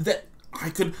circumstance that I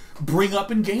could bring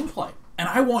up in gameplay. And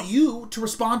I want you to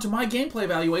respond to my gameplay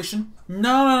evaluation.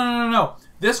 No.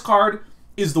 This card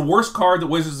is the worst card that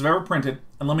Wizards have ever printed,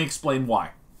 and let me explain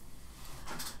why.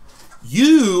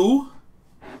 You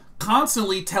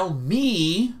constantly tell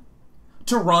me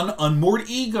to run Unmoored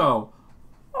Ego.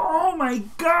 Oh my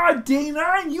god, Day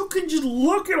 9, you can just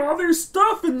look at all their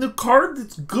stuff and the card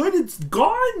that's good, it's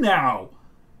gone now.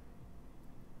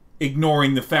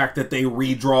 Ignoring the fact that they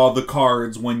redraw the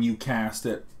cards when you cast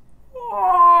it.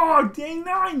 Oh, Day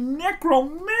 9,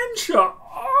 Necromentia.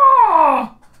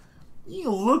 Oh!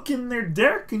 You look in their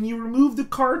deck and you remove the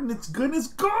card and it's good and it's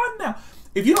gone now.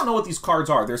 If you don't know what these cards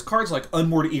are, there's cards like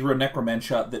Unmoored Ego,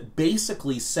 Necromentia that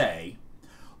basically say,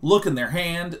 look in their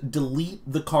hand, delete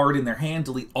the card in their hand,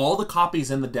 delete all the copies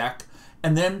in the deck,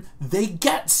 and then they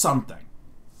get something.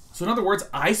 So in other words,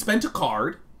 I spent a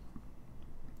card.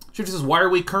 Shifty says, why are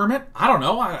we Kermit? I don't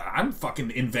know. I'm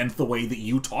fucking invent the way that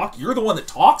you talk. You're the one that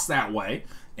talks that way.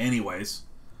 Anyways.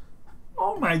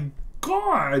 Oh my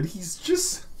god.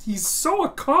 He's so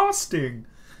accosting.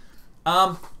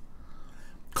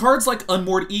 Cards like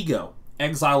Unmoored Ego.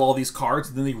 Exile all these cards,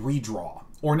 and then they redraw.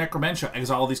 Or Necromentia,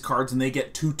 exile all these cards and they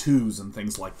get 2/2s and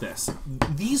things like this.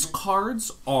 These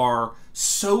cards are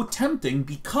so tempting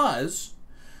because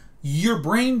your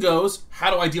brain goes,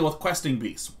 how do I deal with Questing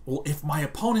Beasts? Well, if my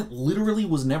opponent literally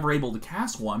was never able to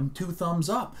cast one, 2 thumbs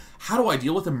up. How do I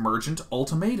deal with Emergent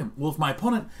Ultimatum? Well, if my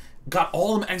opponent got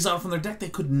all of them exiled from their deck, they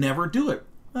could never do it.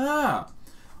 Now,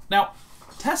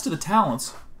 Test of the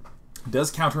Talents does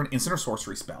counter an instant or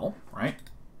sorcery spell, right?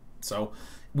 So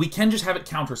we can just have it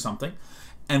counter something.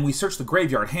 And we search the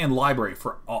graveyard, hand, library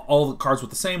for all the cards with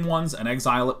the same ones and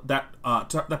exile it. That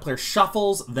player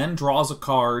shuffles, then draws a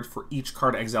card for each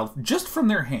card exiled just from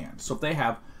their hand. So if they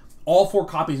have all 4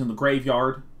 copies in the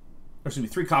graveyard, or excuse me,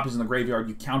 3 copies in the graveyard,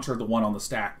 you counter the 1 on the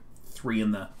stack, 3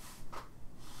 in the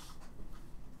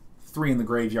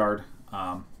graveyard.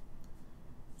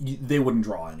 They wouldn't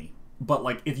draw any. But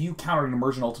like if you countered an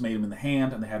Emergent Ultimatum in the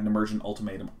hand and they had an Emergent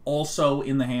Ultimatum also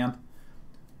in the hand,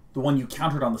 the one you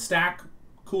countered on the stack,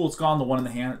 cool, it's gone. The one in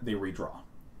the hand, they redraw.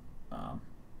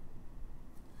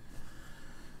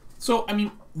 So, I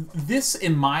mean, this,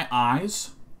 in my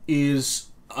eyes, is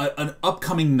an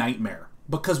upcoming nightmare.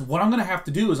 Because what I'm going to have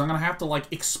to do is I'm going to have to,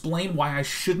 like, explain why I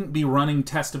shouldn't be running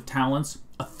Test of Talents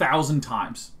 1,000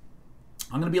 times.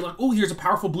 I'm going to be like, oh, here's a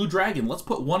powerful blue dragon. Let's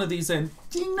put one of these in.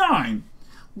 D9.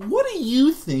 What do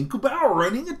you think about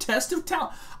running a Test of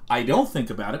Talent? I don't think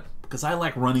about it because I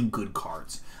like running good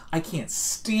cards. I can't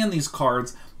stand these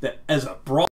cards that, as a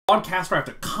broadcaster, I have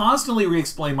to constantly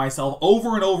re-explain myself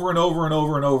over and over and over and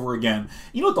over and over again.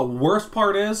 You know what the worst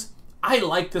part is? I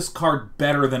like this card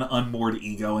better than Unmoored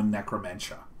Ego and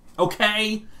Necromentia.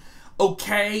 Okay?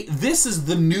 Okay? This is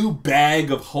the new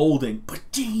bag of holding. But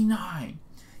D9,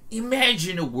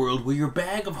 imagine a world where your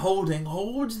bag of holding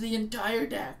holds the entire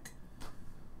deck.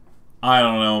 I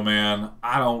don't know, man.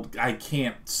 I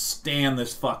can't stand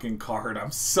this fucking card.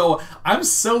 I'm so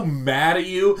mad at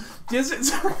you. Does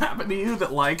it ever happen to you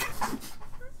that, like,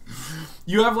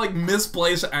 you have, like,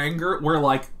 misplaced anger where,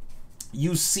 like,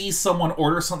 you see someone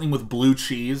order something with blue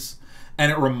cheese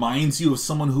and it reminds you of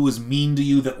someone who was mean to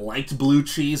you that liked blue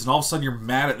cheese, and all of a sudden you're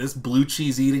mad at this blue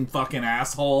cheese eating fucking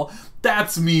asshole?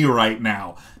 That's me right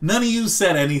now. None of you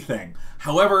said anything.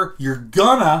 However, you're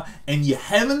gonna, and you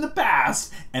have in the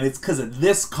past, and it's because of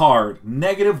this card.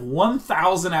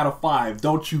 -1,000 out of 5.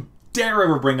 Don't you dare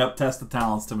ever bring up Test of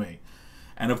Talents to me.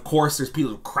 And of course, there's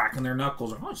people cracking their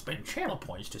knuckles. I'm spending channel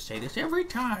points to say this every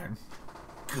time.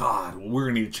 God, well, we're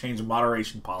gonna need to change the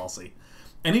moderation policy.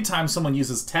 Anytime someone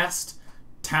uses Test,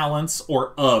 Talents,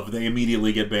 or of, they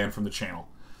immediately get banned from the channel.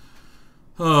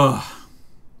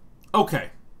 Okay.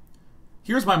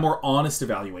 Here's my more honest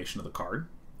evaluation of the card.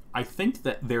 I think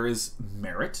that there is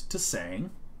merit to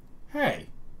saying, hey,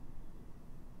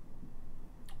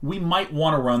 we might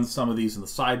want to run some of these in the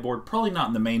sideboard, probably not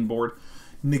in the main board.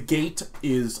 Negate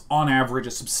is, on average,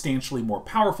 a substantially more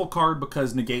powerful card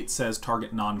because Negate says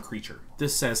target non-creature.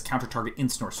 This says counter target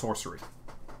instant or sorcery.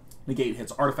 Negate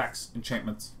hits artifacts,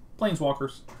 enchantments,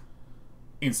 planeswalkers,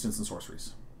 instants, and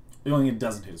sorceries. The only thing it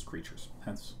doesn't hit is creatures,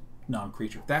 hence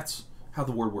non-creature. That's how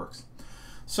the word works.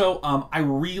 So I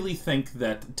really think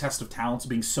that Test of Talents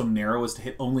being so narrow as to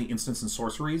hit only instants and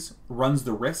sorceries runs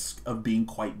the risk of being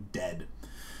quite dead.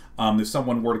 If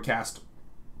someone were to cast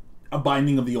a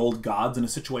Binding of the Old Gods in a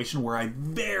situation where I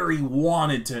very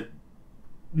wanted to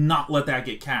not let that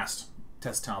get cast,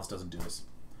 Test of Talents doesn't do this.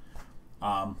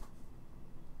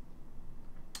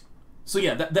 So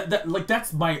yeah,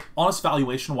 that's my honest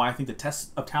valuation why I think the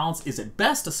Test of Talents is at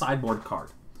best a sideboard card.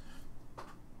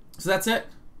 So that's it.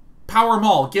 Power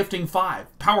Maul, gifting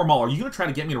 5. Power Maul, are you going to try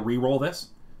to get me to re-roll this?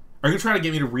 Are you going to try to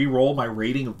get me to re-roll my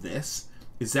rating of this?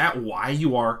 Is that why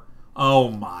you are Oh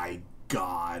my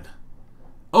god.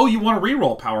 Oh, you want to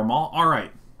reroll Power Maul?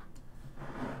 Alright.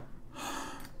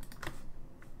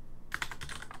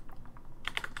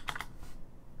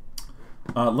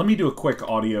 Let me do a quick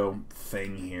audio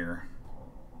thing here.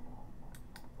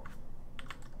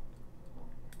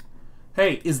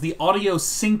 Hey, is the audio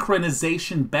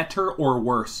synchronization better or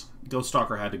worse? Ghost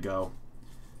Stalker had to go.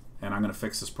 And I'm going to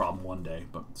fix this problem one day,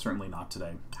 but certainly not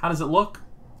today. How does it look?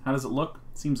 How does it look?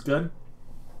 Seems good?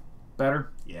 Better?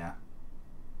 Yeah.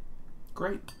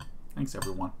 Great. Thanks,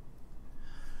 everyone.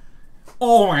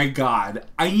 Oh my god.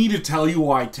 I need to tell you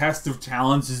why Test of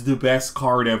Talents is the best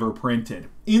card ever printed.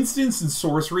 Instants and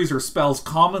sorceries are spells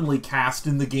commonly cast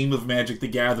in the game of Magic the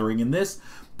Gathering, and this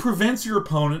prevents your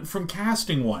opponent from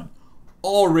casting one.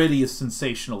 Already a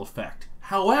sensational effect.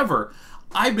 However,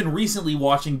 I've been recently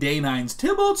watching Day 9's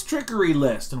Tybalt's Trickery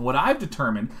list, and what I've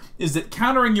determined is that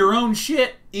countering your own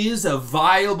shit is a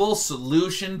viable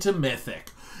solution to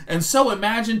Mythic. And so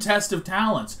imagine Test of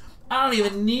Talents. I don't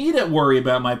even need to worry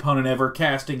about my opponent ever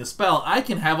casting a spell. I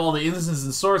can have all the instances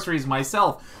and sorceries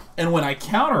myself. And when I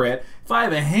counter it, if I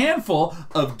have a handful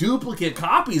of duplicate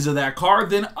copies of that card,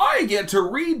 then I get to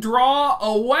redraw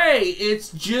away.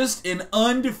 It's just an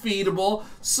undefeatable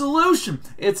solution.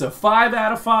 It's a 5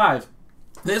 out of 5.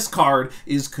 This card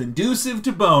is conducive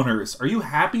to boners. Are you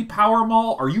happy, Power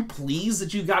Maul? Are you pleased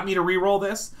that you got me to reroll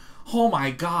this? Oh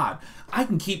my god. I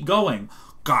can keep going.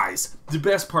 Guys, the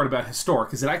best part about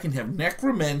Historic is that I can have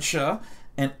Necromentia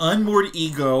and Unmoored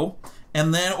Ego,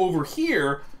 and then over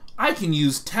here, I can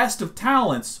use Test of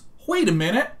Talents. Wait a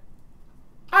minute.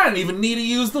 I don't even need to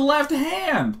use the left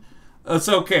hand. It's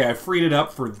okay, I freed it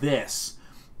up for this.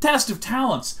 Test of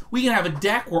Talents. We can have a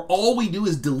deck where all we do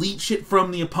is delete shit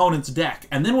from the opponent's deck.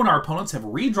 And then when our opponents have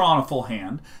redrawn a full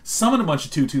hand, summon a bunch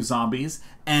of 2/2 zombies,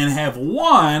 and have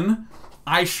won,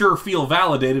 I sure feel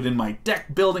validated in my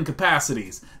deck building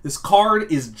capacities. This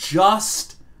card is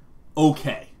just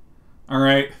okay.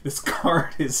 Alright? This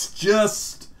card is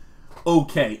just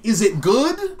okay. Is it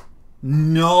good?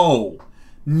 No.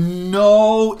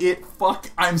 No,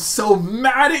 I'm so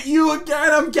mad at you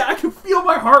again. I can feel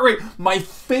my heart rate. My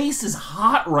face is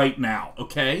hot right now,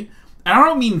 okay? And I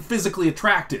don't mean physically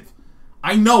attractive.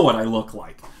 I know what I look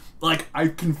like. Like, I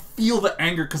can feel the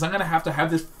anger because I'm going to have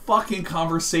this fucking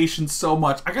conversation so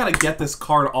much. I got to get this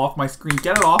card off my screen.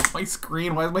 Get it off my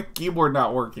screen. Why is my keyboard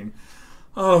not working?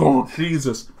 Oh,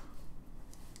 Jesus.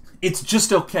 It's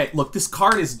just okay. Look, this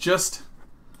card is just...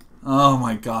 Oh,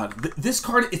 my God. This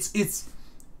card, it's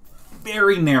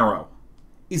very narrow.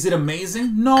 Is it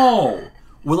amazing? No.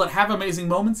 Will it have amazing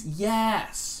moments?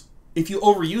 Yes. If you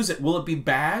overuse it, will it be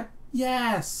bad?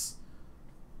 Yes.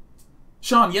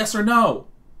 Sean, yes or no?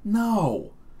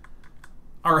 No.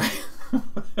 All right.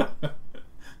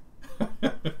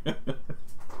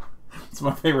 It's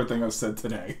my favorite thing I've said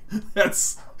today.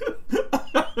 That's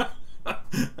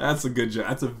a good joke.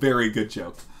 That's a very good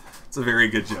joke. It's a very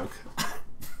good joke.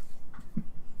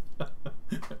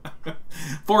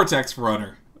 Vortex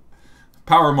Runner.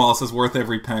 Power Maul says worth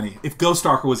every penny. If Ghost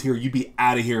Stalker was here, you'd be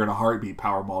out of here in a heartbeat,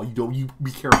 Power Maul. You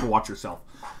be careful, watch yourself.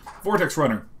 Vortex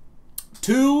Runner.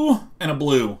 2 and a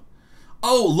blue.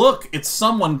 Oh, look, it's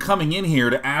someone coming in here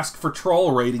to ask for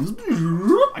troll ratings.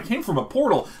 I came from a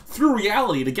portal through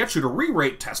reality to get you to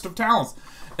re-rate Test of Talents.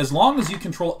 As long as you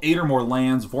control 8 or more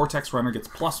lands, Vortex Runner gets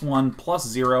 +1,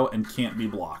 +0, and can't be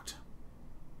blocked.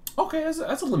 Okay,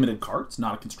 that's a limited card. It's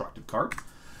not a constructed card.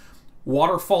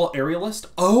 Waterfall Aerialist.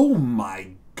 Oh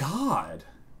my god.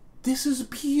 This is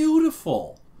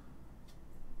beautiful.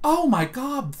 Oh my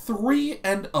god. 3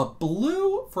 and a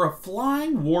blue for a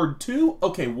flying Ward 2.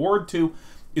 Okay, Ward 2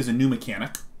 is a new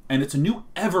mechanic, and it's a new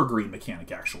evergreen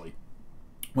mechanic, actually.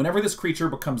 Whenever this creature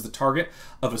becomes the target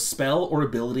of a spell or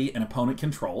ability an opponent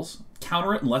controls,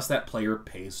 counter it unless that player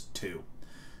pays 2.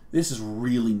 This is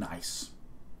really nice.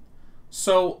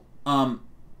 So,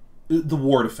 the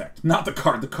ward effect, not the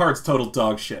card. The card's total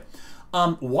dog shit.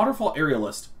 Waterfall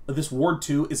Aerialist, this Ward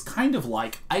 2 is kind of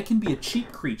like, I can be a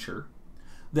cheap creature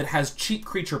that has cheap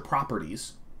creature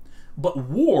properties, but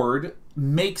Ward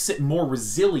makes it more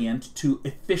resilient to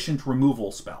efficient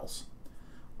removal spells.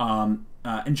 And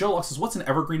Joe Lux says, what's an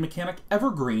evergreen mechanic?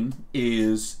 Evergreen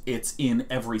is, it's in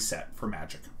every set for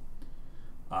Magic.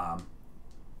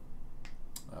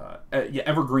 Yeah,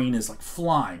 evergreen is like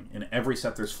flying. In every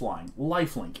set there's flying.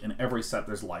 Lifelink. In every set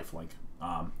there's lifelink.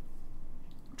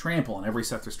 Trample. In every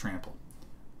set there's trample.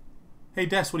 Hey,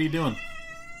 Des, what are you doing?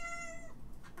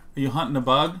 Are you hunting a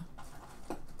bug?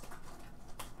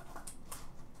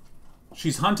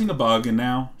 She's hunting a bug, and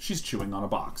now she's chewing on a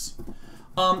box.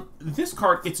 This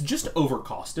card, it's just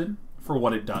overcosted for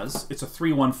what it does. It's a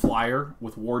 3/1 flyer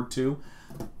with Ward 2.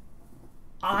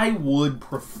 I would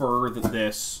prefer that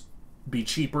this be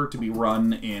cheaper to be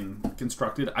run in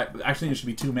Constructed. I actually think it should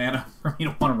be 2 mana for me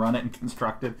to want to run it in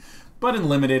Constructed. But in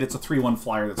Limited, it's a 3/1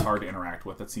 flyer that's hard to interact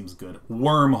with. That seems good.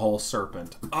 Wormhole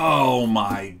Serpent. Oh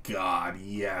my god,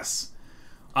 yes.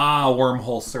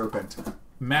 Wormhole Serpent.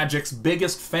 Magic's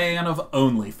biggest fan of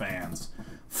OnlyFans.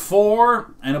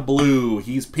 4 and a blue.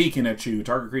 He's peeking at you.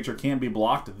 Target creature can't be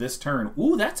blocked this turn.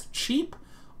 Ooh, that's a cheap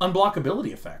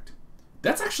unblockability effect.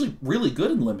 That's actually really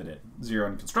good in Limited. 0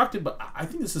 in Constructed, but I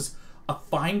think this is a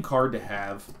fine card to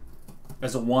have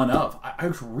as a 1-of.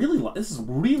 I really like this. Is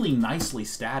really nicely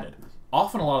statted.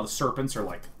 Often a lot of the serpents are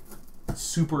like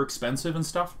super expensive and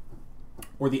stuff,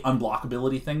 or the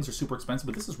unblockability things are super expensive,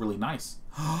 but this is really nice.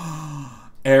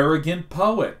 Arrogant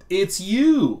Poet, it's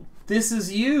you. This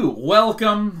is you.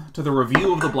 Welcome to the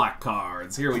review of the black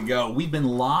cards. Here we go. We've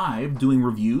been live doing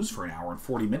reviews for 1 hour and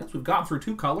 40 minutes. We've gotten through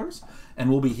 2 colors, and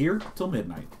we'll be here till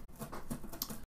midnight.